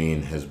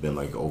brain has been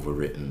like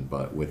overwritten,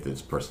 but with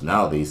its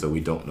personality, so we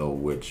don't know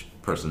which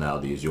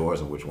personality is yours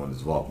and which one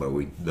is Volk, but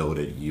we know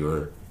that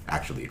you're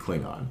actually a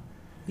Klingon.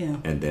 Yeah.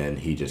 And then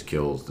he just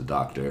kills the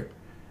doctor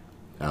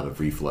out of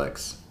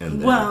reflex.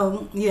 And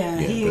then,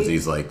 because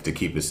he's like, to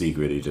keep a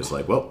secret, he's just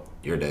like, well,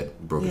 you're dead,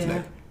 broke his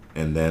neck.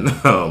 And then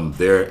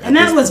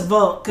that was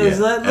Volk, because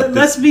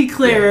let's be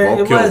clear,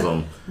 Volk kills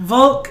him.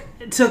 Volk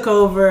took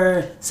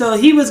over, so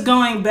he was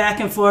going back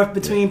and forth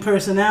between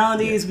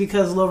personalities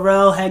because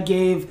L'Rell had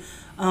gave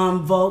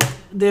Volk,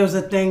 there was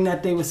a thing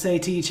that they would say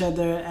to each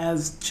other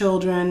as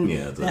children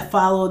that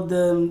followed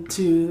them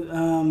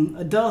to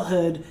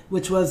adulthood,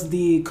 which was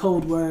the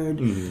code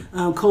word,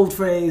 code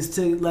phrase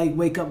to like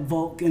wake up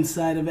Volk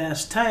inside of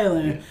Ash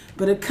Tyler.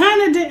 But it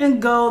kind of didn't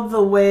go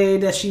the way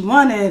that she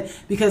wanted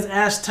because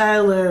Ash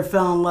Tyler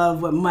fell in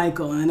love with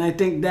Michael, and I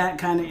think that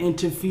kind of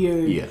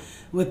interfered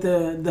with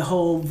the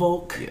whole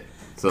Volk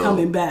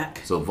coming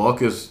back. So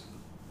Volk is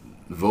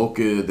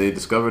they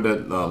discovered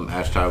that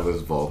Ash Tyler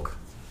is Volk.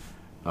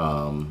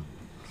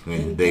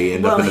 They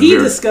end up in the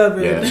mirror.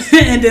 Discovered,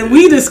 and then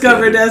we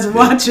discovered as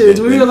watchers.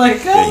 We were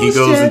like, "Oh,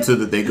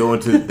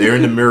 they're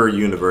in the mirror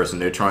universe,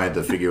 and they're trying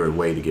to figure a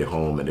way to get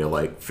home, and they're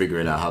like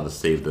figuring out how to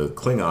save the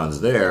Klingons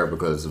there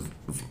because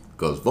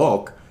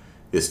Volk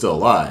is still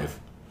alive."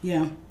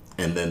 Yeah.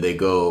 And then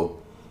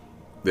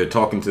they're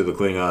talking to the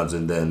Klingons,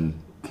 and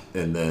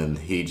then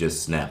he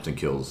just snaps and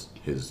kills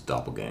his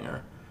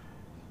doppelganger,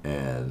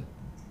 and.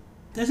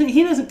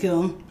 He doesn't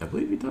kill him. I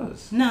believe he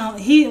does. No,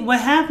 what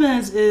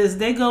happens is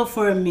they go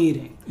for a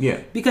meeting.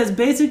 Yeah. Because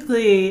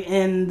basically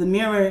in the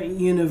mirror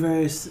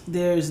universe,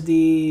 there's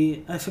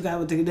the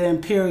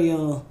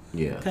Imperial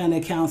kind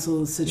of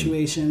council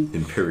situation.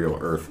 Imperial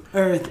Earth.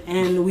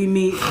 And we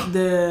meet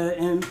the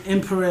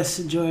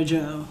Empress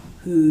Georgiou,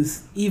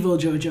 who's evil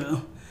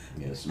Georgiou.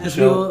 Yes,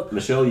 Michelle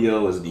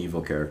Yeoh is the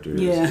evil character.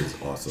 Is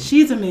awesome.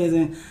 She's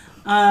amazing.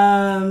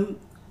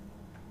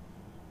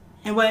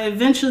 And what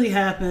eventually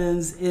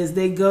happens is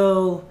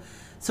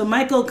so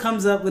Michael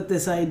comes up with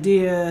this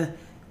idea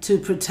to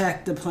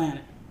protect the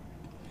planet.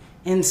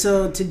 And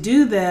so to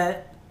do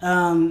that,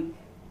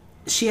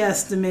 she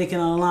has to make an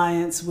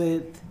alliance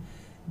with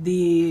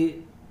the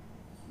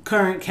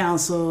current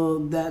council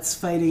that's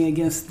fighting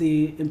against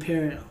the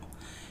Imperial.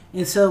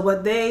 And so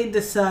what they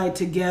decide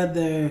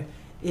together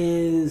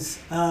is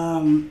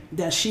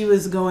that she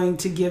was going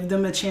to give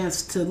them a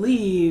chance to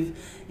leave,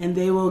 and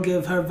they will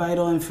give her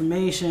vital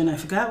information. I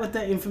forgot what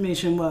that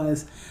information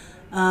was.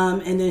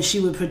 And then she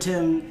would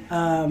pretend,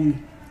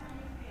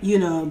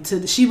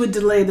 she would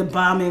delay the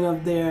bombing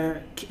of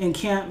their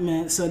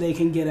encampment so they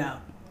can get out.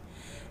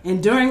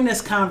 And during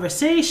this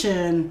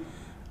conversation,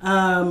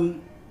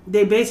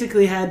 they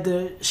basically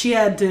she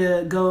had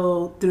to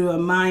go through a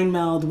mind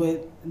meld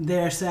with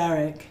their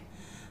Sarek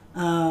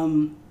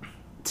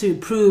to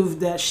prove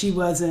that she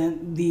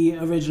wasn't the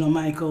original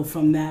Michael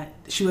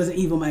she wasn't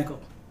evil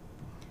Michael.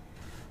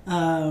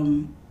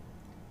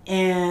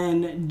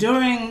 And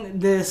during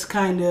this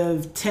kind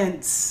of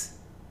tense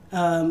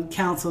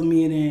council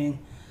meeting,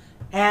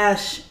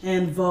 Ash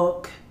and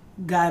Volk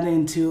got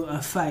into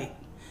a fight.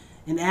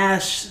 And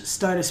Ash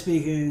started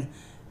speaking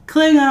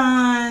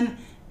Klingon,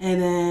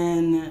 and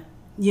then,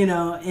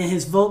 in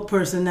his Volk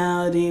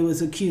personality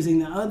was accusing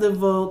the other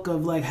Volk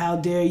of like, how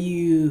dare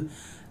you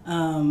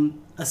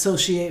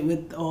associate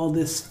with all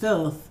this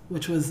filth,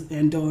 which was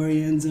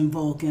Andorians and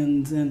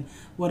Vulcans and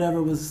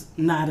whatever was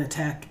not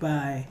attacked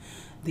by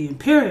the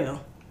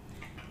Imperial.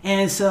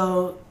 And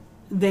so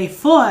they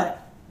fought,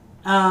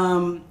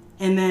 and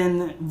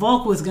then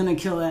Volk was going to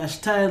kill Ash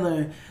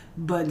Tyler,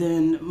 but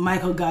then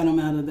Michael got him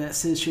out of that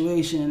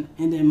situation.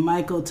 And then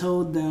Michael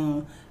told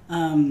them,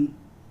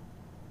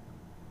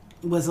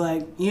 was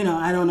like,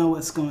 I don't know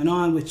what's going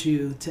on with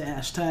you, to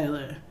Ash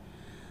Tyler.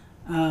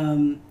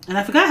 And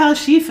I forgot how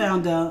she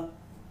found out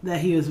that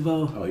he was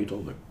Volk. Oh, he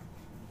told her.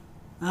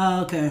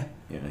 Oh, okay.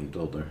 Yeah, he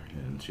told her,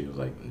 and she was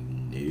like,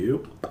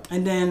 "Nope."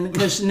 And then,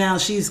 because now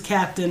she's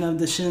captain of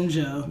the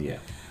Shinjo. Yeah.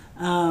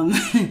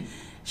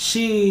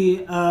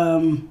 She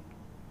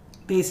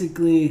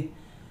basically,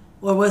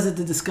 or was it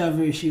the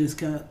Discovery she was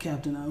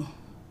captain of?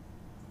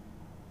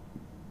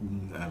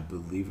 I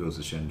believe it was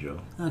a Shinjo.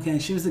 Okay,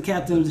 she was the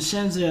captain of the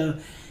Shinjo.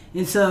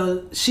 And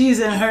so she's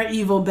in her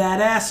evil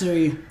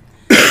badassery.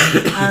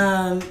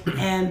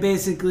 And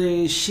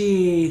basically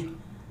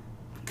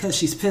because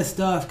she's pissed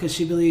off because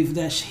she believed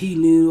that he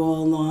knew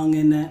all along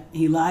and that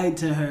he lied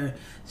to her,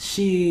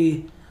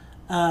 she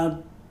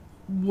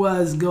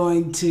was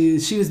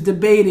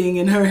debating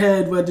in her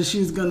head whether she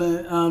was going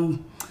to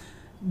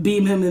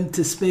beam him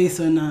into space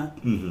or not.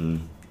 Mm-hmm.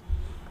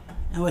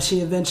 And what she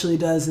eventually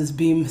does is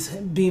beams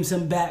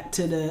him back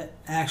to the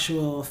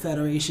actual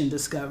Federation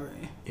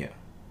Discovery. Yeah.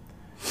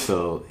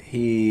 So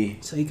he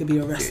could be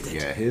arrested.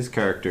 Yeah, his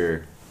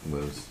character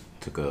was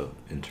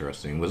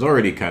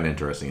already kind of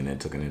interesting, and then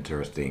took an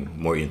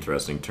more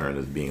interesting turn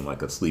as being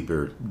like a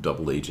sleeper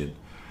double agent.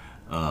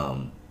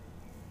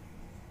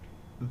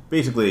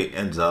 Basically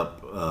ends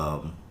up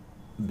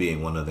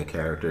being one of the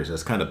characters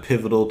that's kind of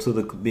pivotal to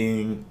the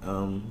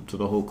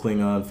whole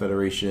Klingon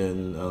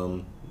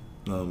Federation.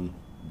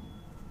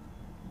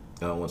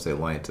 I don't want to say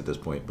alliance at this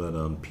point, but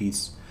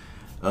peace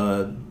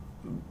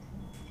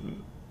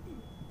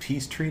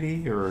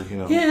treaty, or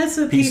it's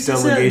a peace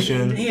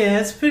delegation.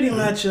 It's pretty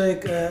much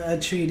like a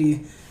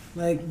treaty,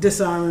 like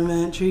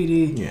disarmament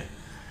treaty. Yeah.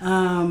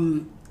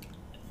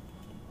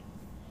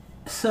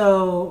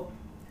 So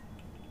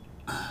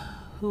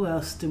who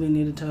else do we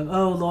need to talk?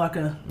 Oh,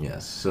 Lorca.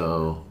 Yes.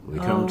 So we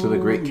come to the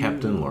great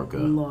Captain Lorca.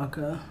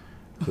 Lorca,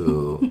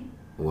 who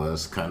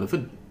was kind of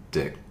a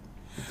dick.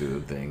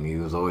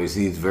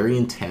 He's very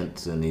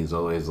intense, and he's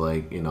always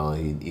like, he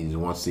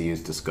wants to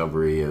use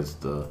Discovery as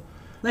a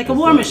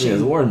war machine. Yeah,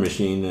 as a war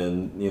machine,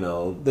 and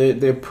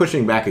they're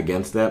pushing back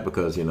against that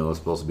because it's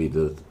supposed to be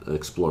the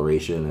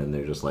exploration, and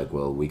they're just like,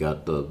 well, we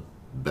got the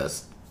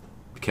best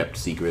kept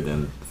secret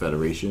in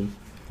Federation,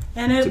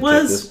 and it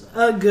was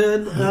a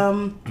good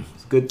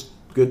it's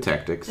good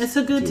tactics. It's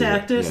a good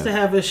tactics to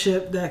have a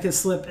ship that could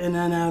slip in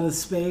and out of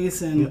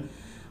space, and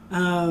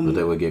but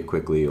they would get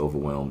quickly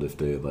overwhelmed if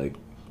they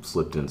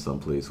slipped in some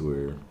place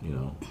where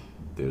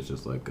there's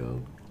just like a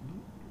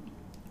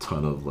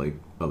ton of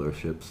other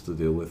ships to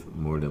deal with,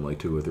 more than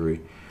 2 or 3.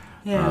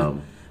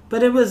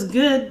 But it was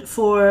good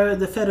for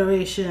the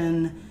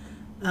Federation.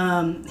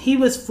 He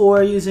was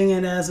for using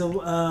it as a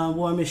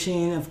war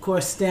machine. Of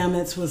course,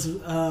 Stamets was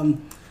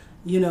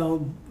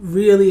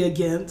really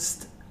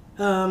against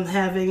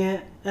having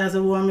it as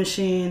a war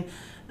machine,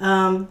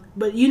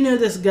 but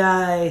this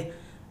guy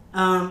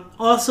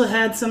also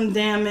had some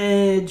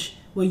damage.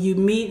 When you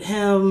meet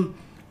him,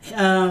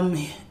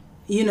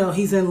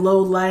 he's in low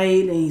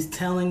light, and he's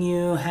telling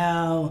you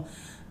how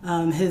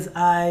his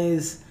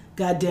eyes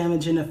got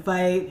damaged in a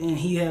fight, and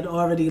he had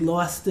already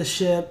lost the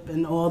ship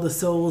and all the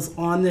souls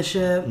on the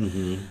ship.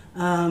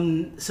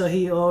 Mm-hmm. So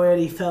he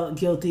already felt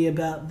guilty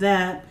about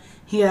that.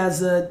 He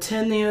has a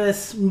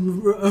tenuous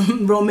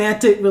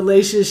romantic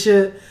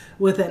relationship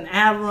with an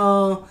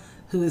admiral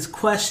who is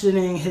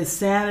questioning his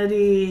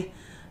sanity.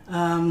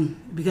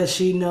 Because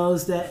she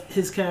knows that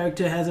his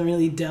character hasn't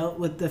really dealt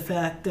with the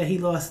fact that he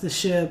lost the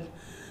ship.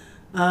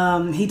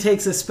 He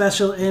takes a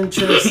special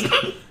interest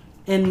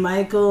in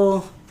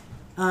Michael,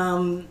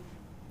 and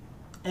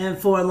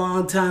for a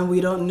long time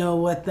we don't know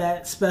what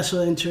that special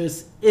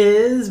interest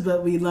is,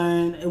 but we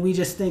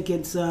just think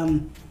it's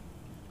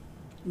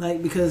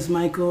because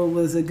Michael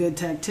was a good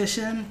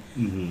tactician.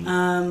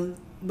 Mm-hmm.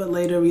 But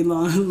later we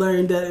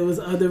learned that it was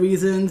other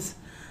reasons.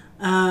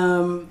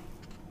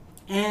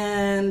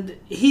 And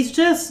he's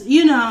just,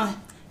 he's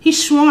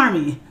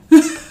schwarmy.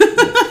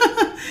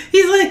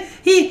 He's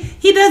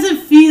he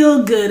doesn't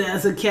feel good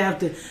as a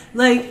captain.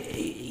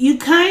 You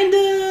kind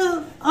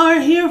of are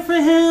here for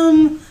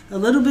him a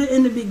little bit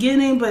in the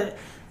beginning, but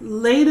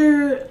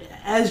later,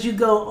 as you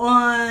go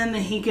on,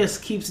 he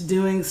just keeps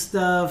doing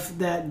stuff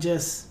that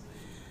just,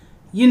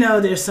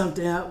 there's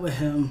something up with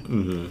him.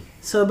 Mm-hmm.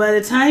 So by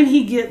the time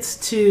he gets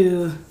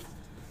to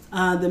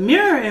the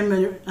mirror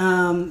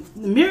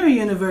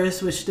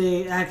universe, which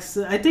I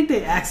think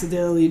they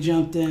accidentally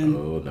jumped in.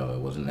 Oh no, it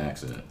wasn't an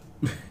accident.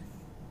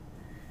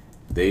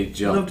 They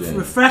jumped in.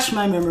 Refresh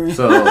my memory.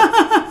 So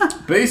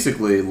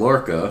basically,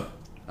 Lorca,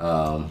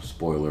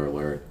 spoiler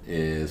alert,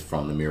 is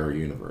from the mirror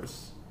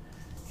universe.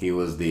 He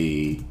was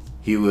the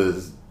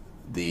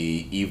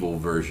evil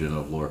version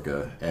of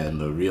Lorca, and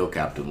the real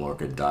Captain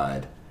Lorca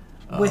died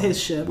with his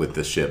ship. With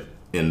the ship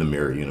in the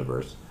mirror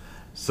universe.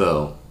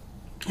 So.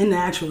 In the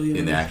actual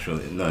universe. In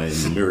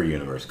the mirror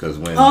universe, because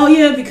when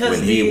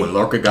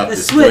Lorca got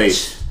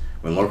displaced,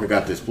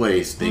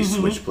 they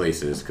switched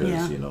places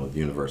because the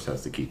universe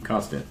has to keep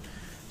constant.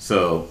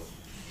 So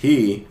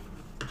he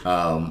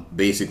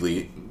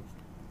basically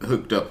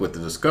hooked up with the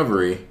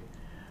Discovery,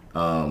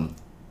 in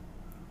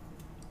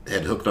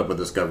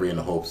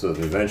the hopes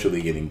of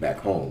eventually getting back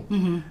home.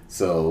 Mm-hmm.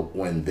 So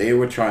when they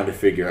were trying to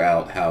figure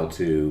out how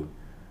to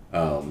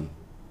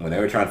when they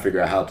were trying to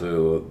figure out how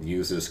to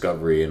use the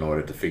Discovery in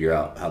order to figure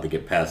out how to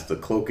get past the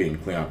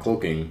Klingon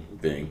cloaking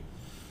thing,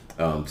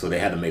 so they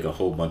had to make a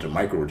whole bunch of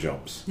micro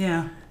jumps.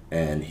 Yeah.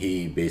 And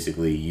he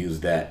basically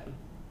used that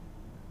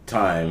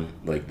time,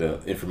 like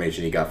the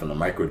information he got from the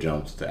micro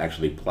jumps, to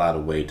actually plot a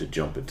way to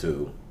jump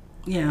into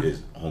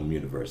his home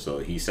universe. So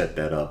he set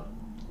that up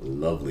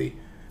lovely.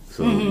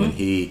 So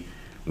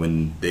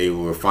when they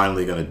were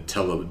finally gonna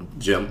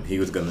jump, they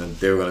were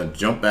gonna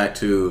jump back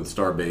to the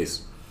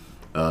starbase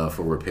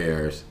for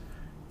repairs,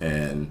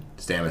 and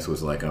Stamets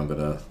was like, I'm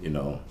gonna,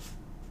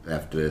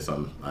 after this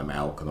I'm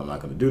out because I'm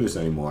not gonna do this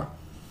anymore.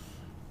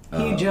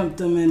 He jumped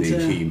them into.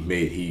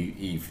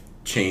 He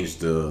changed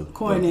the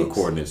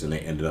coordinates, and they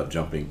ended up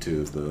jumping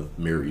to the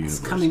mirror universe.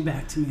 It's coming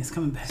back to me.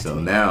 So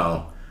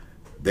now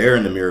they're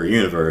in the mirror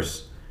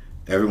universe.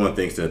 Everyone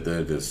thinks that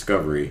they're the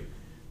Discovery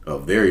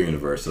of their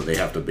universe, so they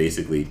have to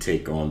basically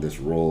take on this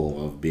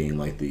role of being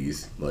like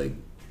these like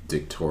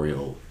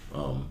dictatorial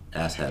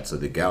asshats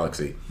of the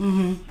galaxy,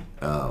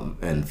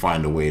 and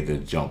find a way to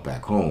jump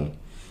back home.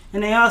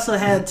 And they also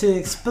had to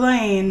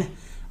explain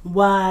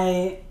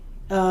why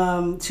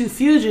two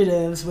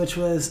fugitives, which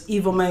was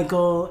Evil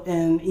Michael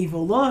and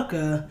Evil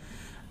Lorca,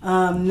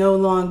 no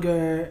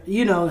longer,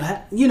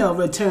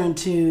 returned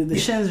to the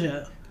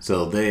Shinja.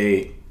 So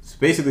they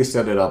basically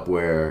set it up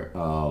where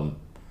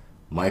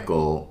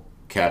Michael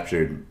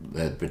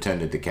had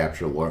pretended to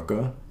capture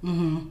Lorca,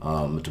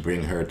 to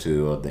bring her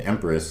to the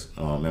Empress,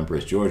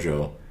 Empress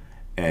Giorgio,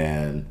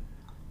 and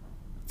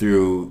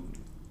through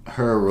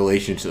her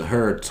relationship,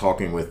 her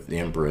talking with the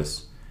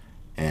Empress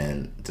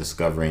and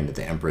discovering that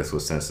the Empress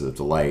was sensitive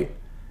to light,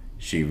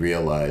 she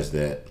realized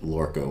that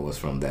Lorca was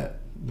from the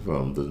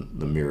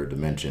mirror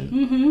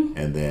dimension,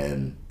 and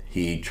then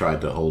he tried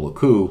to hold a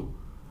coup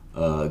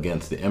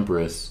against the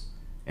Empress,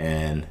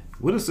 and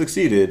would have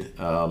succeeded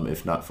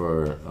if not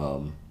for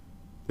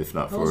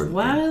those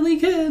wily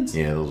kids.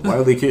 Yeah, those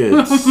wily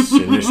kids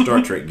in their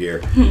Star Trek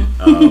gear.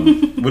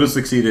 Would have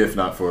succeeded if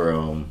not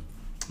for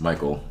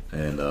Michael,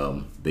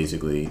 and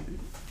basically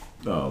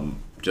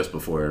just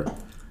before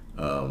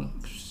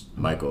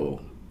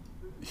Michael,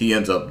 he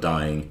ends up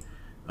dying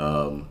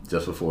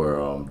just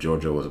before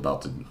Giorgio was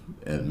about to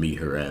meet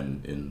her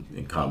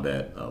in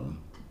combat.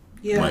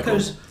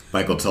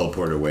 Michael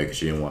teleported away because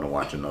she didn't want to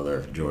watch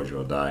another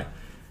Giorgio die.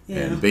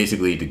 Yeah. And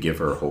basically to give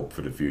her hope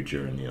for the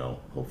future, and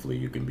hopefully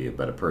you can be a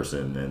better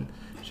person. And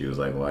she was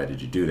like, "Why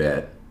did you do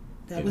that?"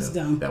 That was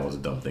dumb. That was a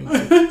dumb thing.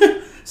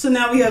 So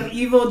now we have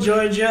evil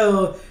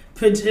Giorgio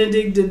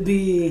pretending to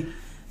be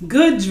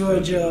good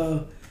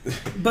Giorgio,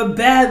 but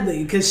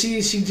badly, because she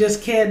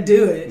just can't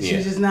do it. Yeah.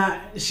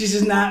 She's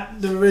just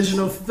not the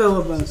original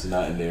Philippa. It's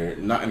not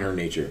in her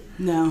nature.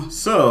 No.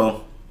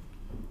 So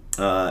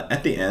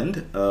at the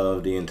end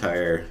of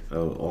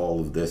all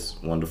of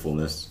this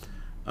wonderfulness,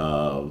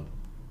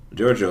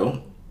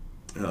 Giorgio,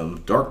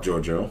 Dark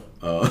Giorgio,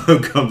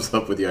 comes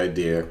up with the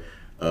idea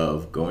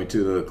of going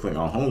to the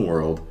Klingon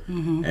homeworld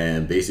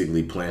and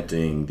basically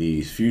planting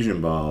these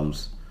fusion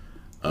bombs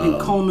in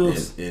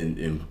Kronos,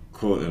 in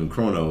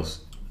Kronos,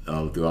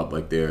 throughout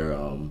like their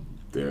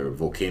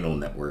volcano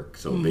network.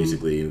 So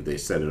basically, they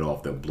set it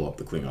off, they'll blow up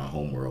the Klingon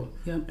homeworld,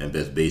 and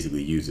just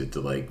basically use it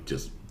to like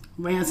just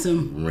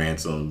ransom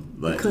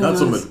like not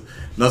so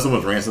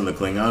much ransom the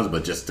Klingons,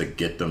 but just to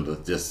get them to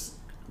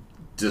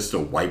just to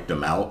wipe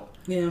them out,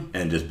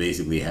 and just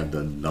basically have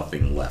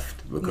nothing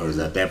left, because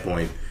at that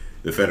point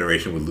the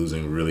Federation was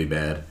losing really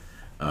bad,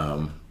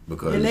 and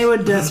they were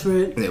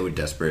desperate.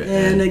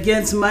 And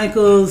against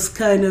Michael's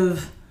kind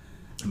of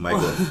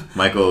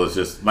Michael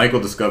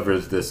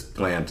discovers this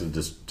plan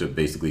to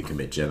basically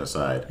commit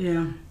genocide.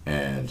 Yeah.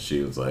 And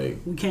she was like,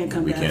 we can't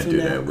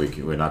do that.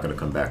 We're not going to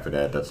come back for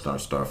that. That's not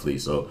Starfleet.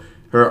 So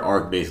her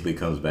arc basically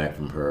comes back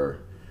from her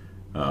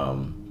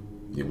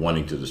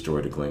wanting to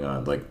destroy the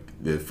Klingons, like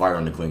the fire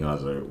on the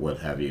Klingons or what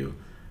have you,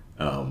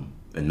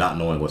 and not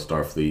knowing what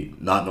Starfleet,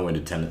 not knowing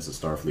the tenets of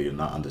Starfleet, and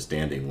not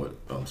understanding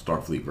what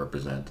Starfleet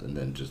represents, and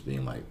then just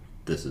being like,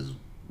 this is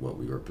what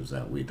we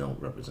represent. We don't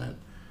represent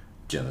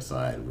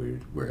genocide.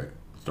 We're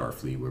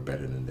Starfleet. We're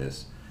better than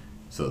this.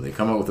 So they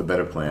come up with a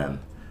better plan.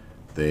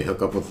 They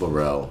hook up with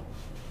L'Rell.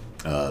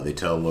 They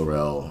tell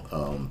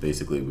L'Rell,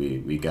 basically,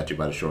 we got you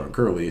by the short and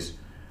curlies.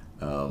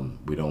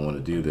 We don't want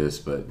to do this,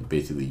 but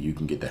basically you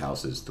can get the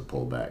houses to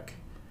pull back.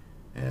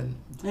 And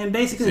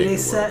basically they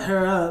set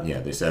her up. Yeah,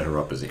 they set her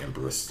up as the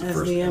Empress. Of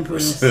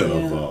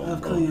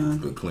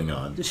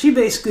Klingon. She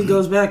basically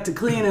goes back to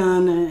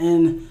Klingon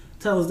and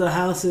tells the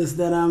houses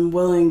that I'm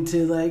willing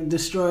to like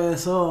destroy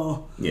us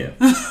all. Yeah.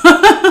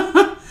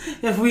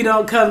 If we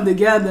don't come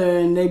together,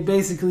 and they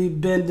basically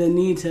bend the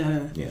knee to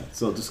her. Yeah.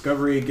 So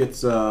Discovery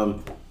gets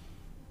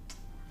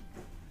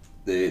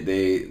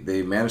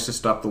they managed to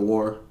stop the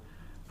war.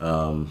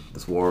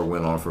 This war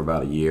went on for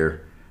about a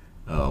year.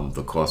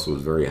 The cost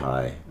was very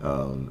high,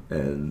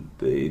 and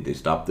they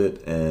stopped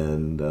it.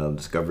 And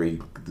Discovery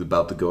is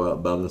about to go out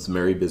about its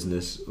merry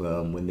business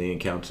when they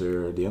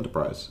encounter the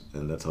Enterprise,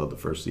 and that's how the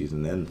first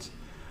season ends.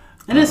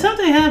 And then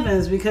something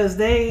happens because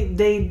they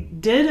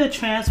did a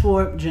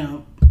transwarp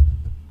jump,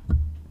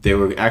 they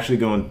were actually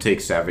going to take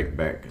Sarek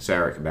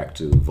back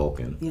to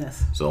Vulcan.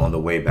 Yes. So on the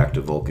way back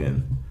to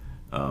Vulcan,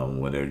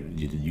 when they're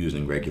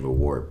using regular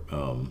warp,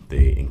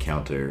 they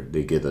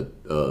get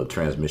a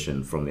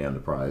transmission from the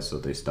Enterprise, so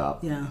they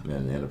stop. Yeah.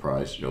 And the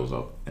Enterprise shows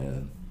up,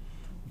 and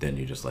then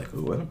you're just like,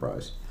 ooh,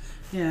 Enterprise.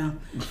 Yeah.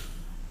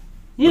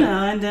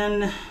 And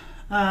then,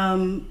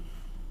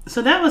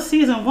 so that was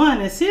season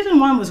 1, and season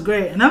 1 was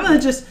great. And I'm going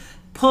to just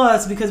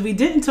pause because we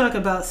didn't talk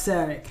about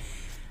Sarek.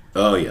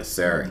 Oh, yes,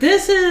 Sarek.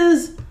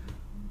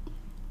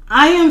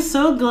 I am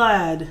so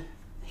glad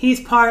he's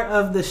part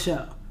of the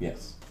show.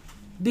 Yes.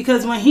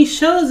 Because when he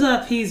shows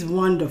up, he's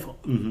wonderful.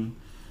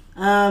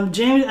 Mm-hmm.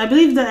 James, I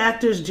believe the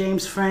actor's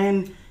James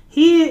Frayne.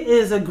 He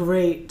is a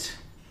great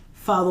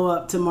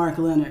follow-up to Mark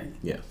Lenard.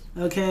 Yes.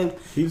 Okay?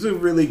 He's a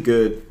really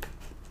good...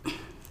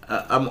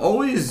 I'm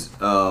always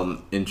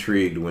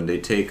intrigued when they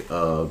take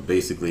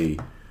basically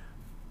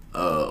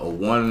a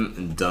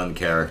one-and-done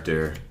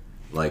character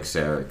like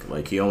Sarek.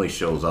 Like, he only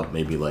shows up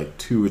maybe like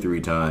 2 or 3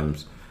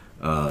 times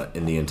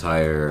in the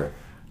entire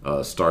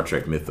Star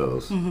Trek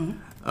mythos.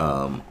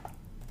 Mm-hmm.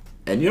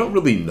 And you don't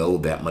really know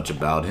that much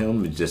about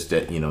him. It's just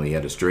that, he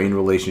had a strained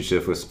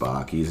relationship with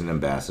Spock. He's an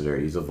ambassador.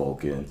 He's a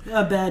Vulcan.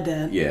 A bad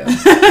dad. Yeah.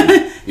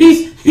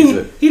 He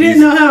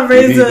didn't know how to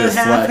raise a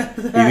half.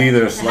 He's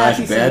either a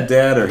slash bad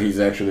dad or he's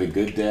actually a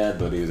good dad,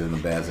 but he's in a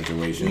bad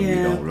situation. Yeah.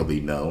 We don't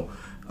really know.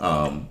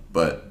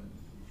 But,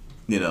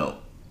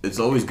 it's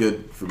always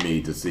good for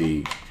me to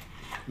see,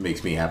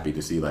 makes me happy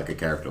to see like a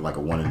character, like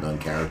a one-and-done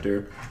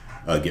character,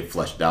 get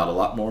fleshed out a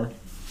lot more.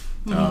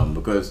 Mm-hmm.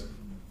 Because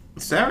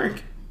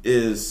Sarek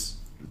is,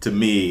 to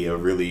me,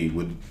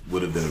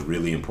 would have been a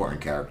really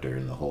important character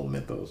in the whole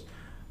mythos.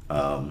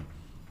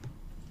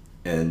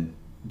 And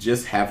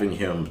just having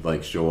him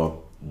like show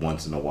up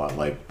once in a while,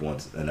 like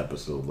once an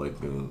episode, like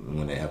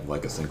when they have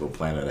like a single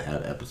planet that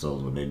had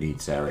episodes when they need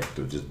Sarek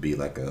to just be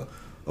like a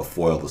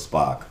foil to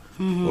Spock,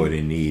 mm-hmm. or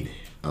they need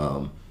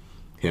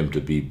him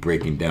to be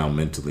breaking down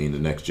mentally in the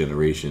Next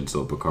Generation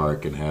so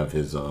Picard can have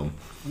his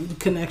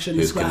connection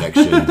to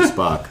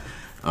Spock.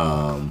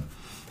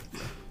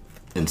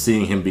 And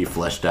seeing him be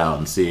fleshed out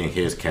and seeing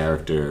his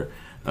character,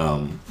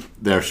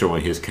 they're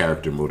showing his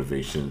character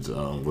motivations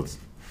was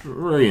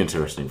very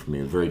interesting for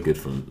me. Very good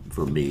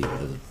for me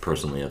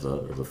personally as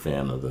a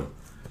fan of the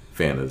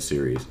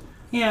series.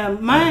 Yeah,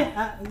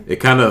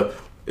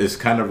 it's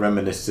kind of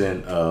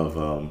reminiscent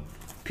of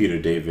Peter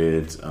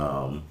David's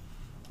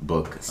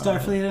book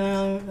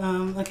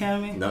Starfleet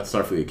Academy. Not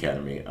Starfleet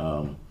Academy.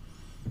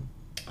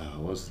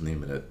 What's the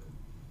name of it?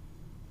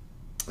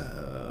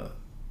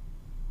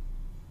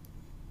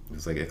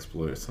 It's like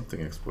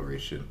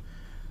exploration.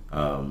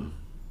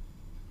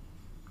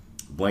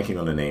 Blanking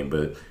on the name,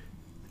 but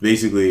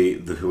basically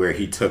where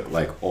he took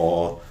like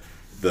all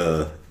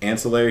the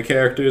ancillary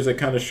characters that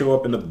kind of show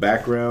up in the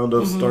background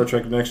of mm-hmm. Star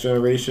Trek Next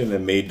Generation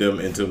and made them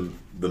into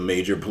the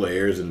major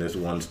players in this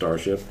one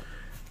starship.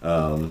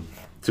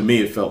 To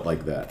me, it felt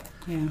like that.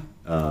 Yeah.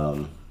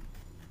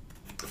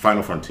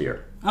 Final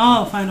Frontier.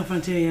 Oh, Final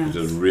Frontier, yeah. Which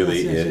is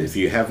really it. If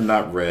you have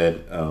not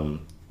read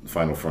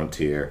Final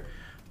Frontier,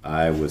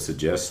 I would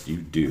suggest you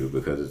do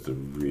because it's a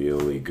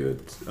really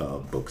good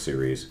book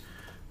series.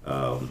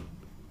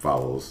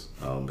 Follows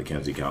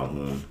Mackenzie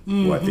Calhoun,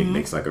 mm-hmm. who I think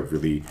makes like a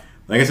really,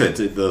 like I said,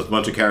 there's a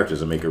bunch of characters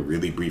that make a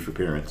really brief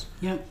appearance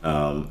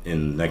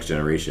in Next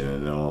Generation,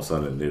 and then all of a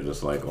sudden they're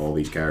just like all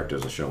these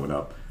characters are showing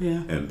up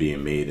and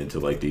being made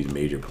into like these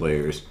major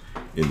players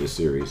in the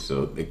series.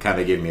 So it kind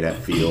of gave me that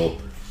feel.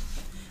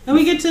 And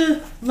we get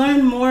to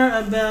learn more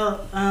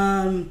about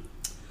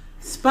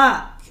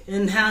Spock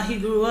and how he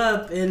grew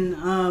up and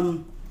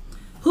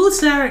who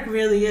Sarek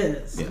really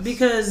is. Yes.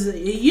 Because,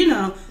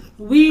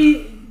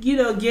 we,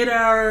 get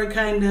our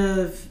kind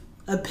of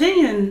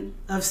opinion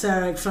of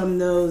Sarek from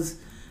those,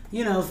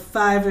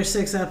 5 or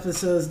 6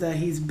 episodes that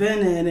he's been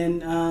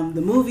in and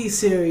the movie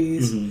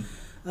series.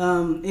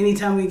 Mm-hmm.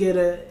 Anytime we get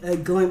a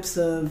glimpse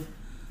of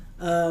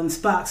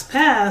Spock's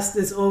past,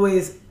 it's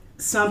always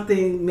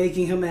something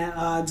making him at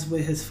odds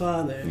with his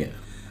father. Yeah.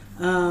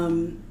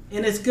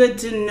 And it's good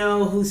to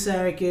know who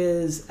Sarek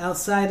is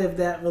outside of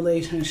that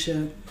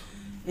relationship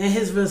and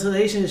his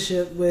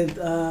relationship with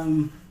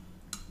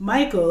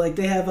Michael. Like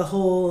they have a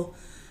whole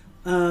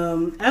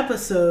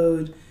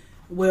episode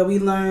where we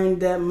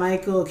learned that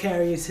Michael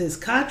carries his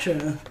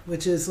Katra,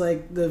 which is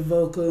like the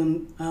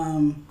Vulcan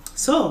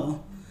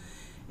soul.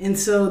 And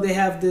so they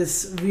have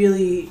this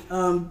really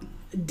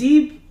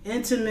deep,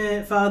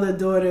 intimate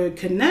father-daughter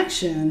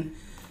connection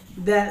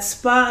that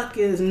Spock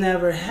has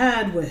never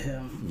had with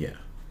him. Yeah.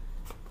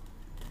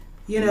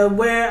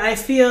 Where I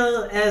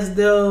feel as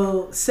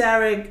though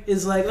Sarek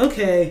is like,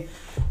 okay,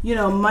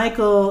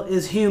 Michael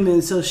is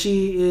human, so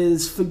she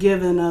is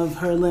forgiven of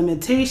her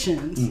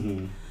limitations.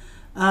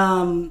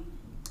 Mm-hmm.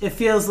 It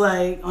feels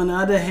like, on the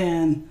other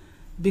hand,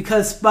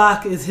 because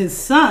Spock is his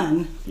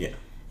son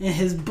and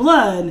his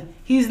blood,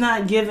 he's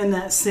not given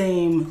that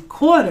same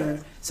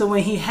quarter. So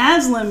when he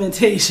has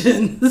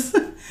limitations,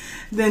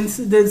 then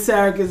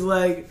Sarek is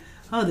like,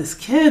 oh, this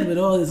kid with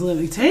all his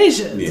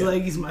limitations, Yeah.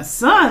 like he's my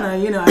son.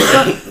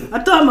 I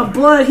thought my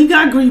blood, he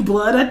got green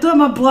blood. I thought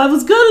my blood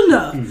was good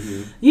enough,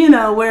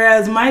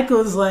 Whereas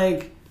Michael's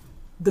like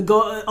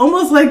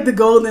almost like the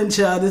golden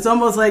child. It's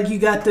almost like you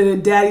got the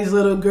daddy's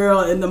little girl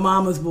and the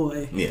mama's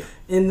boy,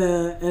 in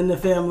the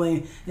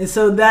family, and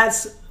so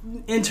that's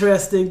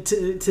interesting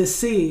to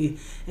see,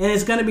 and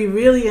it's going to be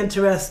really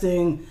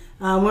interesting.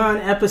 We're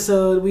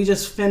on we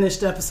just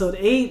finished episode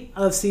 8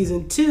 of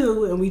season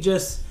 2, and we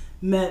just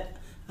met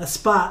a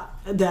Spock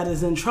that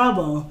is in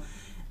trouble.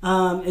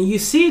 And you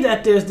see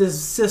that there's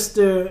this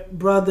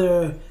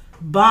sister-brother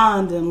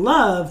bond and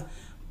love,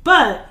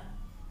 but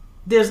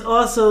there's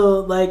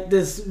also like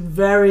this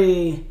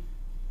very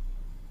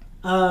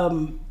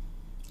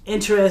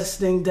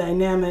interesting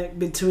dynamic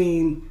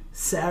between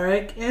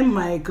Sarek and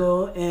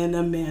Michael and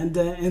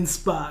Amanda and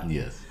Spock.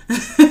 Yes.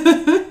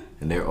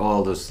 And they're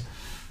all just...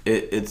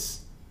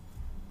 It's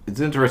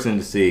interesting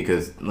to see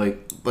because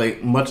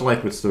like much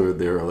like with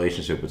their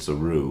relationship with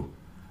Saru,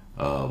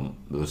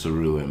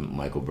 and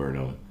Michael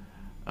Burnham,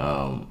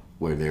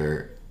 where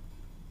they're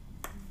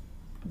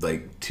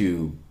like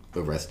two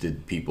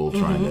arrested people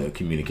trying to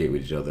communicate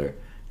with each other,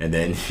 and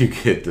then you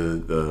get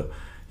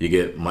you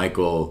get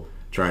Michael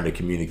trying to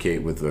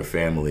communicate with their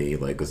family,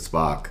 like with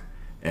Spock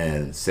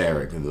and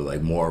Sarek, and they're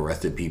like more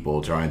arrested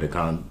people trying to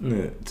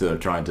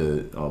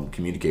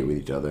communicate with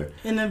each other.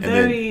 And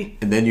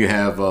then you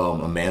have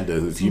Amanda,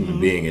 who's a human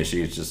being, and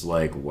she's just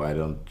like, why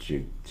aren't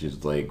you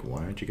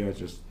guys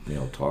just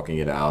talking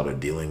it out or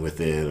dealing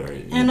with it, or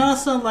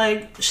also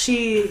like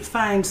she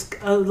finds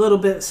a little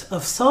bit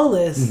of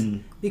solace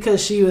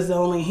because she was the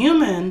only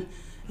human.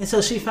 And so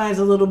she finds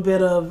a little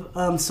bit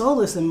of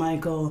solace in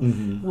Michael,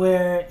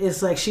 where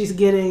it's like she's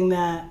getting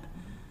that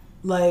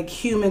like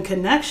human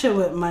connection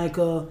with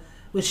Michael,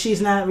 which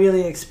she's not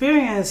really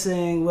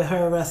experiencing with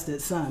her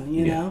arrested son,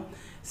 you know?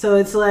 So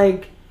it's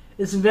like,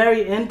 it's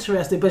very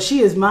interesting. But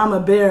she is Mama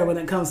Bear when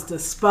it comes to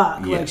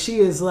Spock. Yeah. Like she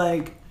is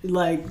like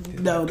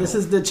no, this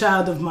is the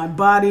child of my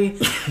body.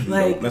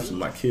 Like, don't mess with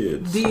my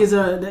kids. These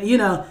are,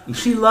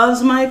 she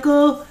loves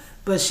Michael,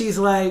 but she's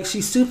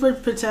super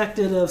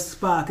protective of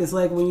Spock. It's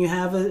like when you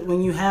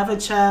have a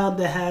child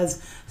that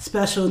has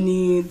special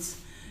needs,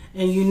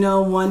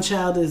 and one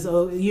child is,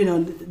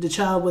 the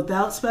child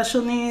without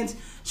special needs,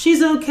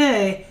 she's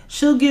okay.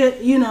 She'll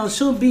get,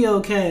 she'll be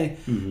okay.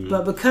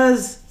 But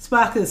because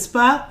Spock is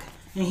Spock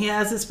and he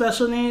has a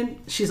special need,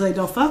 she's like,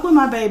 don't fuck with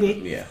my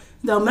baby. Yeah.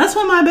 Don't mess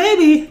with my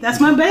baby.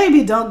 That's my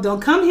baby.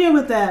 Don't come here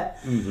with that.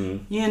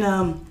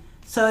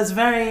 So it's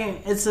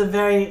a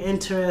very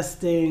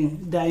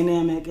interesting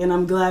dynamic, and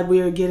I'm glad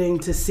we are getting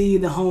to see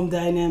the home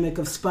dynamic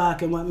of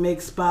Spock and what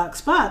makes Spock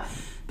Spock,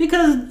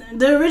 because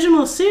the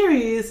original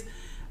series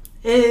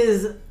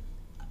is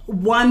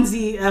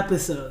onesie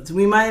episodes.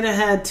 We might have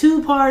had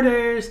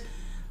 2-parters,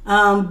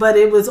 but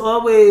it was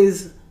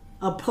always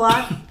a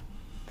plot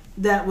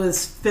that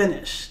was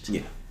finished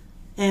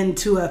in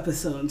 2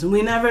 episodes. And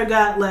we never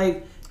got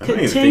like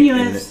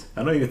continuous.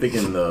 I don't even think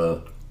in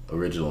the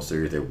original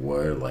series there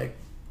were like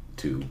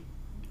 2.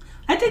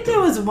 I think there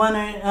was one.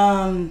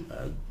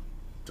 I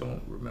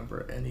don't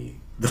remember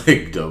any.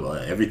 Like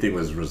everything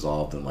was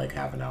resolved in like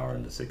half an hour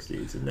in the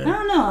 60s, and then I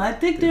don't know. I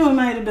think there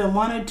might have been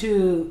 1 or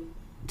 2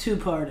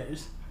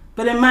 2-parters,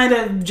 but it might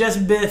have just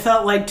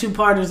felt like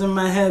 2-parters in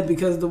my head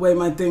because the way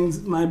my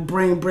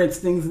brain breaks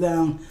things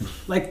down,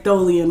 like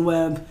Tholian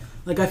web.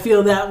 Like I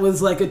feel that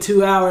was like a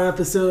 2-hour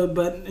episode,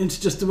 but it's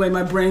just the way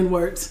my brain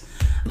works.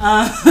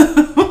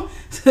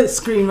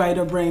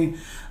 Screenwriter brain,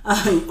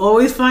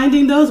 always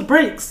finding those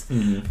breaks.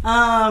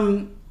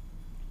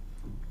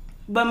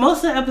 But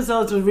most of the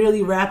episodes were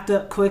really wrapped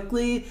up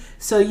quickly,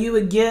 so you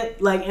would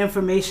get like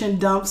information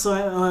dumps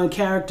on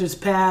characters'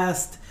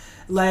 past.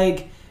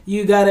 Like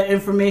you got an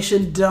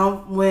information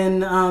dump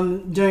when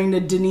during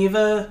the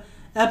Deneva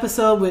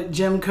episode with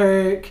Jim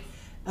Kirk.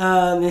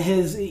 And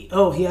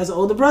he has an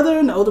older brother,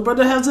 and the older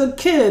brother has a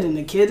kid, and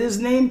the kid is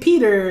named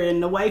Peter,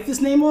 and the wife is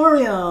named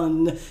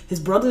Orion, and his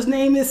brother's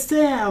name is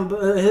Sam,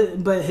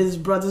 but his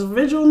brother's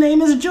original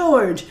name is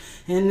George,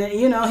 and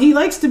he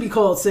likes to be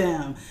called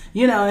Sam,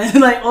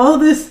 and like all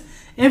this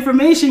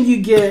information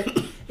you get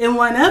in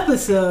one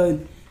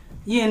episode,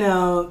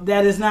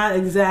 that is not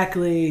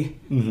exactly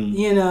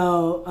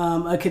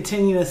a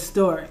continuous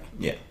story.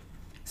 Yeah.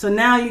 So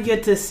now you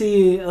get to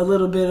see a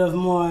little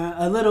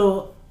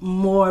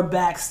more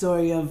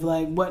backstory of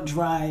like what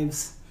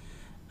drives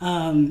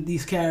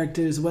these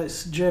characters,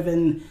 what's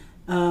driven,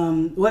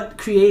 what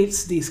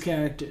creates these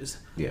characters.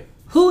 Yeah.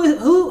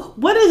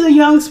 What does a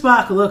young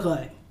Spock look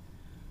like?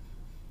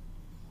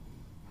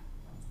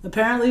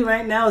 Apparently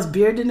right now it's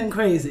bearded and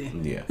crazy.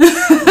 Yeah.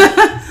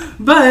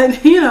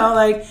 But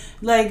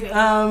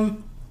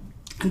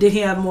did he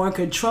have more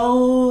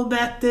control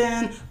back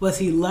then? Was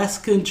he less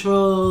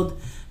controlled?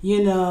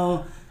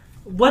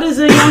 What is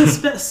a young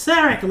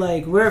Sarek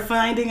like? We're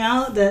finding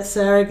out that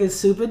Sarek is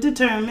super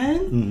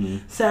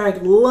determined.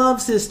 Sarek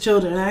loves his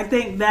children. And I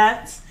think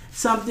that's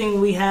something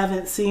we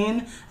haven't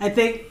seen. I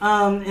think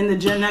in the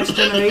Next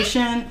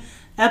Generation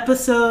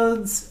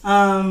episodes,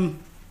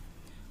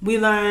 we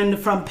learned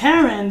from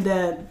Perrin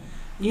that,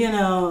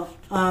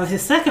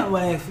 his second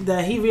wife,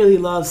 that he really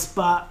loves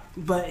Spock,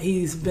 but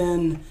he's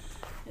been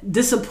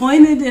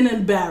disappointed and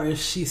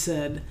embarrassed, she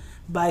said,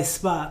 by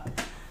Spock.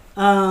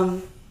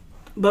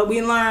 But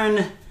we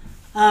learn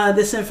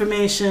this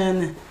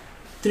information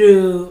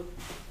through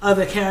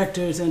other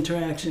characters'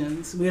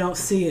 interactions. We don't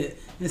see it.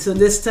 And so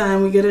this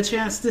time we get a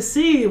chance to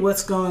see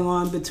what's going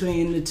on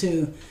between the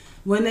two.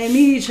 When they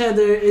meet each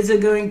other, is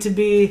it going to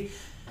be,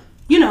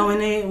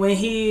 when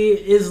he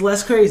is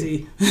less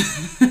crazy?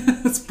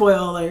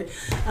 Spoiler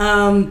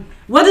alert.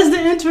 What does the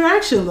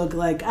interaction look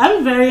like?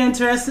 I'm very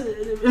interested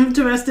in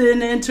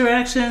the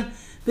interaction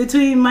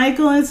between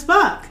Michael and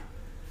Spock.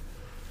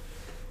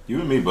 You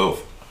and me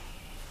both.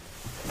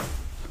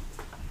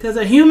 Because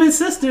a human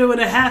sister with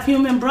a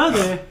half-human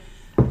brother,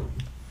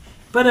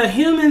 but a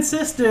human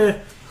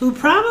sister who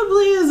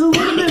probably is a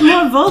little bit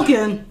more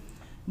Vulcan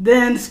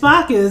than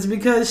Spock is,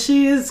 because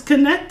she is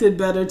connected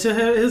better to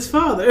his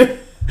father.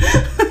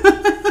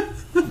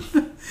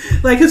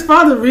 Like, his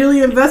father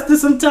really invested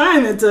some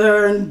time into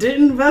her and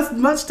didn't invest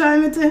much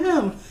time into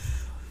him.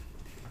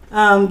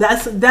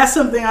 That's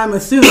something I'm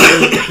assuming.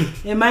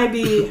 It might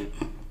be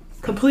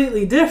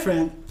completely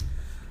different.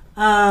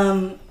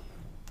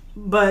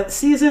 But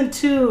season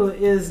 2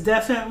 is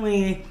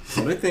definitely...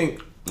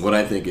 What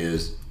I think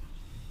is,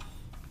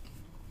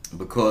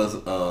 because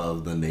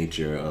of the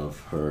nature of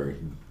her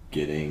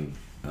getting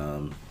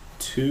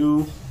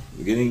to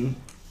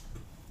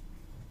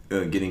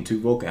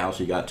Vulcan, how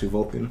she got to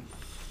Vulcan,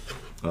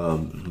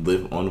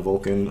 live on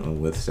Vulcan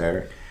with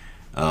Sarek,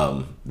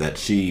 that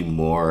she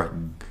more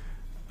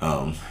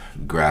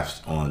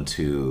grasped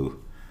onto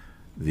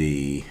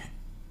the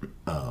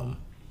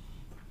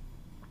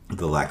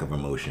lack of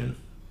emotion.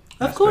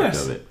 Of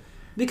course, of it.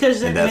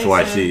 Because that's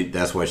why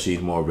she's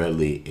seemed more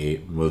readily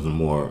able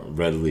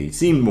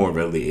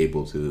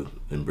to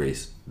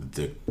embrace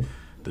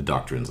the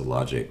doctrines of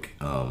logic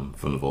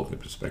from the Vulcan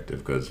perspective,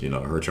 because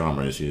her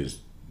trauma is she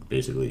just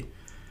basically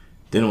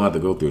didn't want to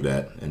go through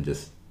that and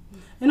just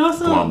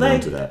also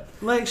into that.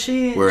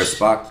 Whereas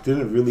Spock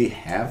didn't really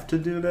have to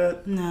do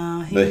that.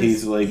 No,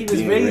 he's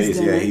being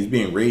raised. Yeah, he's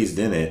being raised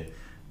in it,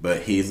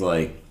 but he's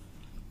like,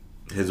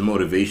 his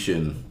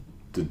motivation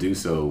to do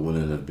so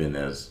wouldn't have been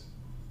as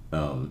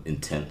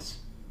intense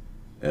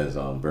as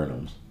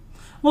Burnham's.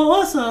 Well,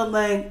 also,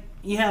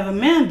 you have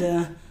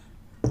Amanda,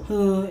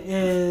 who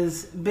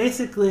is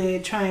basically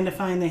trying to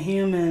find the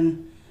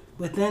human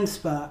within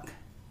Spock,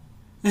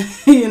 and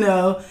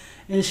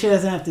she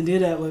doesn't have to do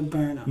that with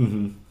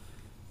Burnham.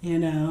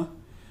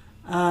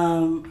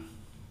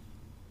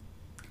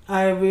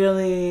 I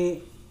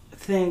really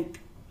think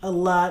a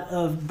lot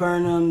of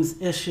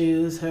Burnham's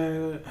issues,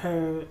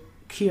 her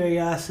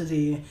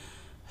curiosity,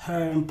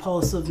 her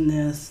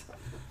impulsiveness,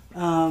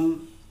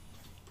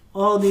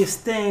 all these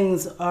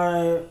things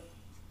are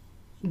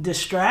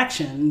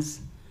distractions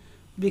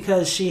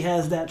because she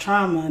has that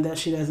trauma that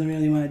she doesn't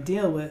really want to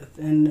deal with.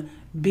 And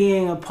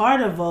being a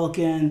part of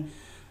Vulcan,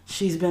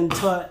 she's been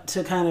taught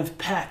to kind of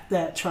pack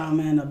that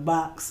trauma in a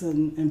box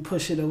and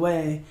push it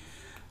away,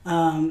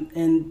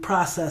 and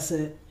process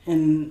it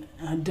in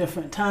a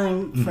different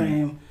time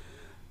frame,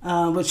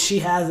 which she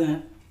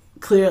hasn't,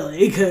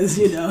 clearly, because,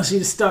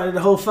 she started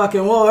a whole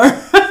fucking war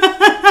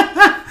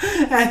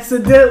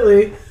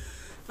accidentally,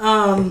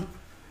 from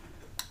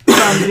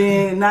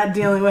not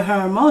dealing with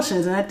her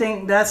emotions. And I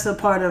think that's the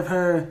part of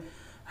her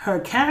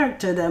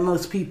character that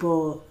most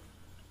people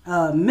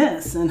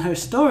miss, and her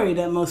story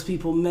that most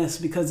people miss,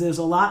 because there's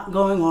a lot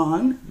going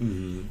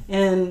on,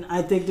 and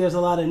I think there's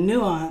a lot of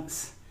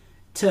nuance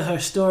to her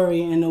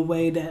story in the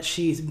way that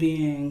she's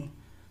being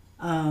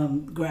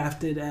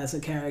grafted as a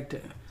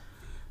character.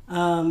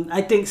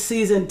 I think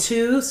season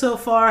 2 so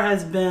far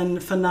has been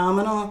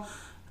phenomenal.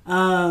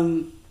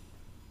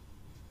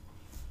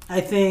 I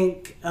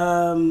think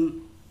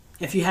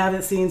if you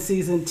haven't seen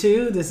season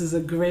 2, this is a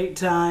great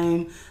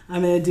time.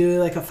 I'm going to do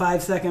like a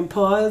 5-second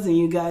pause, and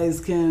you guys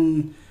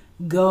can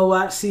go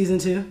watch season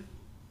 2.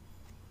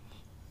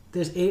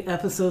 There's 8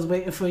 episodes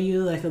waiting for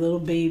you, like a little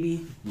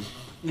baby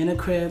in a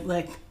crib,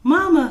 like,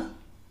 Mama,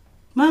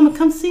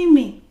 come see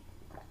me.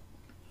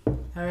 All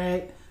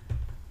right.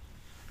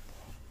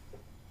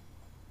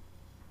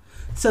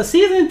 So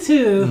season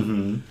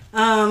 2,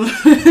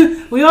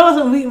 we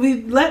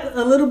let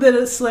a little bit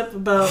of slip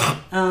about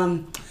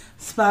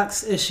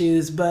Spock's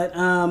issues, but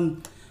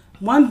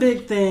one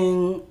big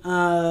thing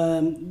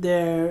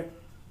they're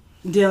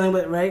dealing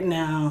with right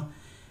now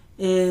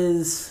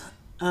is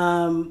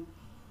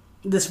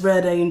this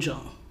Red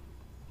Angel.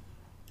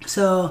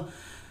 So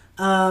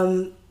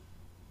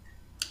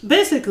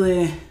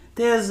basically,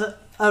 there's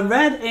a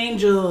Red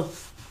Angel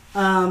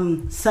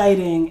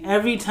sighting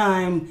every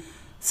time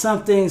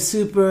something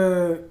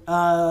super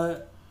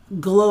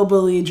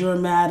globally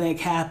dramatic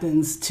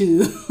happens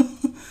to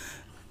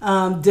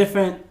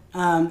different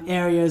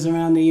areas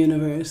around the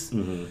universe.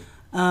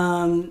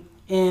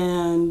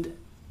 And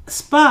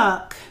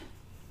Spock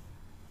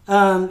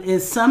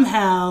is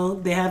somehow,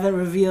 they haven't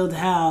revealed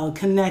how,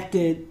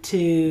 connected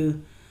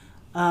to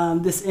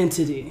this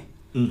entity.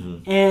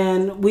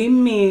 and we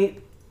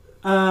meet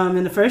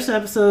in the first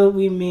episode.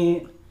 We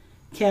meet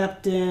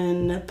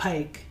Captain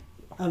Pike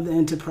of the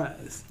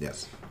Enterprise.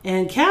 Yes.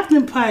 And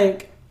Captain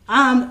Pike,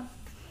 I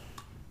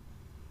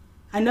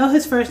know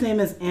his first name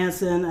is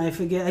Anson. I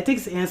forget. I think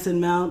it's Anson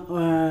Mount,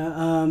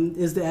 or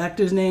is the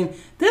actor's name.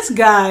 This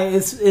guy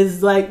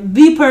is like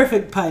the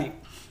perfect Pike.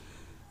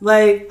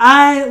 Like,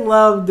 I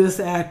love this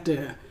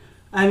actor.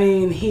 I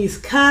mean, he's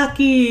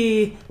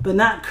cocky, but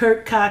not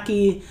Kirk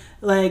cocky.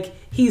 Like,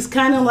 he's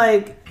kind of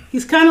like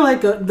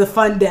the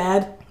fun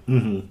dad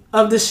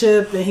of the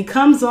ship, and he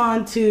comes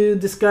on to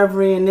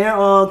Discovery, and they're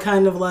all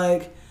kind of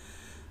like,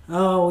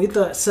 oh, we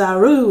thought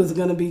Saru was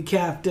gonna be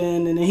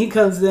captain, and then he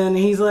comes in and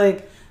he's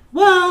like,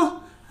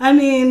 well, I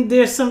mean,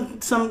 there's some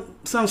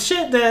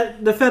shit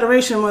that the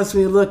Federation wants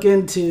me to look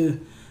into,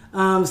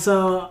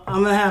 so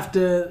I'm gonna have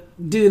to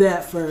do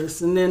that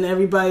first. And then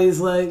everybody's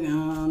like,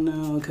 oh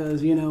no,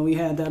 because we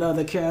had that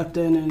other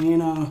captain, and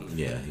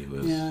yeah, he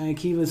was, like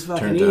he was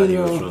fucking turned out he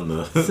evil. was from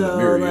the So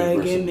Mirror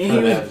like, Universe, and he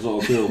that was, was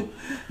all cool.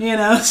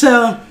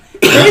 So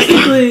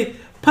basically,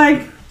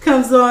 Pike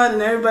comes on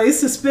and everybody's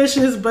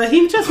suspicious, but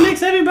he just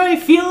makes everybody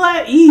feel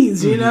at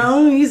ease.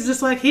 He's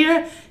just like,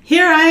 here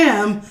I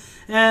am,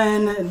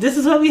 and this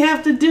is what we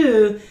have to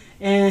do.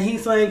 And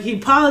he's like, he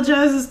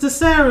apologizes to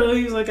Saru.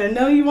 He's like, I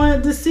know you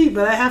wanted this seat,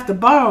 but I have to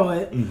borrow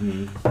it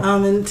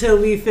until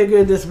we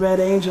figure this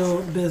Red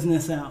Angel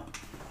business out.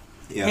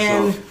 Yeah,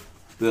 And- so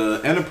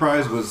the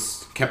Enterprise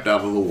was kept out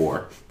of the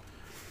war.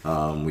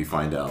 We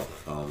find out.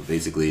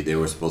 Basically, they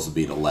were supposed to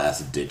be the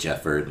last-ditch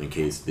effort in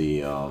case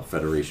the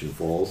Federation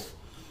falls,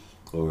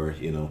 or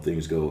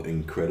things go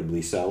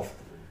incredibly south,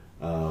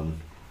 or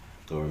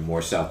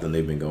more south than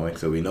they've been going.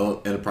 So we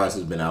know Enterprise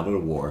has been out of the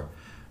war.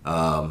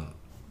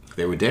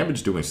 They were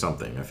damaged doing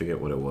something. I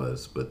forget what it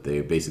was, but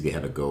they basically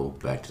had to go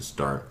back to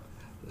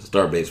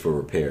Starbase for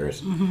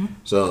repairs.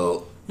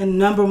 So And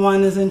number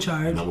one is in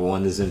charge. number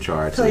one is in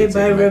charge. Played So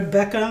by they take him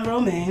Rebecca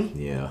Romaine.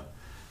 yeah.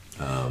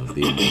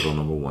 The immortal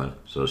number one.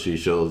 So she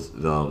shows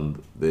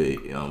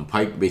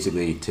Pike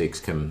basically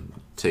takes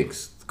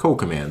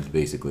co-commands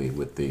basically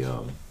with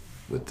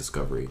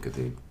Discovery, because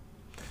he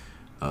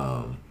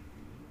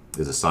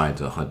is assigned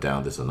to hunt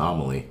down this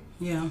anomaly,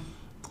 Yeah.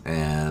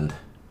 and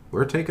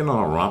we're taking on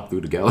a romp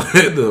through the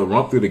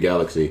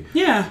galaxy.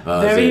 Yeah. Is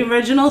Very it-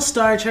 original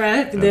Star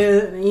Trek.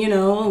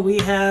 We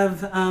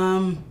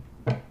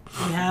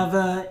have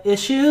a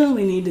issue.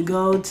 We need to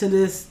go to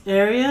this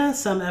area.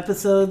 Some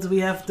episodes we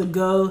have to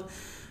go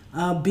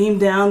beam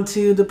down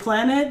to the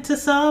planet to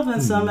solve,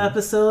 and some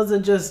episodes are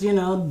just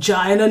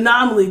giant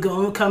anomaly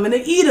coming to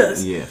eat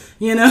us. Yeah.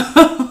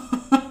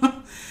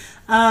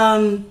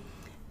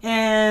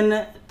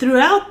 And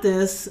throughout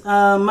this,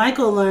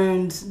 Michael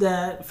learns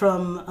that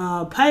from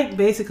Pike,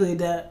 basically,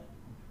 that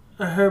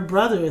her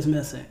brother is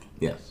missing.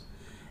 Yes.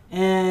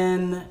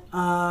 And,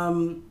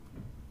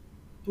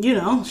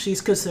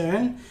 she's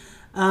concerned.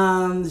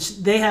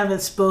 They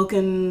haven't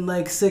spoken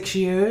like 6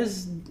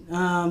 years.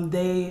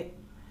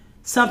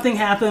 Something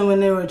happened when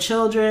they were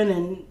children,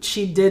 and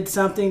she did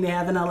something. They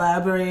haven't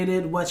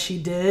elaborated what she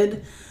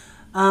did.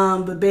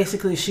 But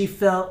basically, she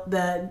felt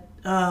that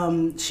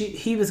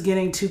he was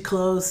getting too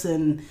close,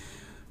 and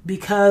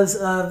because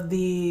of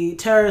the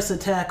terrorist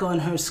attack on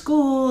her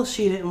school,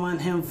 she didn't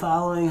want him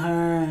following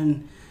her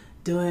and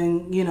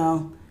doing,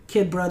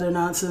 kid brother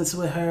nonsense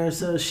with her.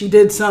 So she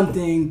did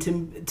something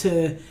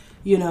to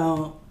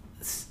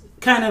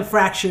kind of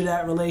fracture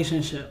that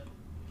relationship.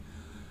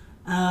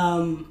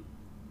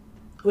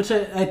 Which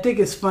I think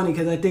is funny,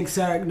 because I think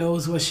Sarek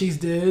knows what she's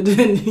did,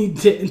 and he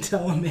didn't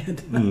tell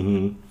Amanda.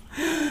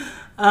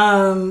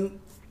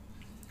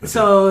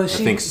 So I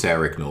think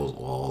Sarek knows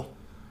all.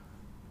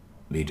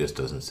 He just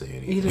doesn't say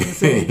anything. He doesn't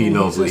say anything. He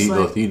knows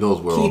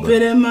where all keep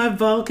it in my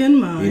Vulcan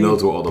mind. he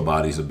knows where all the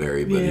bodies are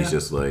buried, but Yeah. he's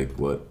just like,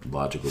 what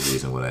logical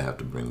reason would I have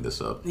to bring this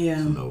up? Yeah.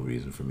 There's no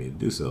reason for me to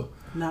do so.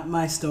 Not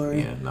my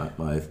story. Yeah, not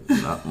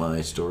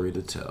my story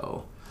to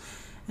tell.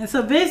 And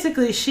so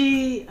basically,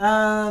 she's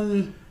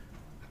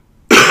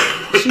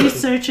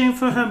searching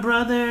for her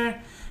brother.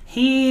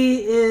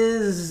 He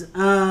is.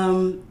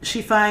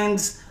 She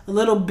finds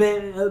a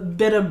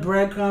bit of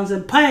breadcrumbs,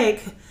 and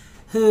Pike,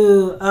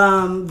 who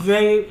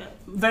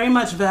very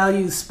much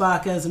values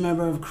Spock as a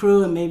member of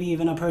crew and maybe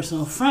even a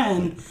personal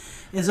friend,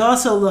 is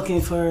also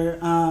looking for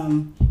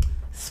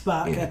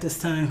Spock at this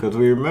time. Because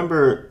we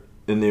remember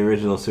in the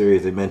original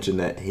series, they mentioned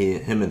that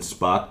him and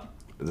Spock,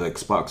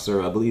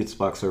 I believe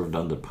Spock served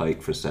under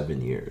Pike for 7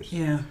 years.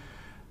 Yeah.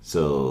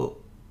 So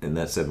in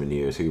that 7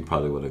 years, he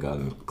probably would have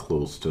gotten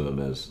close to him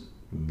as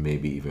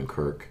maybe even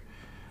Kirk.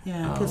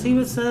 Yeah, because he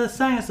was a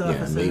science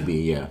officer.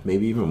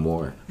 Maybe even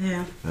more.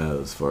 Yeah.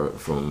 As far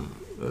from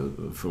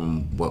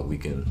what we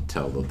can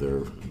tell of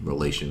their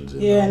relations.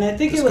 Yeah, and I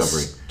think Discovery. it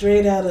was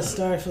straight out of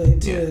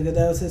Starfleet too, Yeah. because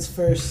that was his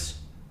first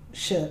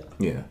ship.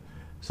 Yeah.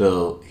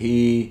 So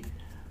he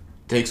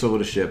takes over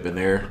the ship, and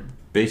they're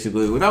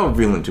basically, without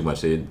revealing too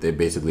much, they're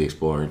basically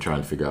exploring,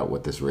 trying to figure out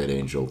what this Red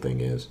Angel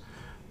thing is.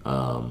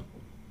 And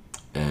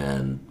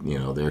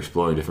they're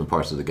exploring different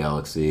parts of the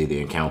galaxy. They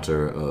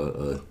encounter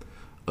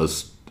a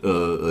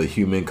a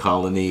human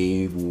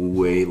colony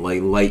way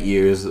like light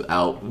years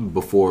out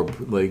before,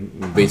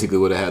 like basically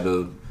would have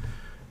had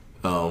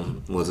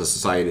was a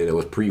society that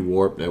was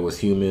pre-warp, that was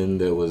human,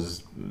 that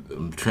was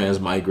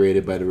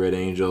transmigrated by the Red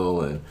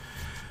Angel, and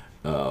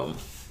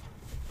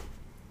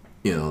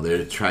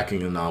they're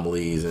tracking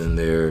anomalies and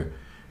they're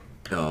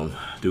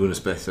doing a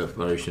space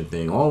exploration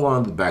thing, all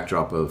on the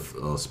backdrop of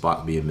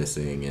Spock being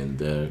missing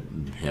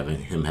and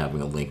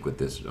having a link with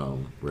this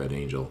Red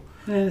Angel.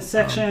 And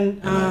Section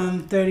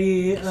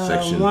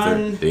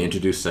 31. They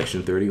introduced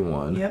Section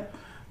 31. Yep.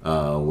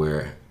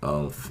 Where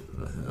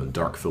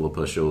Dark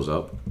Philippa shows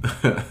up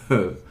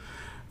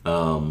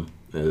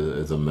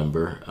as a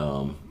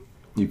member.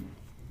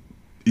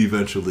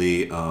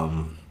 Eventually,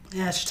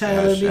 Ash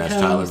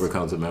Tyler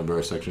becomes a member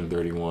of Section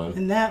 31.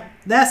 And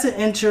that's an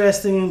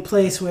interesting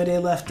place where they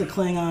left the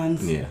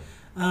Klingons. Yeah.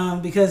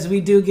 Because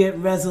we do get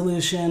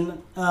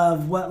resolution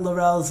of what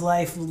L'Rell's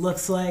life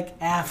looks like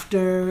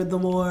after the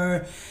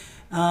war,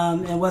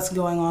 and what's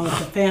going on with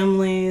the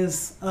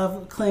families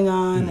of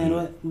Klingon,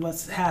 and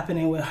what's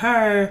happening with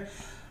her,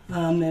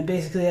 and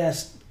basically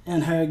Ash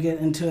and her get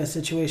into a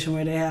situation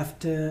where they have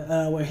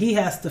to, where he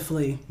has to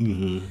flee,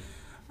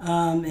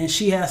 and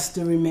she has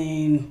to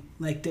remain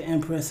like the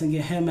Empress and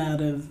get him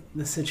out of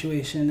the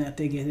situation that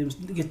they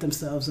get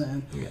themselves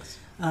in. Yes.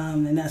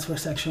 And that's where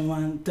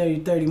Section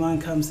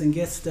 31 comes and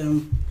gets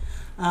them.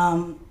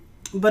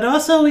 But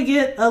also we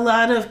get a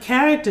lot of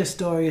character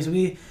stories.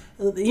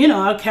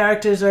 Our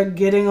characters are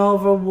getting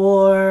over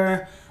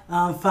war,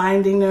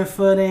 finding their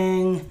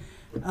footing.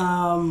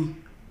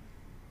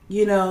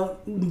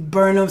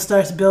 Burnham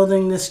starts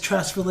building this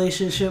trust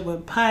relationship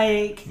with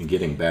Pike. And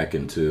getting back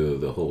into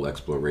the whole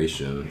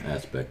exploration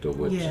aspect of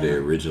which they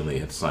originally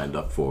had signed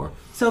up for.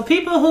 So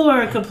people who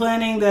are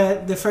complaining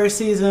that the first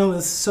season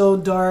was so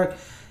dark,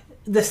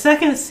 the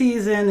second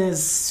season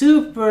is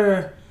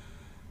super,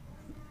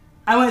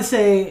 I wouldn't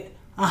say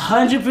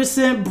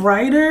 100%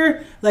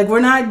 brighter. Like,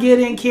 we're not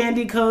getting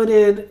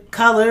candy-coated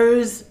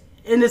colors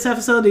in this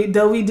episode,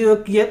 though we do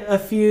get a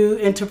few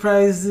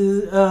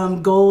Enterprises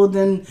gold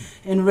and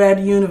red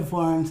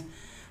uniforms,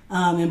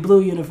 and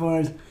blue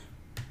uniforms.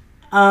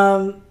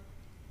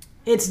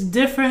 It's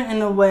different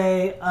in a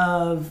way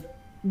of,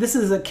 this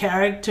is a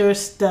character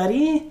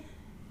study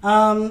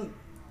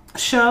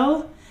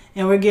show,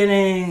 and we're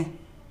getting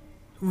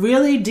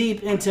really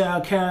deep into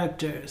our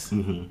characters.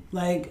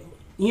 Like,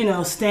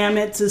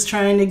 Stamets is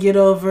trying to get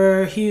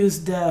over Hugh's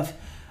death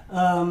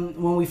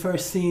when we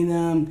first see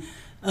them.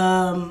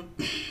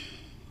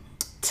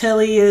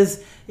 Tilly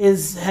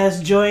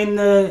has joined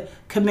the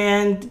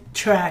command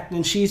track,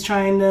 and she's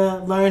trying to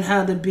learn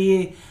how to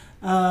be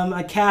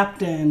a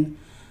captain.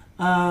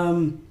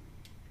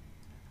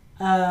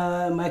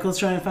 Michael's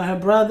trying to find her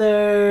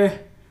brother.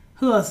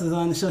 Who else is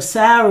on the show?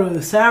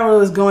 Saru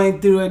is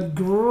going through a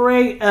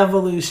great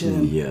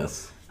evolution.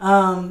 Yes.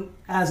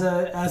 As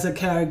a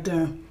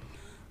character.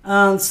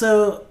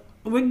 So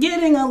we're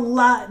getting a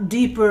lot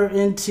deeper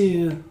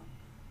into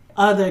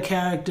other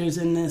characters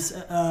in this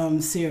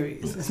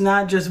series. Yes. It's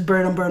not just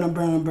Burnham.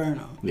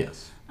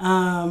 Yes.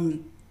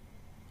 And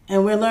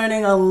we're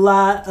learning a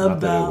lot about.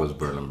 Not that it was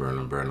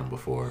Burnham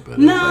before, but it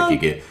was like you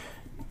get.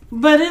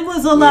 But it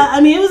was a lot.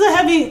 I mean, it was a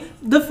heavy.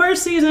 The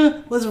first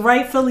season was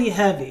rightfully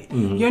heavy.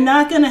 You're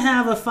not going to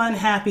have a fun,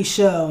 happy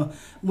show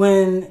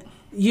when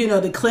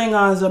the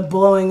Klingons are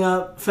blowing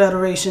up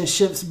Federation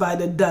ships by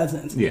the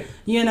dozens. Yeah.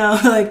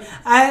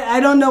 I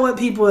don't know what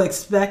people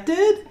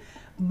expected,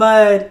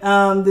 but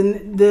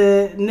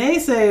the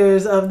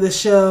naysayers of the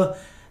show,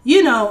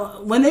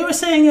 when they were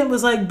saying it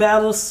was like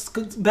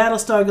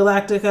Battlestar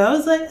Galactica, I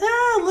was like,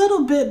 a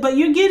little bit, but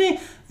you didn't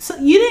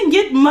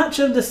get much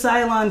of the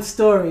Cylon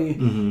story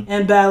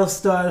in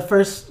Battlestar the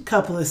first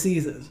couple of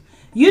seasons.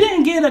 You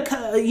didn't get the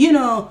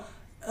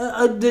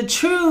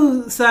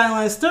true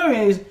Cylon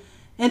stories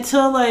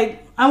until I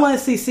want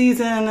to see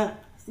season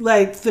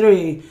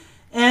 3,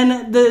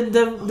 and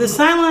the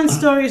Cylon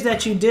stories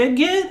that you did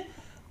get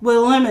were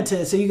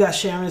limited. So you got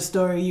Sharon's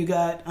story, you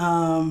got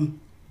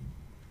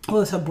what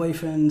was her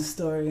boyfriend's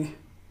story?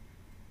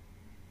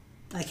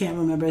 I can't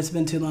remember. It's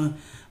been too long.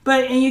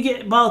 And you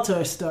get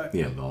Baltar's story.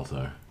 Yeah,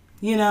 Baltar.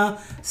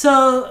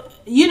 So,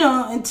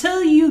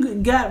 until you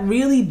got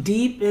really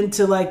deep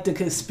into the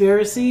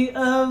conspiracy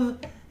of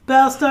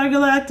Battlestar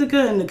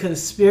Galactica and the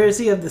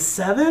conspiracy of the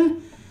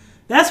Seven,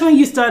 that's when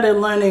you started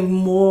learning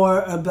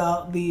more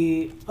about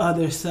the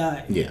other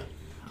side. Yeah.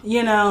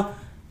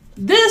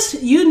 This,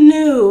 you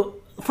knew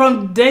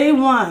from day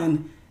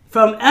one,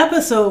 from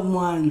episode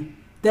 1,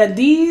 that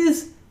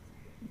these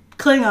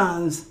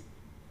Klingons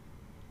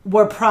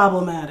were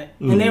problematic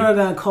and they were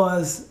going to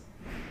cause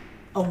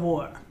a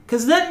war.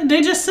 Because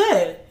they just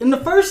said in the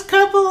first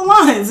couple of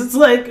lines, it's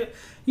like,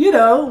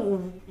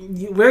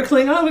 we're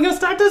Klingon, we're going to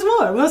start this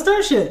war. We're going to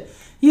start shit.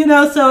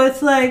 So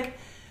it's like,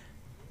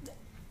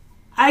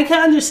 I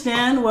can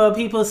understand why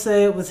people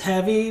say it was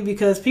heavy,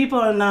 because people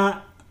are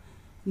not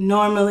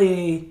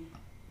normally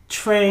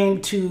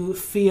trained to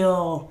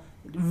feel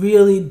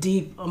really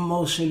deep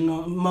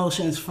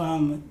emotions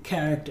from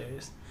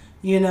characters.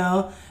 You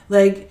know,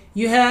 like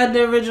you had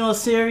the original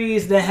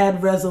series that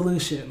had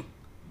resolution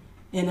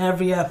in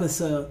every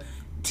episode.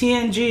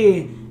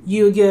 TNG,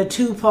 you would get a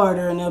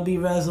two-parter and there'll be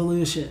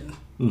resolution.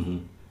 Mm-hmm.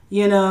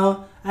 You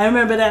know, I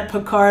remember that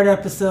Picard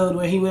episode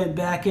where he went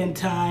back in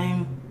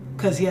time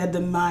because he had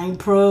the mind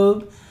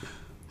probe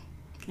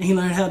and he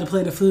learned how to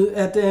play the flute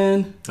at the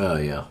end. Oh,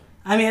 yeah.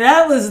 I mean,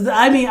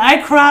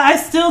 I cry. I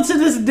still, to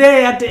this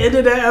day, at the end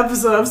of that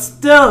episode,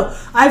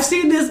 I've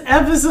seen this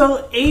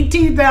episode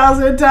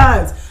 18,000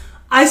 times.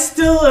 I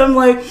still am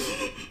like,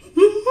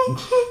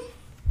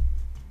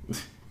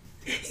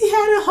 he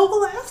had a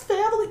whole ass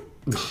family.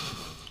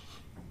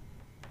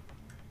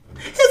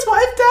 His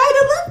wife died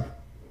of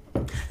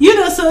it. You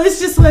know, so it's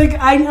just like,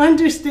 I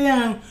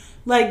understand,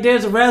 like,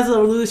 there's a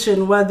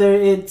resolution, whether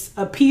it's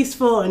a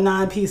peaceful or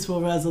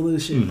non-peaceful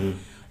resolution.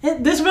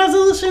 Mm-hmm. This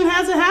resolution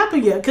hasn't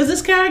happened yet, because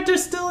this character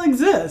still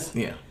exists.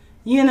 Yeah.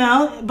 You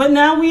know, but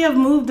now we have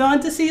moved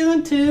on to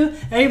season 2.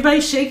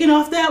 Everybody's shaking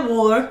off that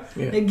war.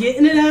 Yeah. They're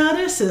getting it out of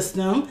their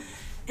system.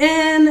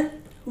 And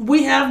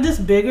we have this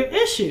bigger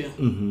issue.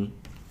 Mm-hmm.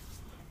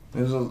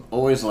 There's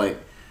always like...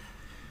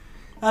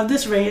 of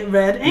this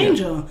red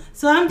angel. Yeah.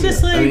 So I'm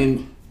just like... I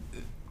mean,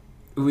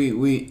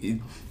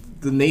 we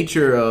the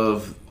nature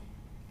of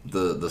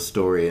the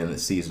story in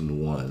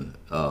season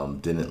 1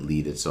 didn't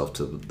lead itself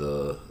to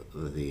the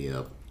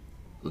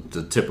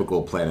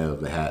typical Planet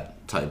of the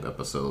Hat type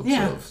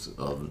episodes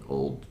of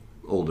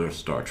older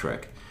Star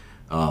Trek.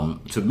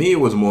 To me, it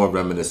was more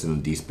reminiscent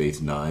of Deep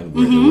Space Nine,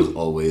 where there was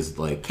always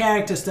like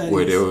character studies,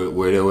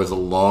 where there was a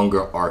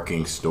longer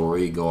arcing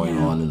story going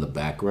on in the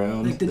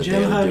background, like the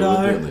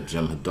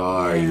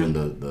Jem'Hadar, even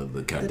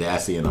the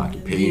Cardassian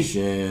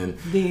occupation,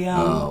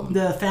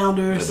 the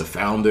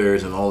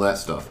founders, and all that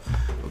stuff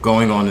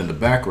going on in the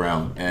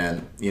background.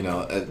 And you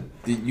know,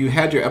 you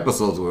had your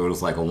episodes where it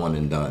was like a one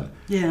and done.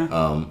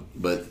 Yeah.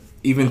 But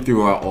even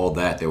throughout all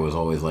that, there was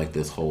always like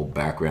this whole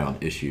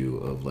background issue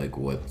of like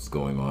what's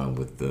going on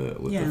with the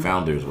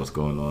founders, what's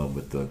going on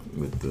with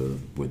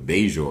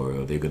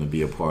Bajor. Are they going to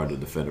be a part of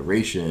the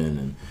Federation?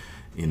 And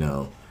you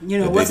know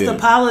what's the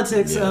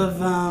politics of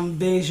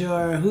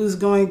Bajor? Who's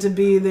going to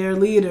be their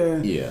leader?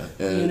 Yeah,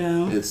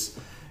 and it's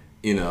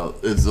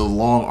a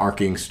long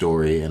arcing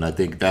story, and I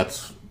think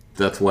that's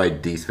why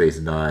Deep Space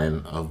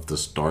Nine of the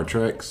Star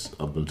Treks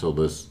of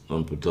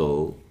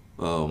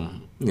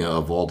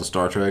all the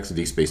Star Treks,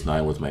 Deep Space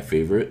Nine was my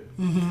favorite,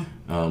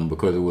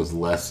 because it was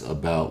less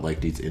about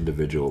like these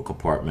individual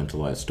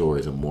compartmentalized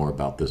stories and more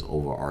about this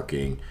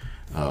overarching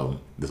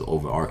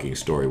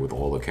story with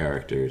all the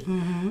characters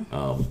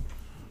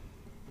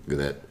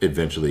that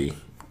eventually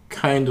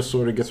kind of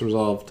sort of gets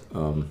resolved.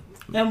 And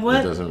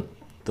what it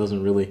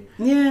doesn't really,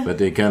 but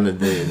they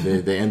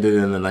ended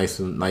in a nice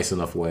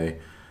enough way,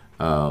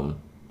 and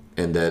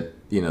that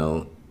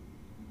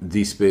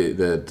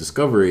the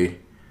Discovery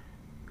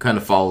kind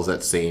of follows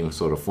that same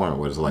sort of form,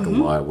 where there's like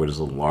where there's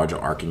a larger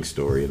arcing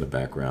story in the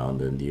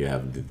background, and you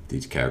have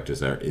these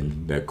characters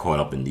they're caught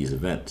up in these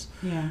events.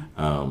 Yeah.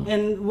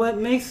 And what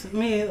makes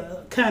me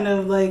kind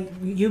of like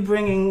you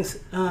bringing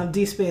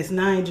Deep Space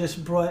Nine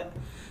just brought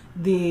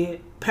the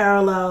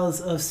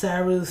parallels of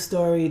Saru's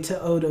story to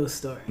Odo's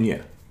story.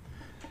 Yeah.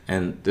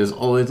 And there's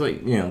always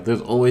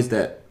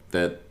that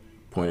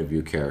point of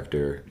view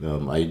character.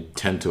 I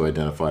tend to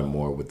identify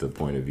more with the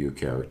point of view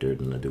character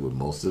than I do with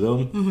most of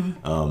them.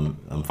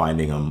 I'm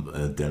finding I'm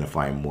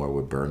identifying more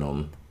with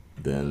Burnham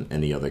than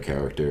any other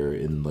character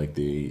in like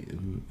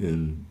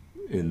in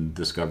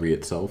Discovery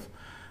itself.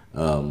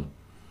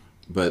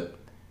 But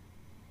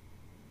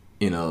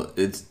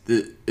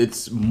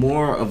it's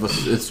more of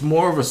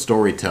a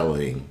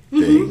storytelling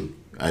thing,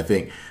 I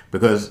think,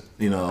 because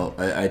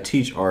I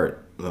teach art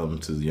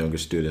to the younger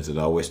students, and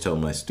I always tell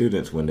my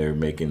students when they're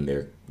making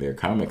their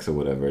comics or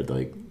whatever,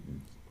 like,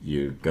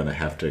 you're gonna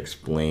have to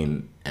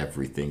explain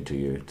everything to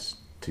your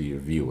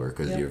viewer,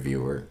 because your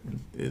viewer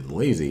is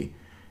lazy,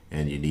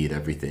 and you need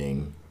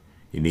everything.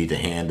 You need to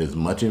hand as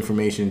much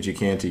information as you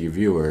can to your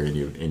viewer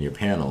in your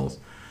panels,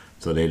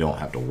 so they don't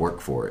have to work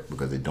for it,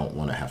 because they don't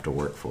want to have to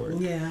work for it.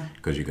 Yeah.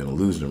 Because you're gonna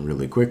lose them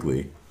really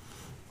quickly.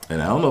 And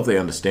I don't know if they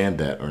understand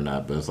that or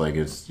not, but it's like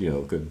we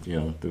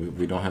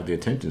don't have the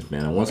attention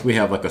span. And once we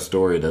have like a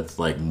story that's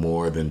like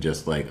more than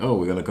just like, oh,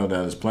 we're gonna come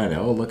down this planet.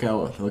 Oh, look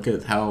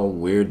at how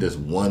weird this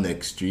one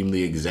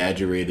extremely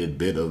exaggerated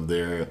bit of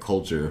their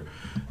culture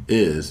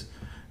is.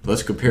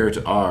 Let's compare it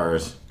to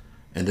ours,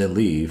 and then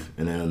leave,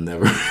 and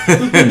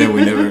then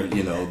we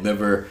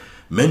never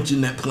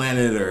mention that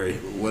planet or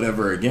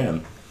whatever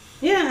again.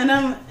 Yeah, and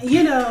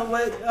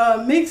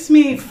what makes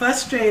me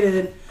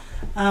frustrated.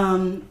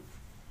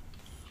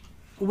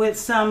 With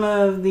some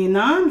of the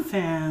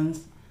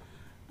non-fans,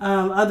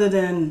 other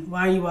than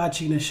why are you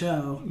watching the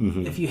show?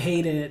 If you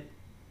hate it,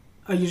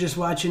 are you just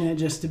watching it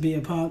just to be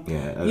a punk?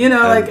 Yeah,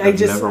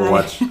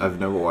 I've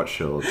never watched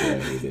shows that I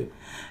hate it.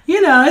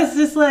 It's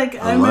just like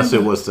unless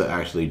it was to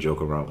actually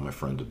joke around with my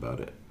friends about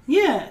it.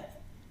 Yeah,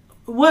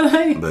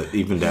 But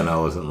even then, I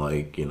wasn't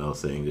like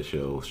saying the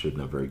show should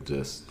never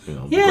exist.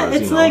 Yeah,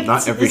 because it's like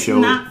not every show,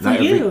 not for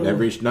you.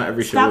 Not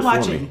every show Stop is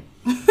watching.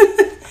 for me.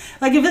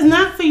 Like if it's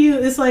not for you,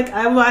 it's like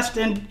I watched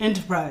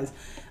Enterprise.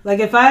 Like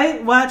if I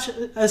watch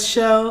a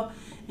show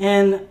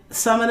and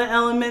some of the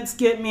elements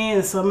get me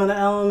and some of the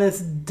elements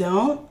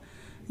don't,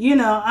 you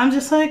know, I'm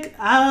just like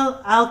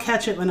I'll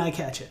catch it when I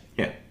catch it.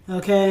 Yeah.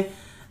 Okay.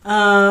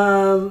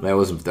 That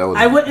was.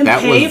 I wouldn't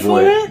pay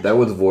for it. That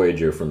was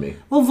Voyager for me.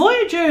 Well,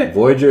 Voyager.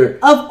 Voyager.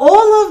 Of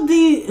all of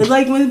the,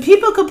 like when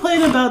people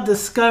complain about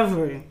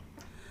Discovery,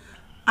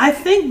 I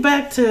think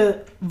back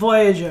to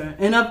Voyager,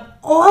 and of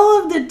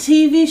all of the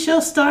TV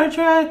shows Star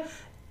Trek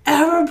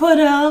ever put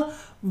out,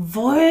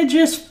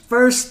 Voyager's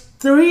first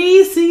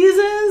 3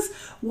 seasons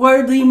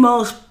were the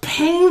most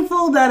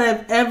painful that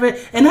I've ever,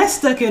 and I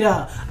stuck it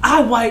out.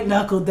 I white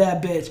knuckled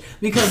that bitch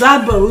because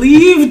I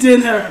believed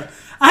in her.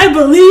 I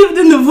believed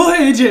in the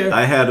Voyager.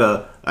 I had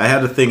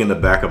a thing in the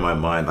back of my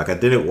mind. Like I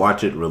didn't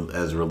watch it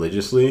as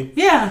religiously.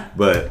 Yeah.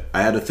 But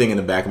I had a thing in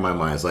the back of my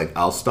mind. It's like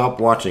I'll stop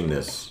watching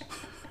this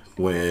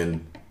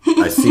when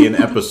I see an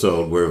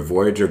episode where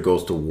Voyager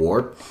goes to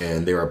warp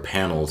and there are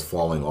panels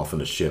falling off of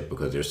the ship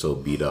because they're so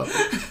beat up.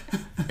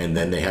 And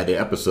then they had the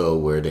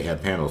episode where they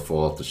had panels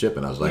fall off the ship,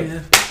 and I was like,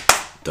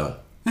 done.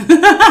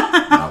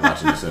 Not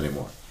watching this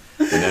anymore.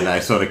 And then I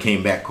sort of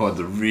came back, called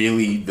the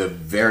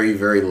very,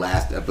 very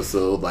last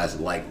episode,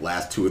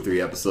 last 2 or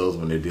 3 episodes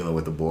when they're dealing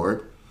with the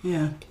Borg.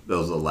 Yeah.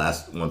 Those are the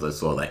last ones I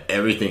saw. Like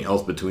everything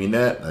else between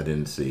that, I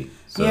didn't see.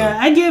 So, yeah,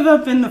 I gave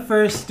up in the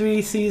first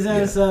 3 seasons.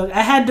 Yeah. So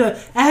I had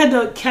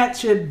to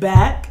catch it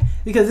back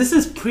because this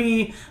is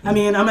pre. I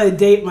mean, I'm gonna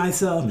date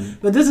myself,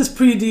 but this is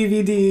pre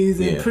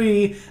DVDs and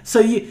pre.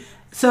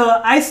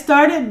 So I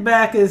started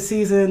back at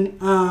season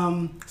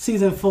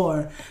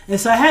 4, and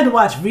so I had to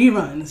watch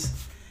reruns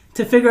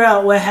to figure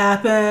out what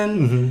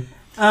happened.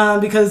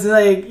 Because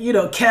like, you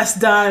know, Cass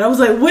died. I was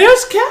like,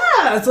 where's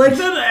Cass? Like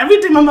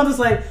everything. My mother's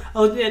like,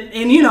 oh,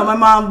 and you know, my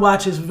mom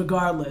watches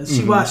regardless.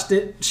 She watched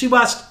it. She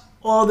watched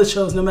all the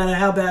shows, no matter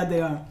how bad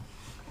they are.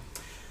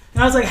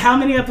 And I was like, how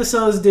many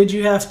episodes did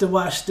you have to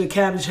watch the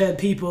Cabbage Head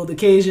people, the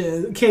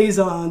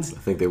Kazons? I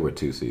think they were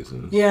 2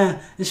 seasons.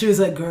 Yeah, and she was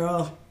like,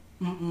 girl,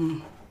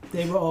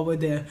 they were all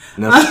there.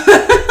 No,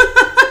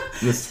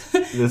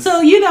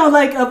 So you know,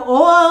 like of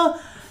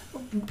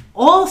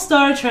all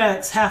Star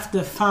Treks have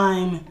to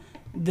find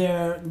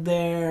their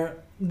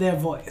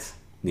voice.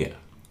 Yeah.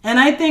 And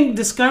I think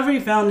Discovery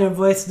found their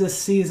voice this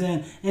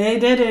season, and they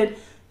did it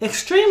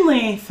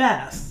extremely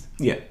fast.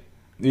 Yeah.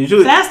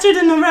 Usually faster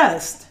than the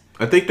rest.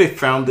 I think they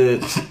found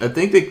it. I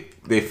think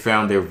they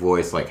found their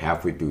voice like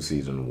halfway through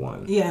season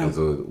 1. Yeah.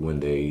 When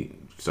they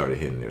started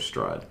hitting their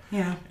stride.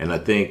 Yeah. And I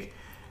think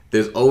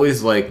there's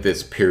always like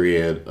this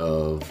period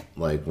of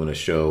like when a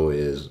show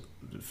is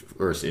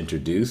first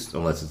introduced,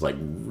 unless it's like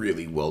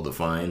really well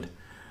defined,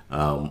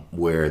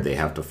 where they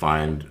have to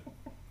find,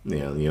 they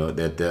have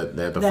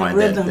to find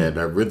rhythm.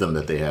 that rhythm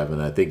that they have,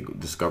 and I think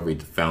Discovery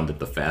found it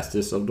the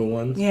fastest of the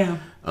ones. Yeah.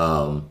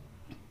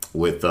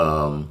 With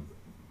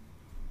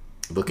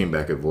looking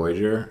back at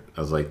Voyager,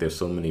 I was like, there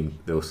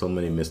were so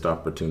many missed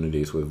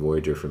opportunities with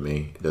Voyager for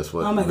me. That's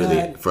what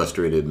really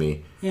frustrated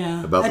me.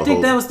 Yeah, about I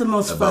think that was the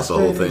most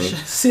frustrating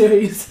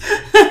series.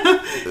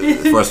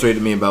 It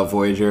frustrated me about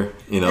Voyager,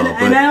 you know.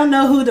 And I don't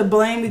know who to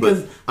blame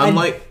because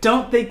I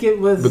don't think it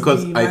was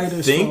because the I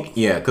writer's think fault.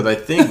 because I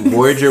think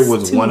Voyager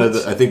was one of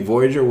the. I think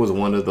Voyager was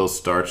one of those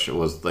I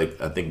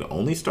think the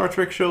only Star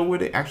Trek show where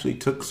they actually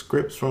took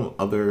scripts from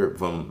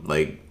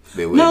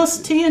they would. No,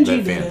 TNG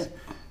did it.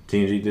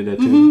 TNG did that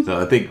too.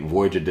 So I think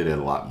Voyager did it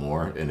a lot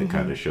more, and it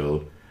kind of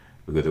showed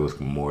because it was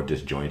more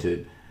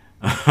disjointed,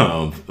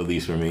 at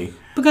least for me.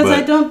 Because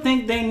I don't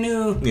think they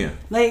knew. Yeah.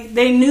 Like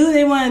they knew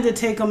they wanted to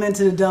take them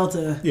into the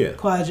Delta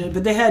Quadrant,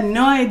 but they had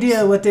no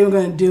idea what they were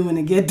going to do when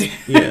they get there.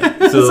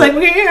 Yeah. So it's like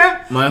we're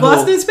here,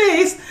 lost in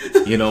space.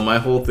 You know, my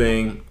whole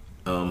thing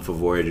for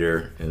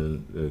Voyager,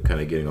 and kind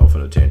of getting off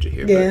on a tangent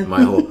here, but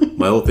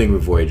my whole thing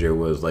with Voyager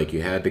was like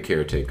you had the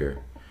caretaker.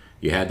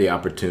 You had the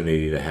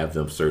opportunity to have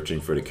them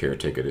searching for the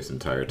caretaker this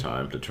entire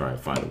time to try and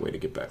find a way to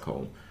get back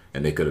home.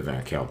 And they could have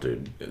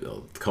encountered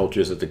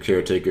cultures that the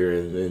caretaker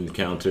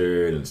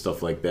encountered and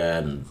stuff like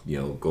that. And, you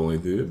know,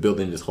 going through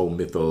building this whole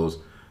mythos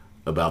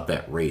about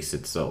that race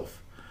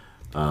itself.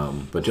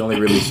 But you only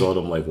really saw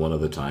them like one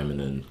at a time. And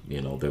then, you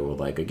know, they were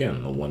like,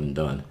 again, a one and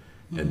done.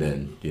 And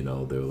then, you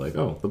know, they were like,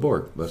 oh, the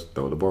Borg. Let's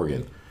throw the Borg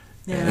in.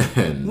 Yeah.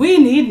 And we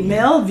need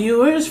male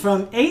viewers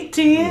from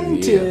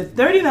 18 to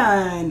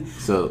 39.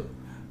 So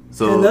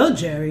hello,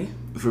 Jerry.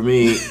 For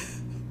me,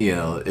 you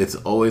know, it's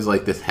always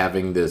like this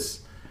having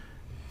this,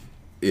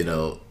 you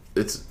know,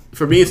 it's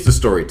for me it's the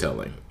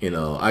storytelling. You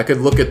know, I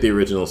could look at the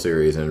original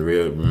series and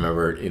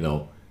remember, you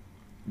know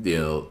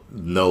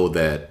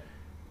that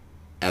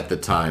at the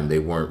time they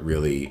weren't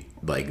really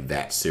like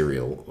that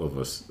serial of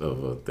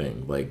a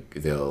thing. Like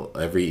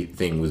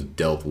everything was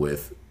dealt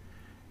with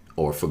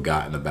or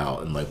forgotten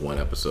about in like one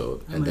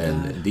episode, and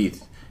then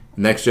these.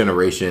 Next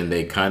Generation,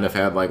 they kind of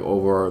had like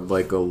over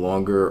like a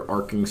longer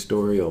arcing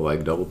story or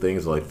like double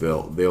things. Like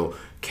they'll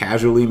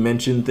casually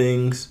mention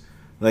things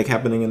like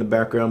happening in the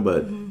background,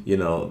 but you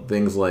know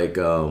things like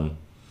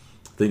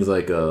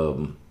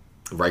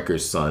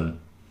Riker's son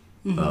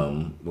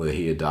where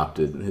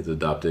his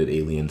adopted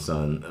alien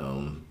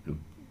son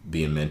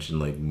being mentioned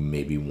like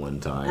maybe one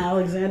time.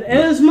 Alexander.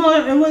 It was more.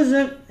 It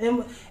wasn't.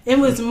 It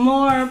was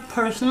more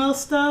personal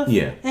stuff.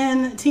 Yeah.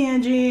 In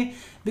TNG,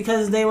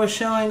 because they were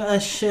showing a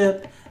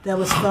ship that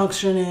was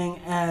functioning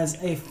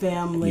as a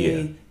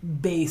family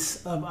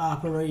base of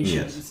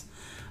operations. Yes.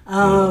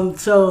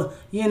 So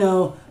we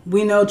know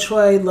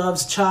Troy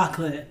loves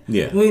chocolate.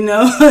 Yeah. We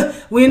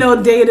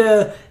know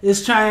Data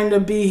is trying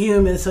to be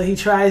human, so he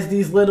tries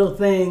these little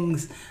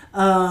things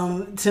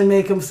to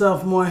make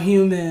himself more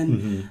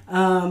human.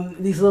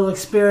 These little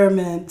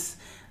experiments.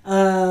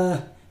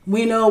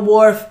 We know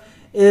Worf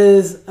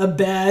is a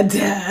bad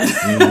dad.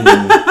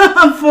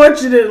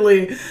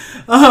 Unfortunately,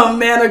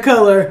 man of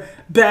color,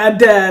 bad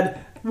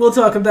dad. We'll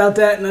talk about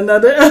that in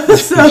another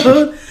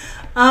episode.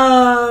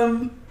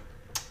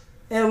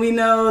 And we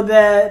know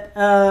that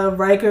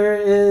Riker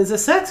is a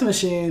sex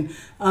machine,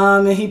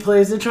 and he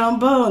plays the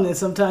trombone, and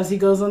sometimes he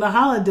goes on the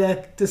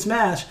holodeck to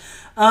smash.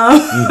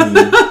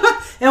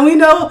 And we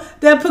know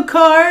that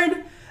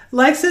Picard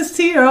likes his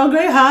tea Earl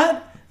Grey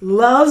hot,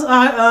 loves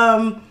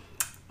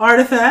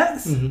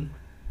artifacts,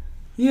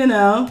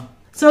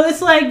 So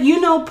it's like,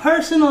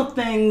 personal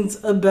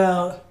things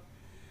about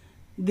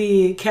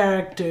the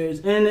characters.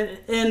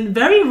 And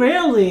very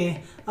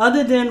rarely,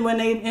 other than when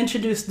they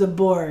introduced the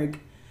Borg,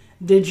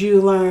 did you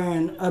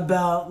learn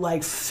about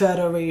like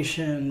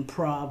Federation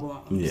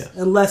problems? Yes.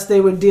 Unless they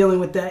were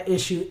dealing with that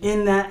issue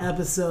in that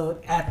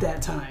episode at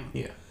that time.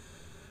 Yeah.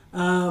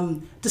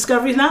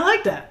 Discovery is not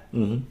like that.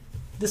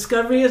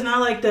 Discovery is not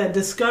like that.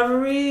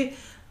 Discovery,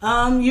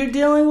 you're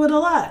dealing with a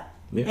lot.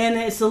 Yeah. And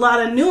it's a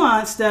lot of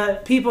nuance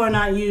that people are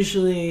not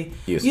usually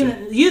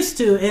used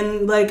to.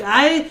 And like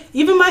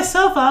even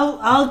myself,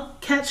 I'll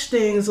catch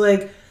things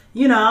like,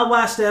 I'll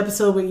watch the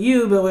episode with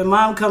you, but when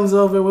Mom comes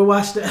over, we'll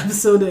watch the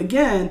episode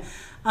again.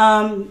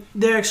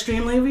 They're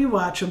extremely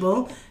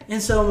rewatchable.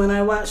 And so when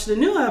I watch the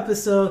new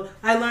episode,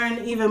 I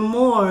learn even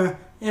more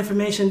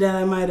information that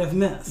I might have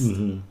missed.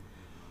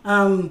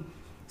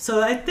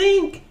 So I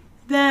think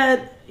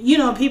that,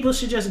 people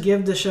should just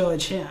give the show a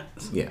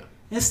chance. Yeah.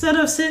 Instead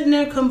of sitting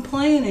there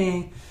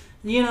complaining,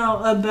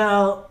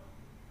 about,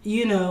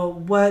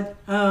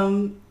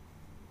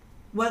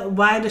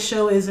 why the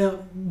show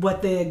isn't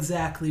what they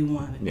exactly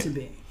want it to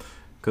be.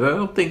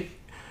 Because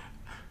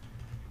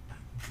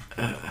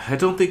I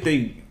don't think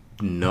they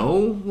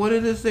know what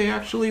it is they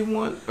actually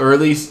want, or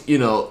at least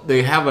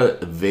they have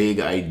a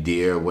vague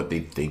idea what they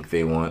think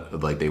they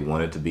want. Like they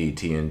want it to be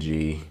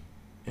TNG,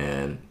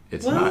 and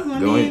it's not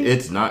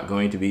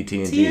going to be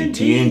TNG.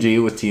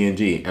 TNG was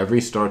TNG.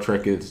 Every Star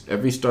Trek is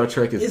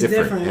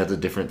different. It has a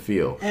different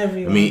feel.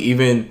 Everyone. I mean,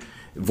 even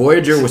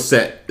Voyager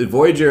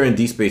and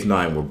Deep Space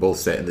Nine were both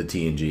set in the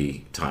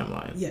TNG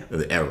timeline. Yeah.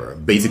 The era.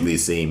 Basically the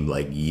same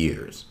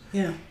years.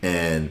 Yeah.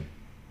 And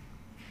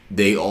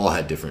they all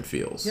had different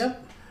feels.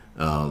 Yep.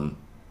 And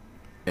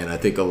I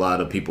think a lot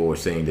of people were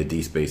saying that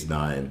Deep Space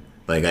Nine,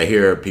 like I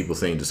hear people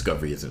saying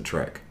Discovery isn't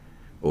Trek.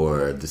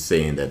 Or just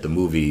saying that the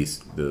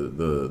movies,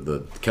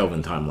 the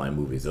Kelvin timeline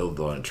movies, those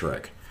aren't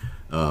Trek.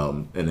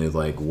 And it's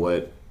like,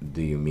 what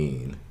do you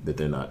mean that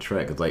they're not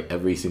Trek? It's like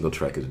every single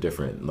Trek is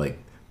different. Like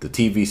the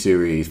TV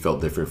series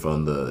felt different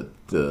from the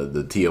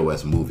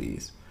TOS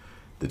movies.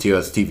 The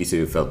TOS TV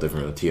series felt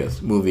different from the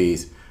TOS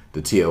movies.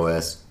 The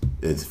TOS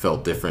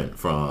felt different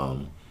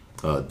from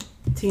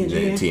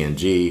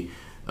TNG.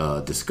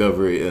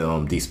 Discovery,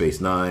 Deep Space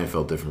Nine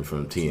felt different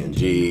from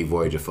TNG.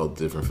 Voyager felt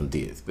different from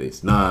Deep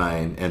Space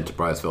Nine.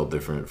 Enterprise felt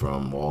different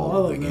from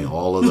all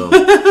of them.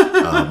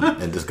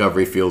 And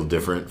Discovery feels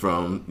different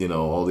from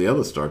all the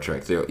other Star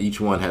Treks.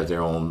 Each one has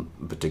their own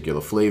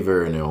particular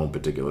flavor and their own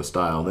particular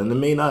style, and it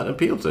may not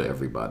appeal to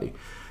everybody.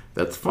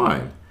 That's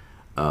fine.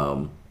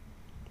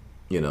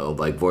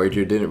 Like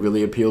Voyager didn't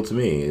really appeal to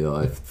me.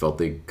 I felt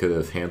they could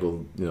have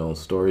handled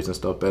stories and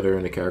stuff better,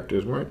 and the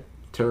characters weren't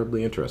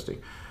terribly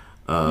interesting.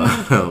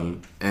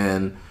 And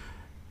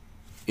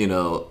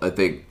I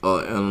think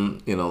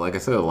like I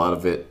said, a lot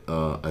of it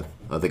I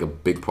think a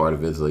big part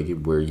of it is like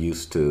we're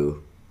used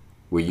to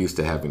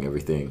having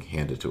everything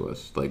handed to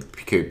us. Like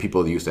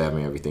people are used to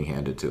having everything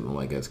handed to them,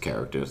 like as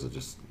characters.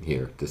 Just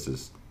here, this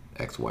is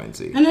X, Y, and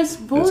Z, and it's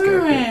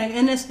boring,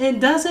 and it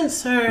doesn't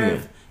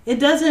serve. It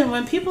doesn't.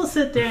 When people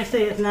sit there and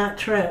say it's not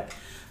Trek,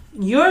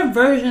 your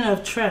version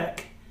of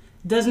Trek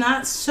does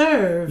not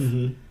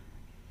serve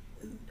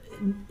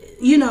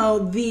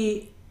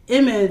the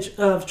image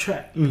of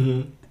Trek.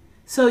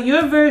 So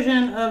your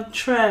version of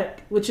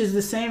Trek, which is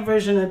the same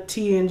version of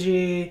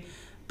TNG,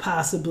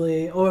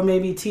 possibly, or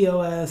maybe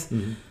TOS,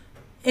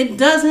 it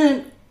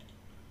doesn't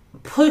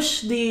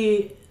push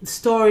the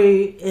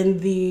story and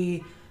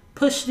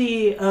push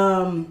the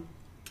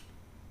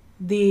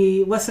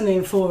what's the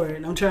name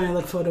forward? I'm trying to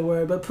look for the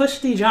word, but push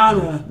the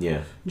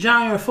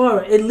genre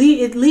forward. It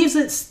leaves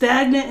it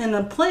stagnant in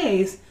a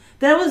place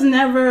that was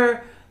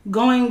never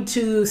going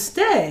to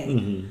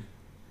stay.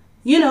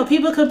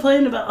 People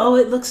complain about,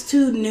 it looks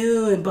too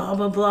new and blah,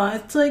 blah, blah.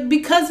 It's like,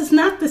 because it's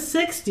not the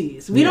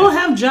 60s. We don't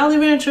have Jolly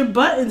Rancher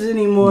buttons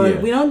anymore.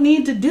 We don't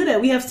need to do that.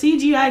 We have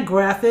CGI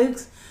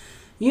graphics.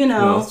 You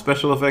know,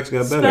 special effects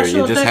got better.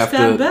 Special You just effects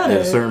have got to, better.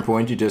 at a certain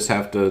point, you just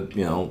have to,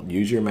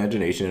 use your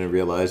imagination and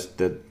realize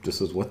that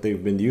this is what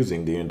they've been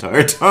using the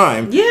entire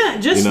time. Yeah,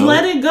 just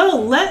let it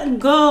go. Let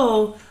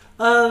go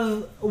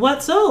of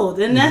what's old.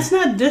 And that's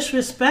not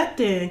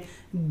disrespecting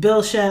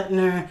Bill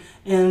Shatner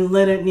and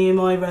Leonard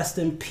Nimoy, rest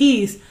in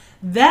peace.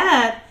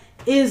 That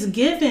is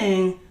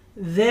giving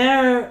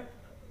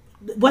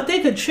what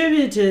they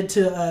contributed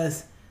to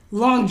us,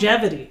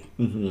 longevity.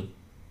 Mm-hmm.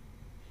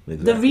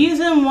 Exactly. The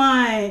reason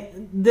why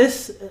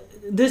this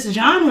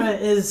genre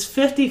is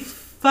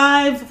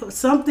 55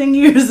 something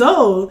years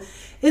old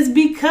is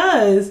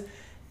because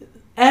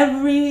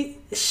every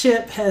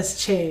ship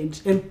has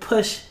changed and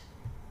pushed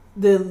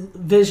the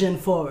vision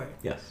forward.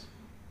 Yes.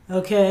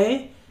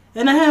 Okay?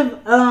 And I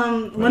have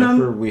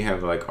whenever we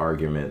have like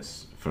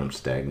arguments from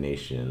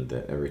stagnation,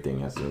 that everything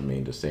has to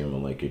remain the same,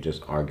 and like you're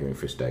just arguing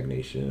for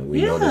stagnation.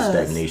 We know that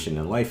stagnation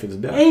in life is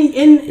death.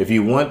 And if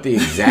you want the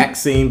exact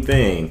same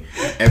thing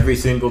every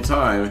single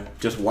time,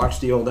 just watch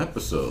the old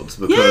episodes.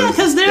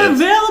 Because they're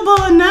available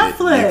on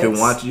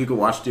Netflix. You can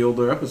watch the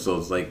older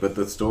episodes, but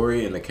the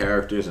story and the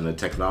characters and the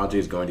technology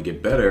is going to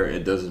get better.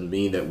 It doesn't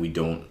mean that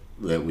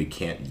we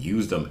can't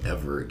use them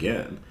ever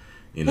again.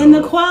 And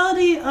the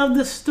quality of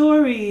the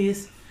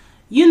stories,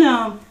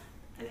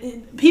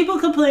 people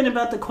complain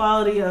about the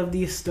quality of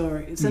these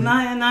stories, and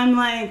I'm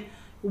like,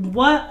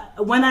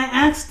 when I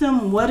ask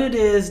them what it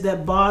is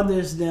that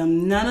bothers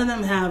them, none of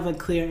them have a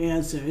clear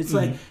answer. It's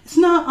like, it's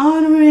not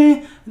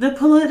honoring the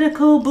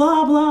political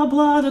blah blah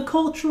blah, the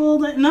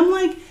cultural, and I'm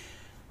like,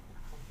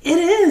 it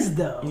is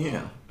though.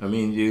 Yeah, I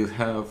mean, you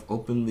have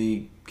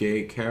openly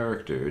gay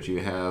characters, you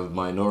have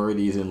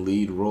minorities in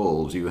lead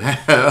roles, you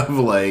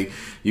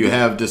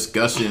have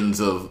discussions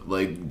of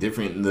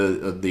different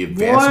the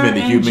advancement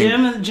of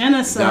human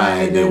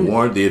genocide,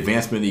 the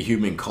advancement of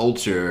human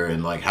culture,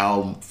 and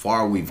how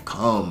far we've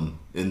come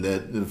in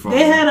that.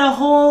 They had a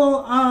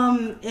whole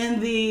in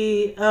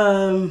the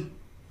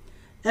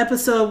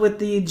episode with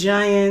the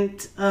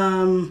giant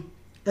anomaly.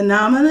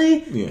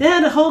 Yeah. They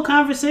had a whole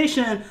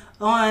conversation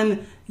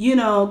on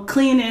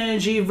clean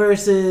energy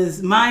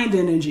versus mind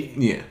energy.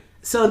 Yeah.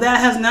 So that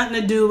has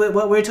nothing to do with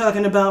what we're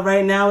talking about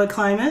right now with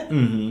climate.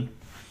 Mm-hmm.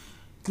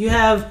 You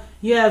have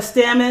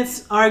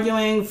Stamets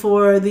arguing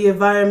for the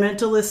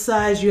environmentalist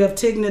side. You have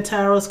Tig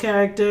Notaro's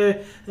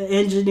character, the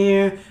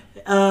engineer,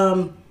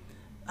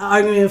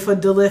 arguing for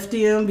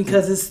dilithium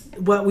because it's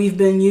what we've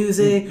been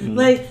using.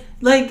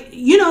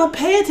 Mm-hmm.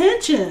 Pay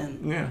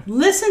attention. Yeah.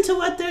 Listen to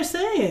what they're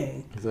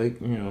saying. It's we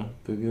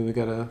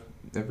gotta.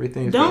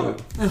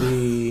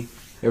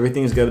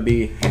 Everything's got to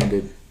be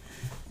handed.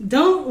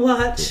 Don't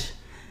watch.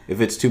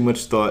 If it's too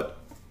much thought,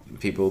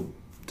 people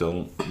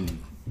don't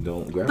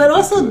grab. But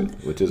also, it,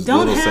 which is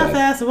don't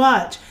half-ass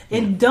watch,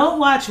 and don't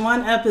watch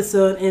one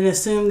episode and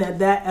assume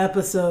that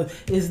episode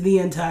is the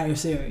entire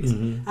series.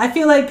 Mm-hmm. I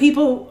feel like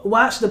people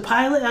watched the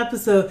pilot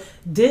episode,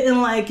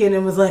 didn't like it,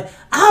 and was like,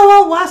 "I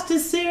won't watch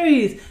this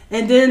series,"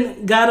 and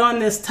then got on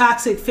this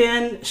toxic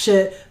fan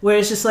shit where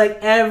it's just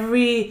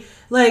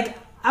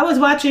I was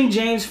watching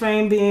James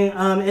Frame being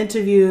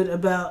interviewed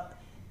about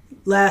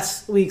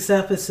last week's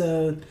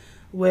episode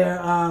where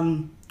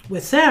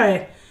with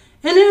Sarek,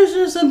 and there was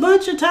just a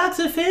bunch of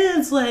toxic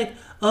fans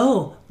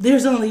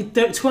there's only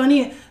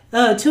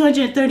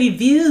 230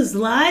 views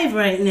live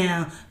right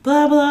now,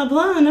 blah blah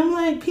blah, and I'm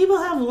like, people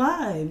have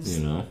lives,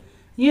 and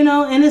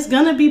it's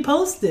gonna be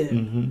posted,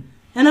 mm-hmm.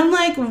 and I'm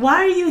like, why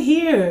are you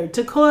here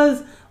to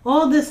cause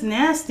all this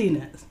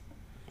nastiness?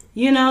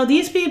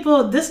 These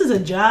people, this is a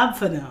job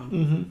for them,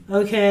 mm-hmm.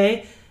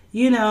 okay?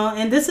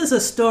 And this is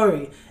a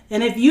story.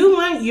 And if you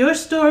want your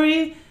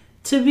story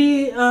to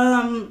be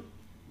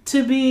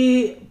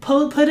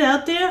put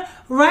out there,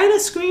 write a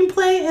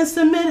screenplay and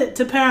submit it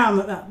to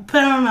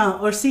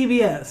Paramount or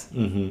CBS.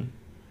 Mm-hmm.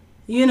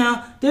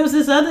 There was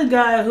this other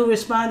guy who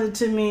responded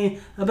to me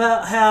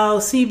about how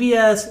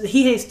CBS,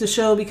 he hates the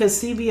show because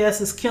CBS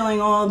is killing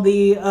all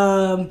the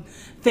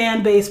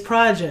fan-based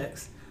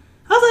projects.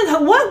 I was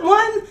like, what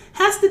one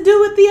has to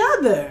do with the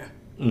other?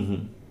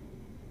 Mm-hmm.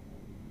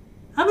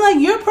 I'm like,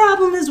 your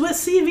problem is with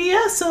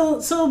CBS,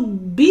 so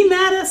be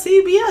mad at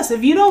CBS.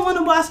 If you don't want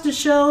to watch the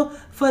show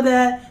for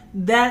that,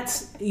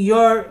 that's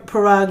your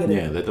prerogative.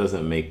 Yeah, that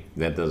doesn't mean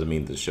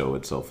the show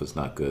itself is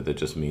not good. That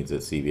just means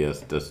that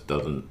CBS just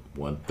doesn't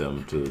want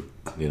them to,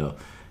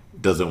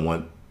 doesn't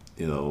want,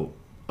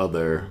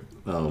 other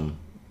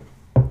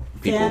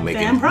people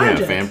making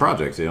fan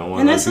projects. They don't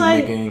want other people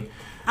making.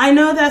 I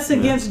know that's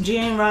against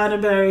Gene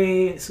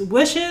Roddenberry's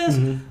wishes,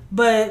 mm-hmm.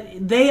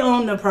 but they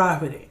own the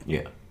property.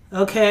 Yeah.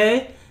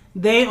 Okay?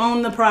 They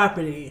own the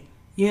property.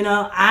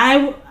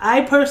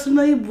 I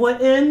personally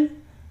wouldn't,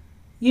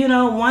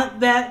 want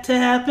that to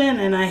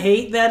happen, and I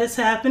hate that it's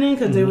happening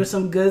because mm-hmm. there was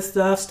some good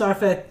stuff. Star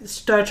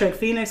Trek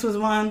Phoenix was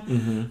one,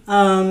 mm-hmm.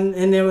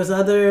 And there was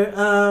other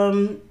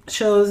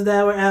shows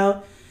that were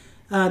out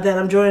that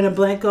I'm drawing a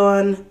blank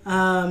on.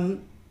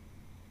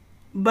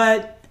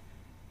 But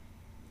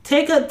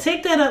take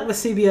that up with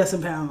CBS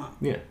and Paramount.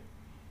 Yeah.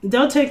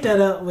 don't take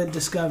that up with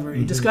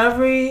Discovery.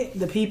 Discovery,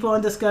 the people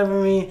on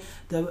Discovery,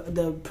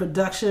 the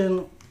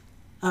production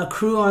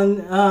crew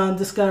on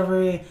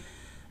Discovery,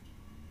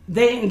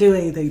 they didn't do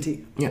anything to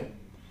you. Yeah.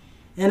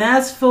 And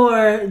as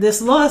for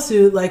this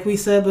lawsuit, like we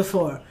said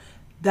before,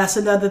 that's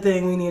another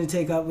thing we need to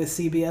take up with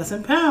CBS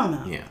and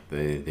Paramount. Yeah,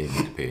 they need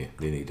to pay.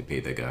 They need to pay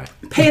that guy.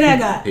 Pay that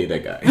guy. Pay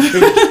that guy.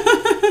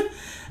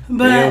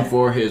 But pay him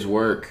for his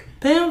work.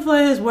 Pay him for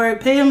his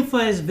work. Pay him for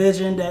his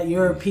vision that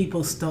your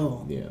people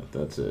stole. Yeah,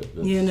 that's it.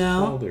 That's you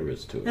know, all there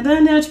is to it. And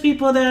then there's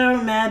people that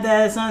are mad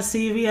that it's on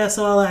CBS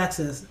All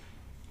Access.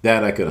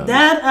 That I could understand.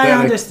 That I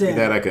understand.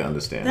 That I could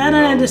understand. That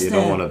I understand.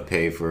 You don't want to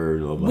pay for.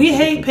 We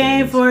hate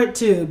paying for it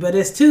too, but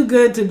it's too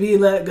good to be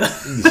let go.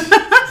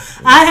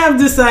 I have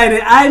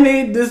decided. I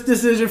made this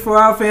decision for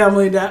our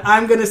family that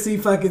I'm gonna see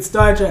fucking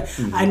Star Trek.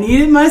 I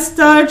needed my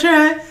Star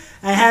Trek.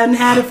 I hadn't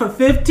had it for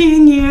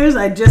 15 years.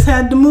 I just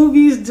had the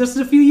movies just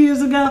a few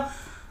years ago.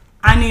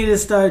 I needed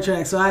Star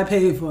Trek, so I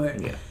paid for it.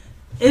 Yeah.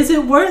 Is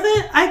it worth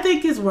it? I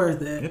think it's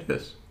worth it. It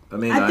is. I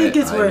mean, I think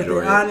it's worth it.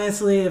 it.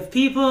 Honestly, if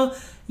people,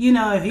 you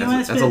know, if you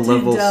want to spend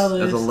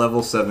 $10, as a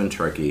level 7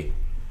 Trekkie,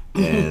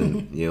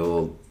 and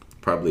you'll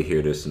probably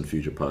hear this in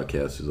future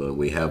podcasts.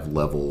 We have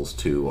levels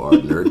to our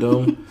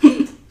nerddom.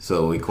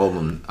 So we call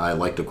them. I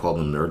like to call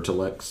them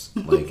nerdtelects.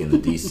 Like in the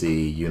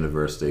DC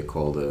universe, they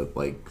call it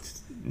like,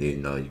 you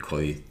know,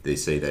 they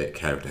say that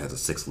character has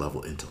a 6th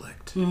level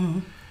intellect,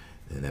 and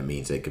that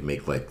means they could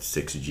make like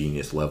 6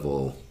 genius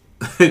level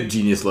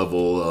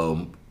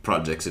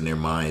projects in their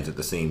minds at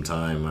the same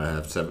time. I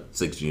have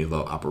 6 genius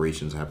level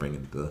operations happening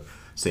at the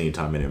same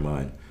time in their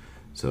mind.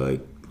 So I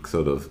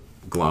sort of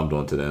glommed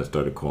onto that and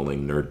started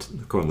calling it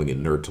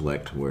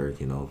nerdtellect, where,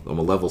 you know, I'm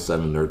a level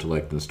 7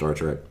 nerdtellect in Star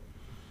Trek.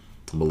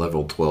 I'm a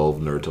level 12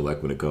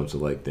 nerdtellect when it comes to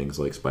like things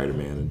like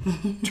Spider-Man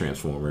and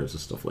Transformers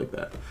and stuff like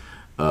that.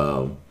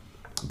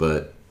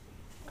 But,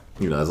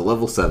 you know, as a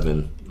level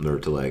 7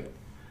 nerdtellect,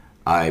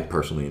 I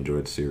personally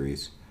enjoyed the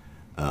series.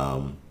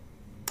 I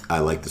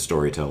like the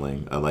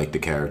storytelling. I like the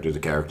characters. The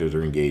characters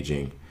are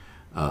engaging.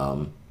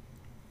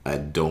 I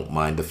don't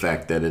mind the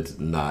fact that it's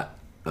not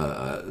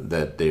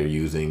that they're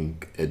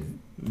using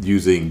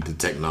the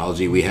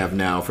technology we have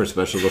now for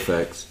special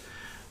effects.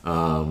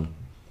 And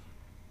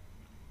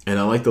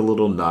I like the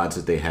little nods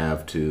that they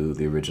have to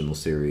the original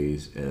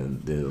series,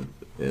 and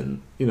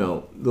you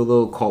know, the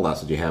little call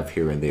outs that you have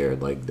here and there,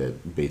 like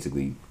that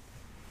basically,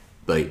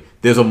 like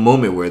there's a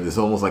moment where there's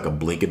almost like a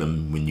blink in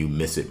them when you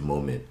miss it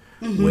moment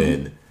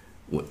when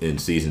in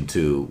season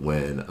 2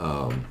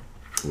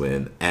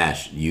 when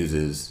Ash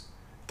uses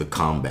the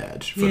comm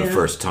badge for the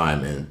first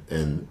time,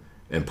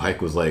 and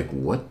Pike was like,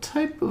 "What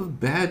type of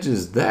badge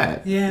is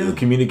that? The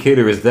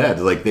communicator is that?"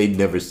 It's like they'd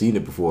never seen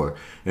it before,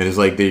 and it's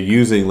like they're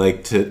using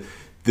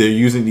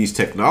these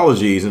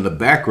technologies in the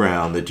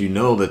background that, you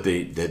know, that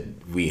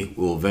you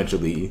will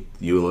eventually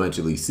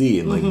see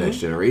in like Next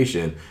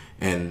Generation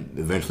and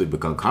eventually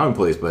become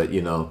commonplace. But,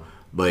 you know,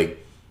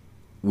 like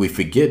we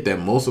forget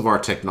that most of our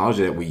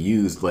technology that we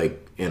use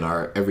like in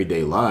our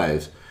everyday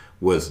lives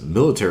was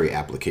military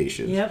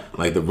application.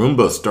 Like the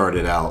Roomba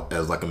started out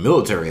as like a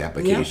military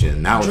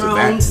application. Now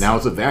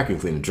it's a vacuum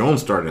cleaner. Drones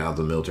started out as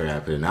a military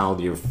application. Now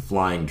you're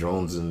flying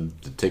drones and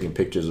taking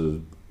pictures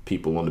of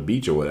people on the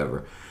beach or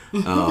whatever.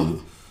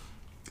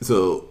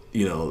 So,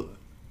 you know,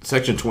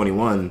 Section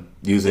 21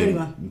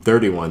 using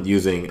 31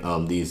 using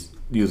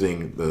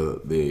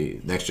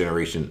the Next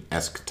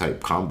Generation-esque type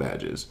comm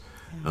badges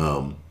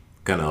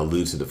kind of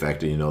alludes to the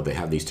fact that, you know, they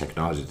have these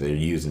technologies they're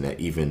using that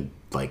even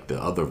like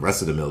the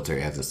rest of the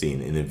military hasn't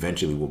seen, and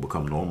eventually will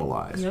become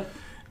normalized.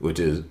 Which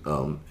is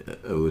an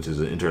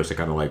interesting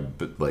kind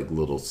of like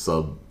little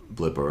sub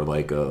blip, or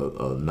like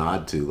a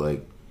nod to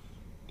like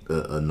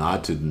a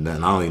nod to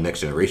not only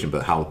Next Generation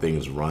but how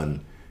things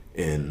run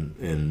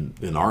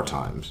in our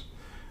times.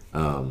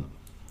 And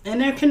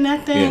they're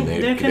connecting.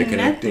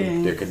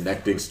 They're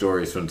connecting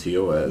stories from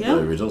TOS, the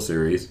original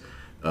series,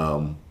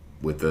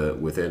 with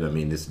it. I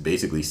mean, it's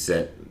basically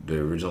set. The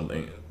original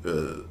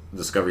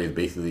Discovery is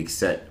basically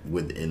set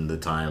within the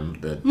time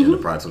that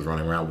Enterprise was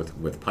running around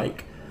with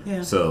Pike.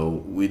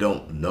 So we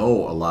don't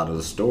know a lot of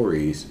the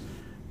stories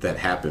that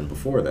happened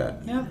before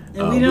that.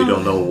 And we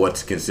don't know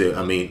what's considered.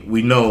 I mean,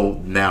 we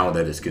know now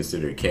that it's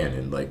considered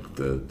canon. Like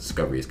the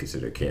Discovery is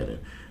considered canon.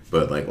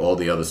 But like all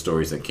the other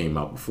stories that came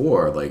out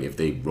before, like if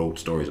they wrote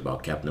stories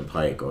about Captain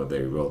Pike or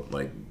they wrote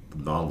like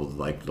novels,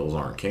 like those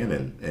aren't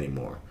canon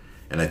anymore.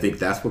 And I think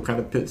that's what kind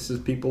of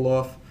pisses people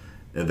off,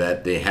 and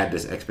that they had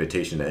this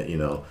expectation that, you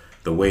know,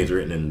 the way it's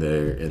written in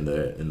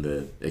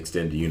the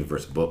extended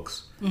universe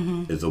books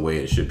is the way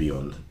it should be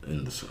on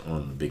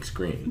the big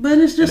screen. But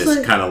it's just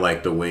it's kind of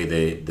like the way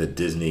the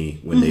Disney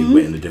when they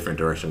went in a different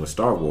direction with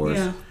Star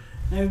Wars.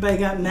 Everybody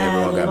got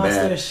mad and lost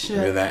their shit.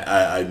 And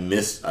I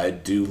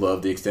do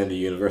love the extended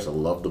universe. I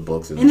love the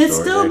books and the stories.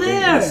 It's still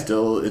there. It's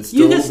still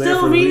you can there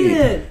still for read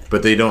it.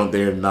 But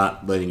they're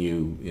not letting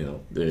you, you know,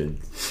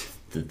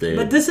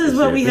 but this is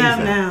what we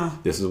have now.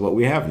 This is what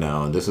we have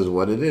now, and this is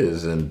what it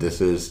is, and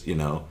this is, you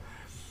know,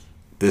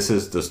 this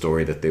is the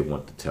story that they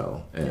want to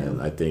tell.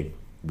 And I think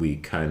we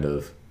kind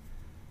of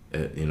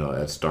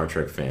as Star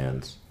Trek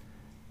fans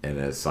and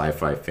as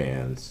sci-fi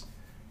fans,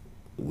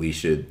 we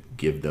should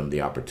give them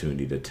the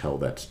opportunity to tell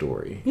that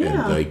story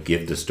and like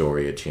give the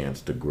story a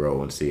chance to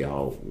grow and see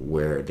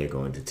where they're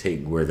going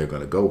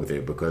to go with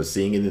it. Because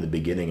seeing it in the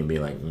beginning and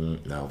being like,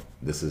 no,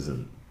 this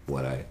isn't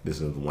what I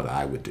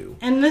would do,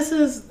 and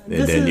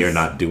then you're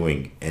not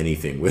doing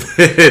anything with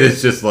it.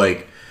 It's just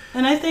like,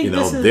 and I think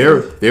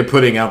they're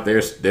putting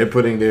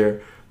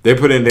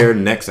their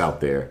necks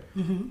out there,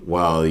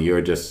 while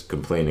you're just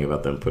complaining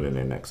about them putting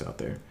their necks out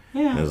there.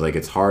 Yeah. And it's like,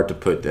 it's hard to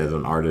put, as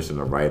an artist and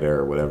a writer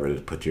or whatever,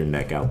 to put your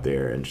neck out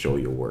there and show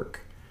your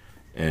work.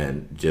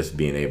 And just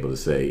being able to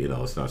say,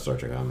 it's not Star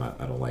Trek,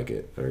 I don't like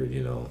it. Or,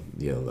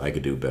 I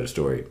could do a better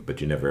story.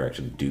 But you never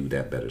actually do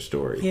that better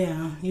story.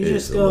 Yeah. You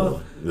just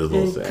go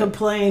and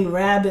complain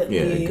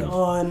rabidly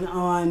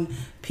on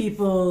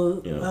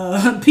people's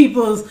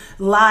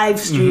live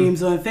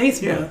streams on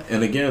Facebook. Yeah.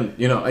 And again,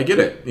 I get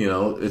it.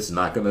 It's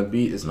not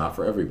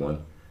for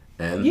everyone.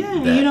 And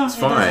that's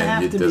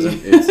fine.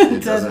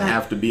 It doesn't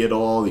have to be at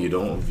all. You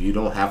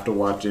don't have to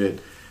watch it.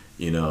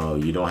 You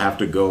don't have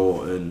to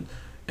go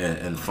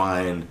and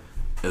find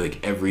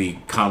like every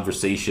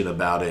conversation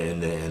about it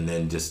and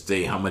then just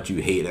say how much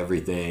you hate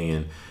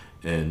everything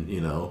and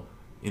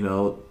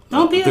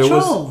don't be a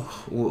troll.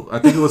 I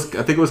think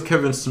it was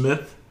Kevin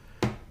Smith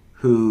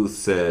who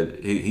said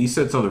he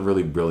said something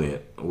really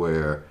brilliant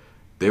where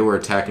they were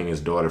attacking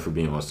his daughter for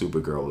being on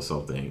Supergirl or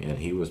something, and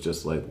he was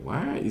just like,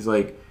 why? He's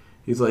like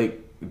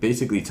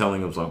basically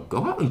telling them, like,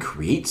 go out and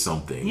create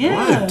something. Yeah. Go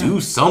out and do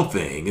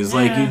something. It's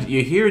like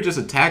you're here just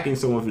attacking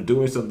someone for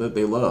doing something that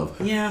they love.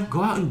 Yeah.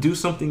 Go out and do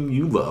something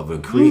you love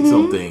and create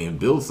something and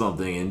build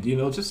something and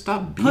just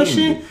stop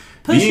being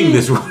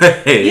this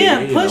way.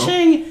 Yeah,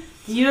 pushing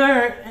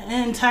your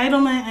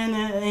entitlement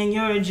and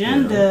your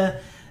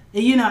agenda,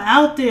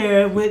 out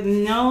there with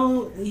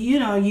no, you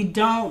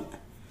don't.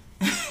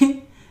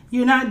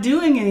 You're not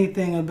doing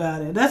anything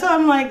about it. That's why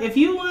I'm like, if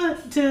you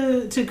want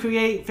to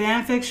create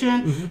fan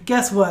fiction,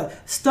 guess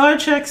what? Star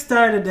Trek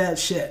started that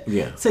shit.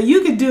 Yeah. So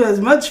you could do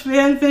as much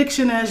fan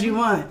fiction as you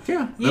want.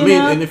 Yeah.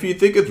 And if you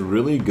think it's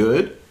really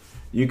good,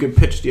 you can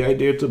pitch the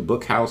idea to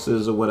book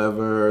houses or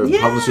whatever,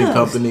 publishing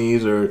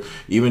companies, or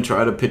even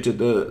try to pitch it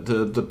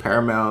to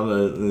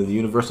Paramount, the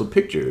Universal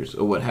Pictures,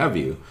 or what have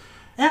you.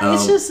 I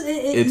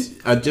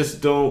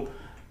just don't.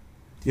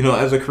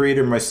 As a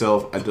creator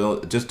myself, I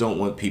don't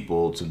want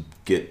people to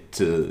get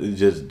to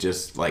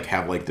just like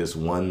have like this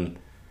one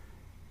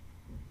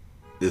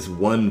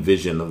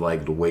vision of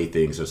like the way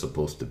things are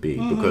supposed to be,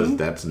 because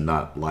that's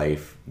not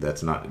life.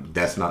 That's not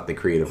the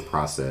creative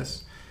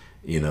process.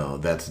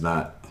 That's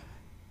not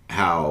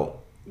how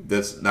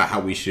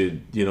we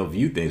should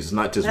view things. It's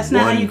not just that's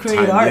one not how you create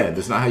time. Art. Yeah,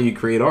 that's not how you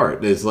create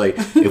art. It's like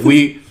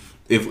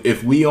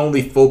if we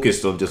only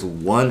focused on just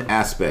one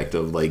aspect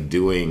of like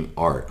doing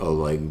art, of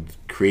like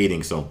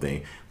creating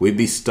something, we'd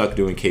be stuck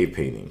doing cave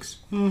paintings.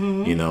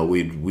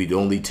 We'd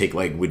only take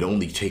like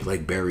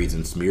berries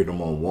and smear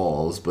them on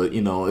walls. But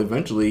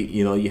eventually,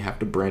 you have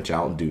to branch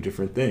out and do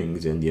different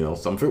things, and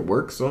some of it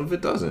works, some of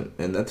it doesn't,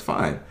 and that's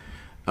fine.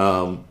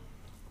 But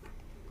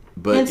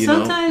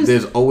sometimes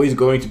there's always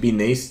going to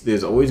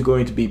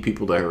be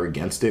people that are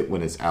against it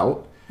when it's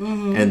out,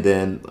 and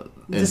then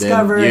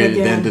discover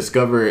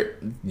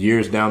it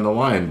years down the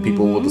line.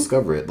 People will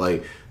discover it,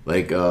 like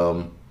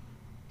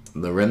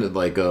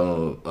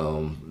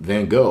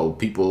Van Gogh.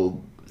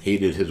 People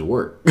hated his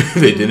work.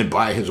 They didn't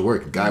buy his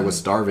work. The guy was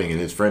starving, and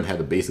his friend had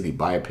to basically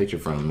buy a picture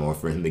from him or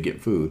for him to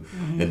get food.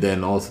 And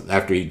then also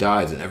after he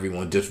dies, and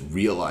everyone just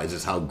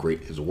realizes how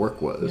great his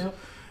work was.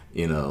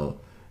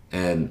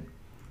 And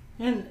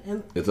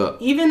it's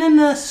even in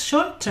the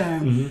short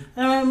term.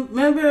 I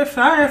remember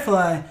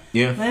Firefly.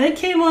 Yeah. When it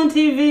came on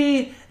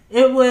TV,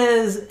 it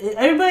was,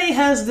 everybody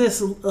has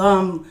this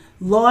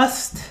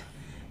lost,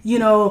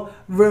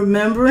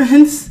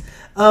 remembrance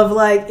of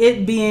like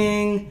it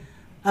being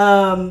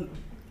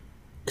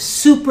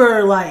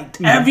super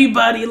liked.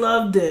 Everybody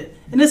loved it.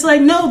 And it's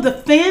like, no, the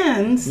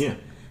fans,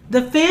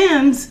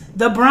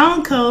 the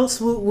brown coats,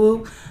 whoop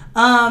whoop,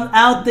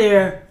 out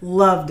there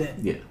loved it.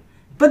 Yeah.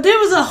 But there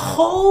was a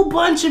whole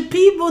bunch of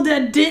people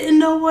that didn't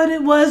know what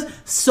it was,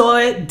 saw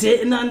it,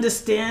 didn't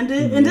understand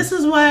it, and this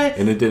is why.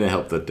 And it didn't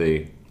help that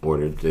they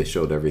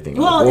showed everything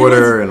on the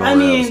border and all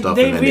that other stuff,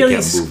 and then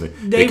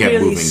they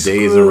kept moving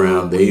days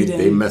around.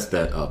 They messed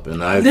that up,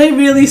 and they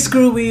really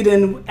screw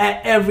Whedon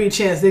at every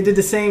chance. They did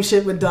the same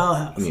shit with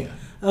Dollhouse. Yeah.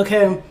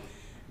 Okay.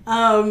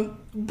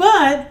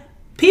 But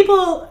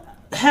people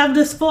have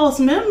this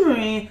false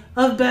memory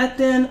of back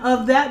then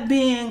of that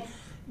being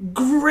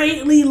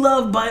greatly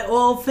loved by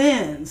all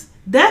fans.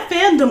 That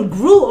fandom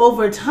grew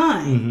over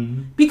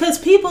time because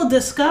people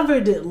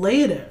discovered it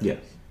later. Yes.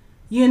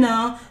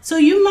 So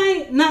you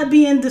might not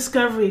be in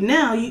Discovery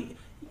now,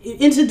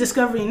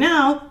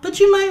 but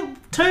you might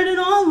turn it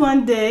on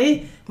one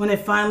day when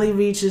it finally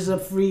reaches a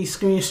free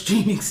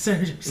streaming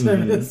service.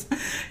 And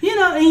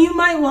you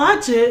might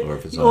watch it or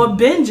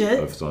binge it.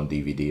 Or if it's on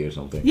DVD or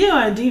something.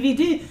 Yeah, or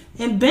DVD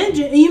and binge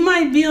it, and you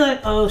might be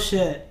like, oh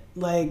shit,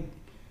 like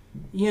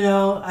you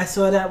know, I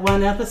saw that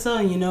one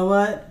episode, and you know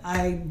what?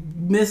 I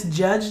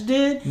misjudged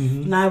it,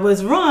 and I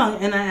was wrong,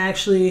 and I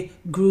actually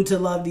grew to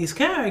love these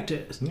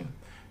characters. Yeah.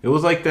 It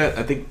was like that.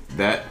 I think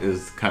that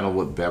is kind of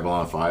what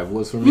Babylon 5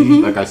 was for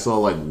me. Like, I saw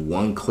like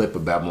one clip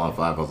of Babylon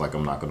 5. I was like,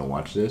 I'm not going to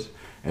watch this.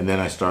 And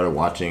then I started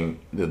watching,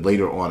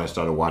 later on I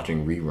started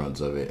watching reruns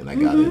of it, and I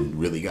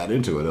really got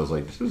into it. I was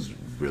like, this is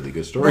really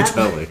good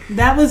storytelling.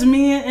 That was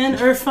me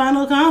and Earth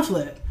Final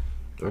Conflict.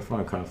 Earth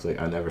Final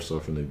Conflict, I never saw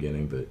from the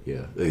beginning, but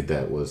yeah,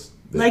 that was...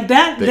 Like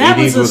that, the that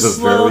 80s was a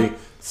slow,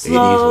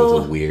 80s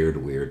was a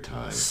weird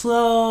time.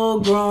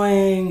 Slow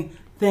growing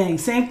thing.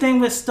 Same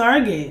thing with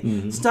Stargate.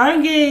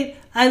 Stargate,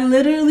 I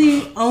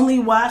literally only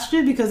watched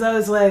it because I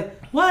was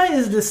like, why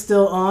is this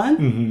still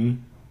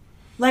on?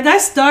 Like, I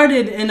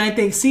started in, I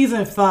think,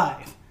 season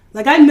 5.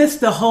 Like, I missed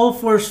the whole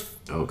first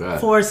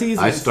 4 seasons.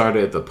 I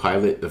started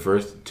the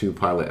first 2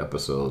 pilot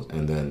episodes,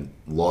 and then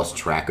lost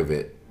track of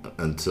it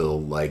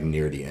until, like,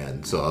 near the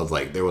end. So I was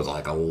like, there was,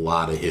 like, a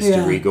lot of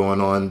history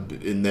going on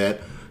in that.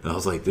 And I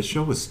was like, this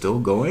show is still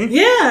going?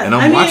 Yeah. And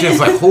I'm watching, it's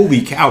like,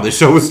 holy cow, this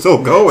show is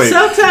still going.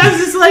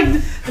 Sometimes it's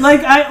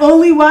like I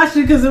only watched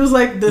it because it was,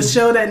 like, the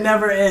show that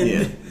never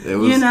ended. Yeah, it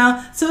was, you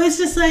know? So it's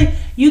just, like,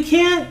 you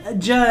can't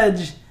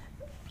judge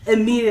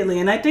immediately,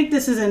 and I think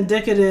this is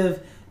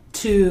indicative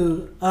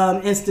to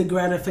instant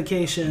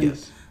gratification.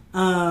 Yes,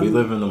 we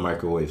live in a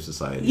microwave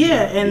society.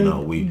 Yeah, and you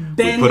know, we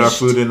put our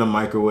food in the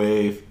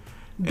microwave,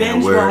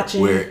 and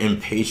we're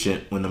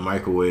impatient when the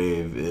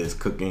microwave is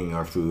cooking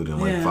our food in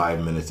like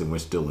 5 minutes, and we're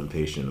still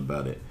impatient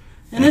about it.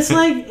 And it's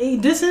like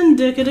this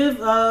indicative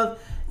of,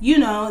 you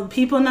know,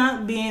 people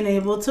not being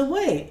able to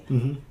wait.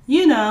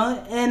 You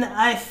know, and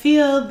I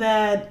feel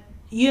that,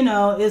 you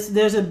know,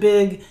 there's a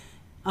big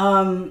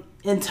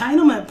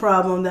entitlement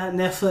problem that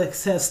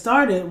Netflix has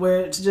started,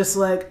 where it's just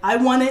like, I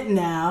want it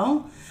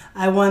now.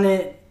 I want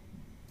it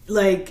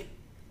like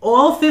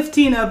all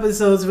 15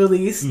 episodes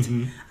released.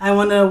 I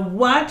want to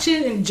watch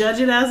it and judge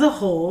it as a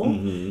whole.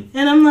 And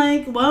I'm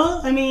like, well,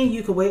 I mean,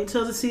 you could wait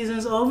till the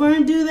season's over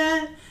and do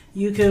that.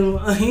 You can,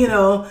 you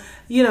know,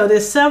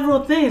 there's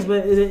several things,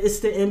 but it's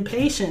the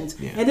impatience.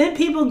 And then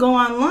people go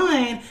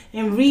online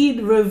and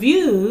read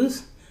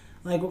reviews,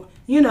 like,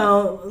 you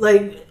know,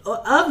 like,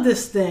 of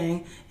this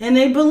thing, and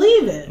they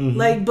believe it.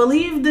 Like,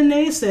 believe the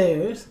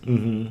naysayers.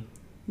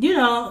 You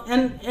know,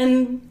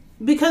 and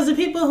because the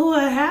people who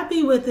are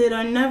happy with it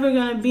are never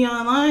going to be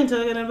online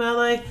talking about,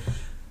 like,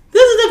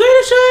 this is the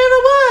greatest show I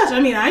ever watched.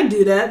 I mean, I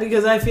do that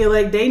because I feel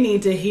like they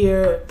need to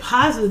hear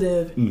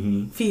positive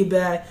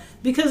feedback,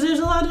 because there's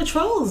a lot of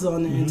trolls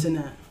on the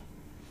internet.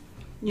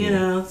 You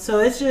know, so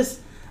it's just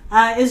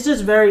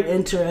very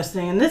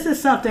interesting, and this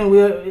is something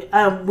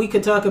we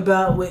could talk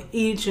about with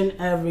each and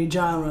every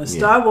genre.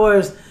 Star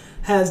Wars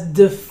has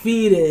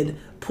defeated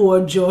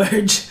poor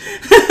George.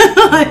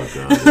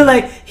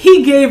 Like,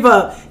 he gave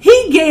up.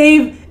 He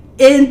gave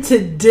into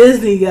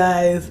Disney,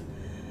 guys,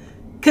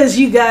 because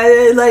you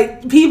guys,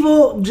 like,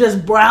 people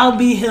just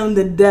browbeat him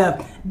to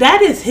death.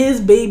 That is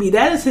his baby.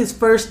 That is his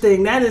first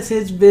thing. That is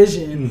his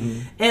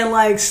vision. And,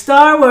 like,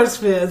 Star Wars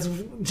fans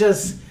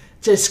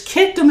just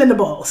kicked him in the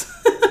balls.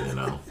 You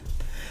know.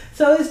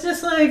 So it's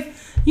just like,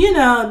 you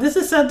know, this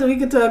is something we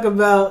could talk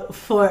about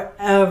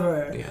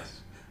forever.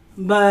 Yes.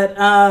 But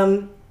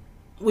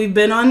we've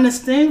been on this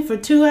thing for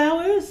 2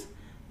 hours.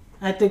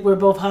 I think we're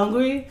both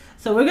hungry.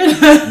 So we're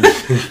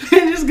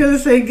just gonna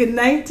say good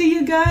night to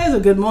you guys, or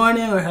good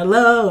morning, or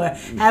hello, or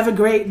have a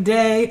great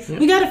day.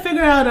 We got to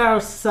figure out our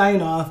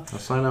sign off. Our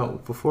sign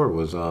out before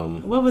was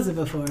what was it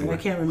before? I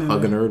can't remember.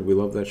 Hug a nerd. We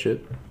love that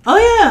shit. Oh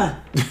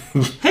yeah.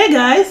 Hey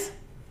guys,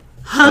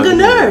 hug a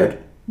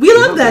nerd. We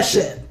love that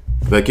shit.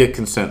 But get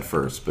consent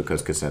first,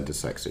 because consent is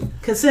sexy.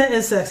 Consent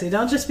is sexy.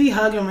 Don't just be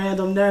hugging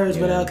random nerds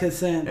without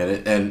consent.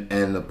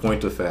 And the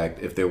point of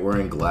fact, if they're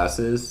wearing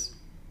glasses,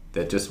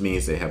 that just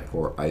means they have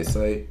poor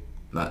eyesight,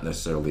 not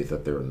necessarily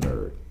that they're a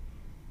nerd.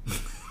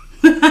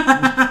 You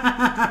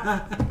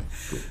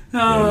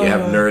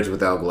have nerds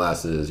without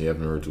glasses. You have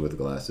nerds with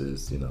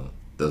glasses. You know,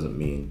 doesn't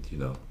mean, you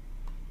know.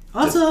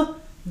 Also,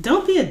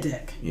 don't be a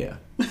dick. Yeah.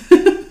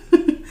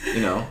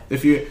 You know,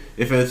 if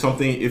there's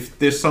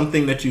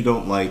something that you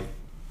don't like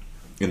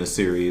in a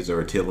series or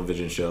a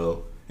television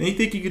show, and you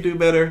think you could do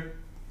better,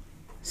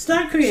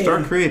 start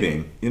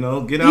creating. You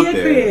know, get out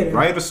there, creator.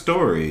 Write a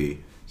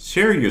story,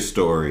 share your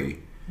story,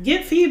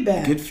 get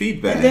feedback, and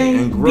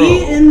then grow.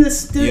 Be in the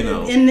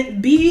studio,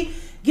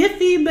 get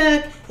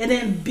feedback, and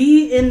then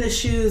be in the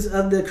shoes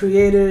of the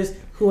creators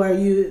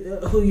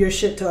who you're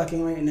shit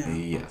talking right now.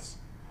 Yes,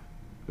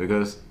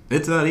 because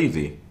it's not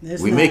easy.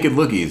 We make it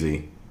look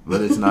easy,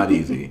 but it's not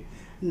easy.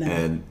 No.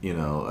 And, you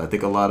know, I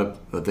think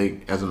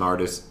as an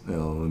artist, you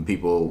know, when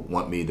people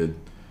want me to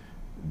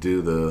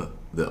do the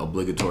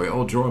obligatory,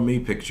 draw me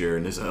picture,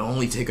 and it'll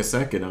only take a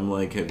second. I'm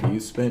like, have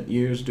you spent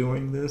years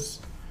doing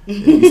this?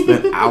 Have you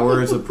spent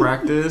hours of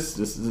practice?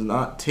 This does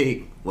not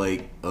take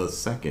like a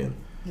second.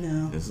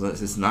 No.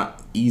 It's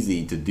not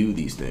easy to do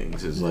these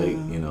things. It's like,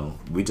 you know,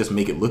 we just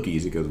make it look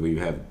easy because we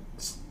have.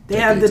 They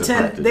have the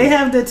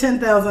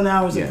 10,000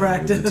 hours of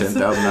practice.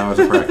 10,000 hours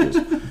of practice.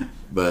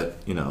 But,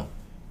 you know,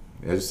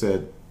 as I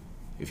said,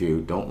 if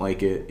you don't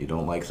like it, you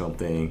don't like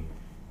something,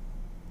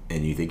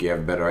 and you think you have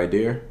a better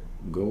idea,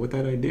 go with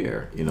that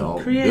idea. You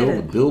know,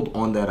 build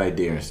on that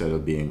idea instead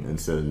of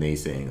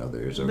naysaying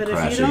others or but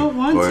crashing if you don't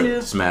want or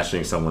to,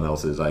 smashing someone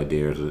else's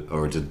ideas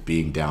or just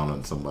being down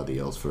on somebody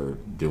else for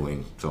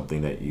doing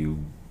something that you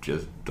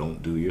just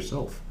don't do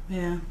yourself.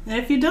 Yeah, and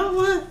if you don't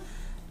want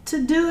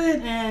to do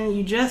it and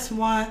you just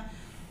want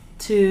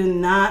to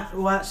not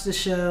watch the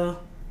show,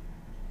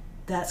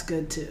 that's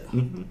good too.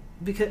 Mm-hmm.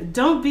 Because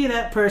don't be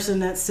that person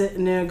that's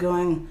sitting there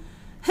going,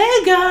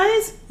 "Hey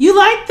guys, you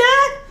like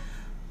that?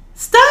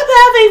 Stop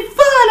having fun.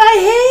 I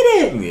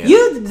hate it." Yeah.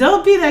 You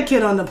don't be that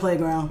kid on the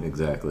playground.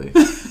 Exactly.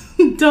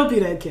 Don't be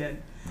that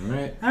kid. All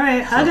right. All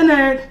right. Hug a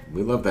nerd.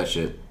 We love that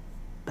shit.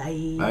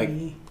 Bye.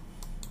 Bye.